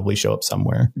I'll probably show up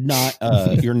somewhere.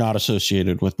 You're not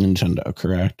associated with Nintendo,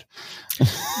 correct?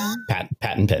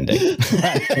 Patent pending.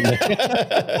 Patent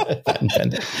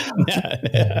pending.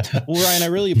 Well, Ryan, I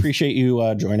really appreciate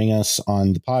you joining us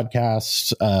on the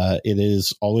podcast. It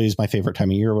is always my favorite time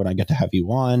of year when I get to have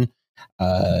you on.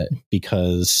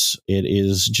 Because it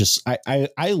is just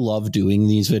I love doing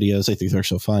these videos. I think they're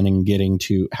so fun, and getting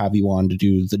to have you on to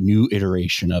do the new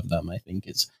iteration of them I think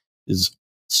is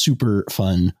super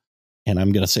fun. And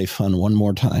I'm gonna say fun one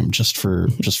more time just for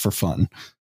fun.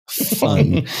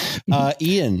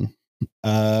 Ian,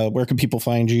 where can people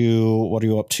find you? What are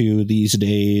you up to these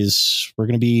days? We're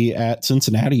gonna be at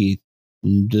Cincinnati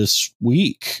this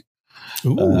week.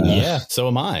 So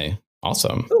am I.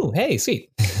 Awesome. Oh, hey, sweet.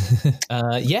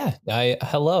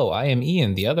 Hello, I am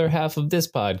Ian, the other half of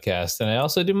this podcast, and I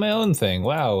also do my own thing.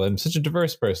 Wow, I'm such a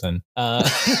diverse person.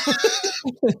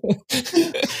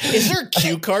 Is there a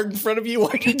cue card in front of you?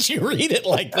 Why did you read it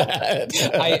like that?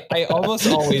 I almost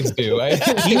always do.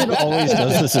 Ian always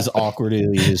does this as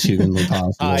awkwardly as humanly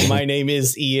possible. Hi, my name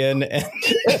is Ian.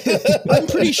 I'm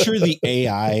pretty sure the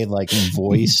AI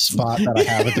voice spot that I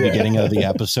have at the beginning of the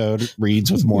episode reads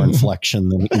with more inflection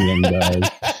than Ian does.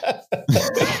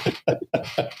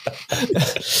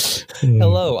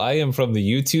 Hello, I am from the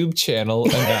YouTube channel.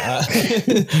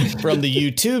 From the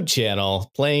YouTube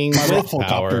channel, Playing with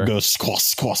Power. Goes squash,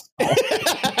 squash.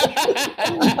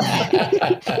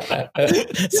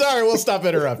 Sorry, we'll stop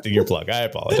interrupting your plug. I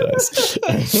apologize.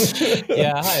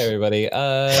 Yeah, hi everybody.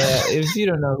 If you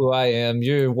don't know who I am,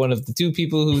 you're one of the two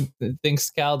people who thinks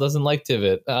Cal doesn't like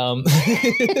Tivit.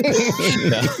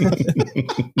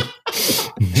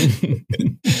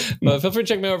 But feel free to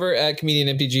check me over at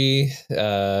Comedian MTG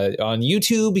on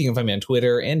YouTube. You can find me on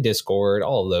Twitter and Discord,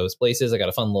 all of those places. I got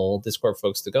a fun little Discord for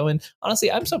folks to go in.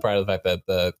 Honestly, I'm so proud of the fact that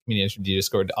the Comedian MTG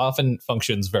Discord often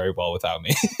functions very well without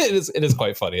me. It is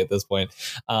quite funny at this point.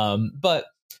 But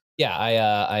yeah,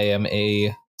 I am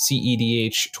a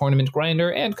cEDH tournament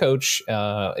grinder and coach,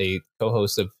 a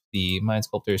co-host of the Mind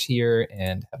Sculptors here,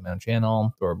 and have my own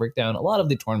channel where I break down a lot of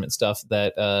the tournament stuff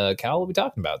that Cal will be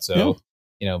talking about. So. Yeah.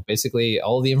 You know, basically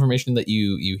all the information that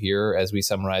you hear as we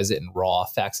summarize it in raw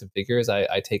facts and figures,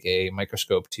 I take a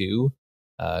microscope to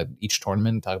each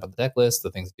tournament, talk about the deck list, the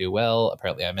things that do well.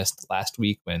 Apparently I missed last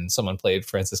week when someone played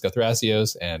Francisco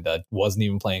Thrasios and wasn't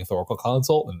even playing Thoracle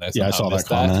Consult. And I saw that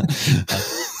comment.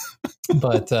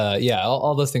 But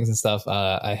all those things and stuff.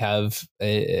 I have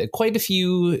quite a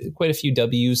few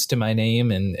W's to my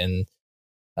name and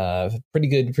pretty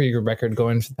good record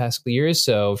going for the past couple of years.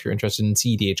 So if you're interested in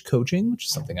cEDH coaching, which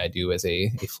is something I do as a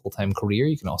full-time career,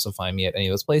 you can also find me at any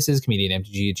of those places,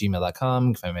 comedianmtg@gmail.com.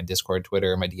 You can find me on Discord,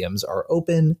 Twitter. My DMs are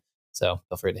open. So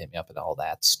feel free to hit me up and all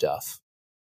that stuff.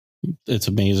 It's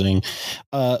amazing.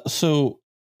 So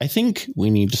I think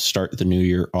we need to start the new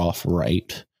year off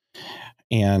right.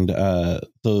 And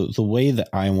the way that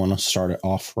I want to start it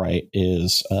off right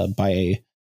is by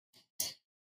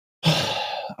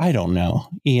I don't know.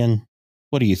 Ian,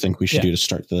 what do you think we should do to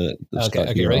start the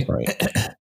okay, ready? Right?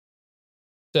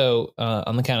 So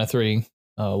on the count of three,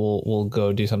 we'll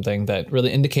go do something that really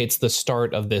indicates the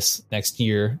start of this next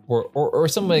year, or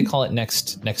some may call it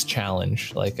next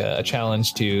challenge, like a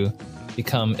challenge to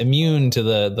become immune to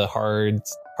the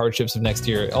hardships of next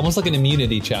year, almost like an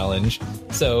immunity challenge.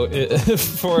 So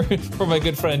for my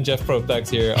good friend Jeff Proptax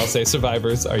here, I'll say,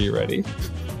 survivors, are you ready?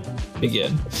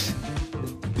 Begin.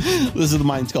 This is the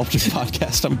Mind Sculptors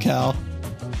podcast. I'm Cal.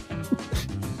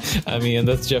 I mean,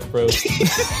 that's Jeff Probst.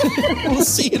 We'll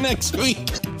see you next week.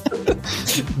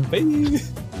 Bye.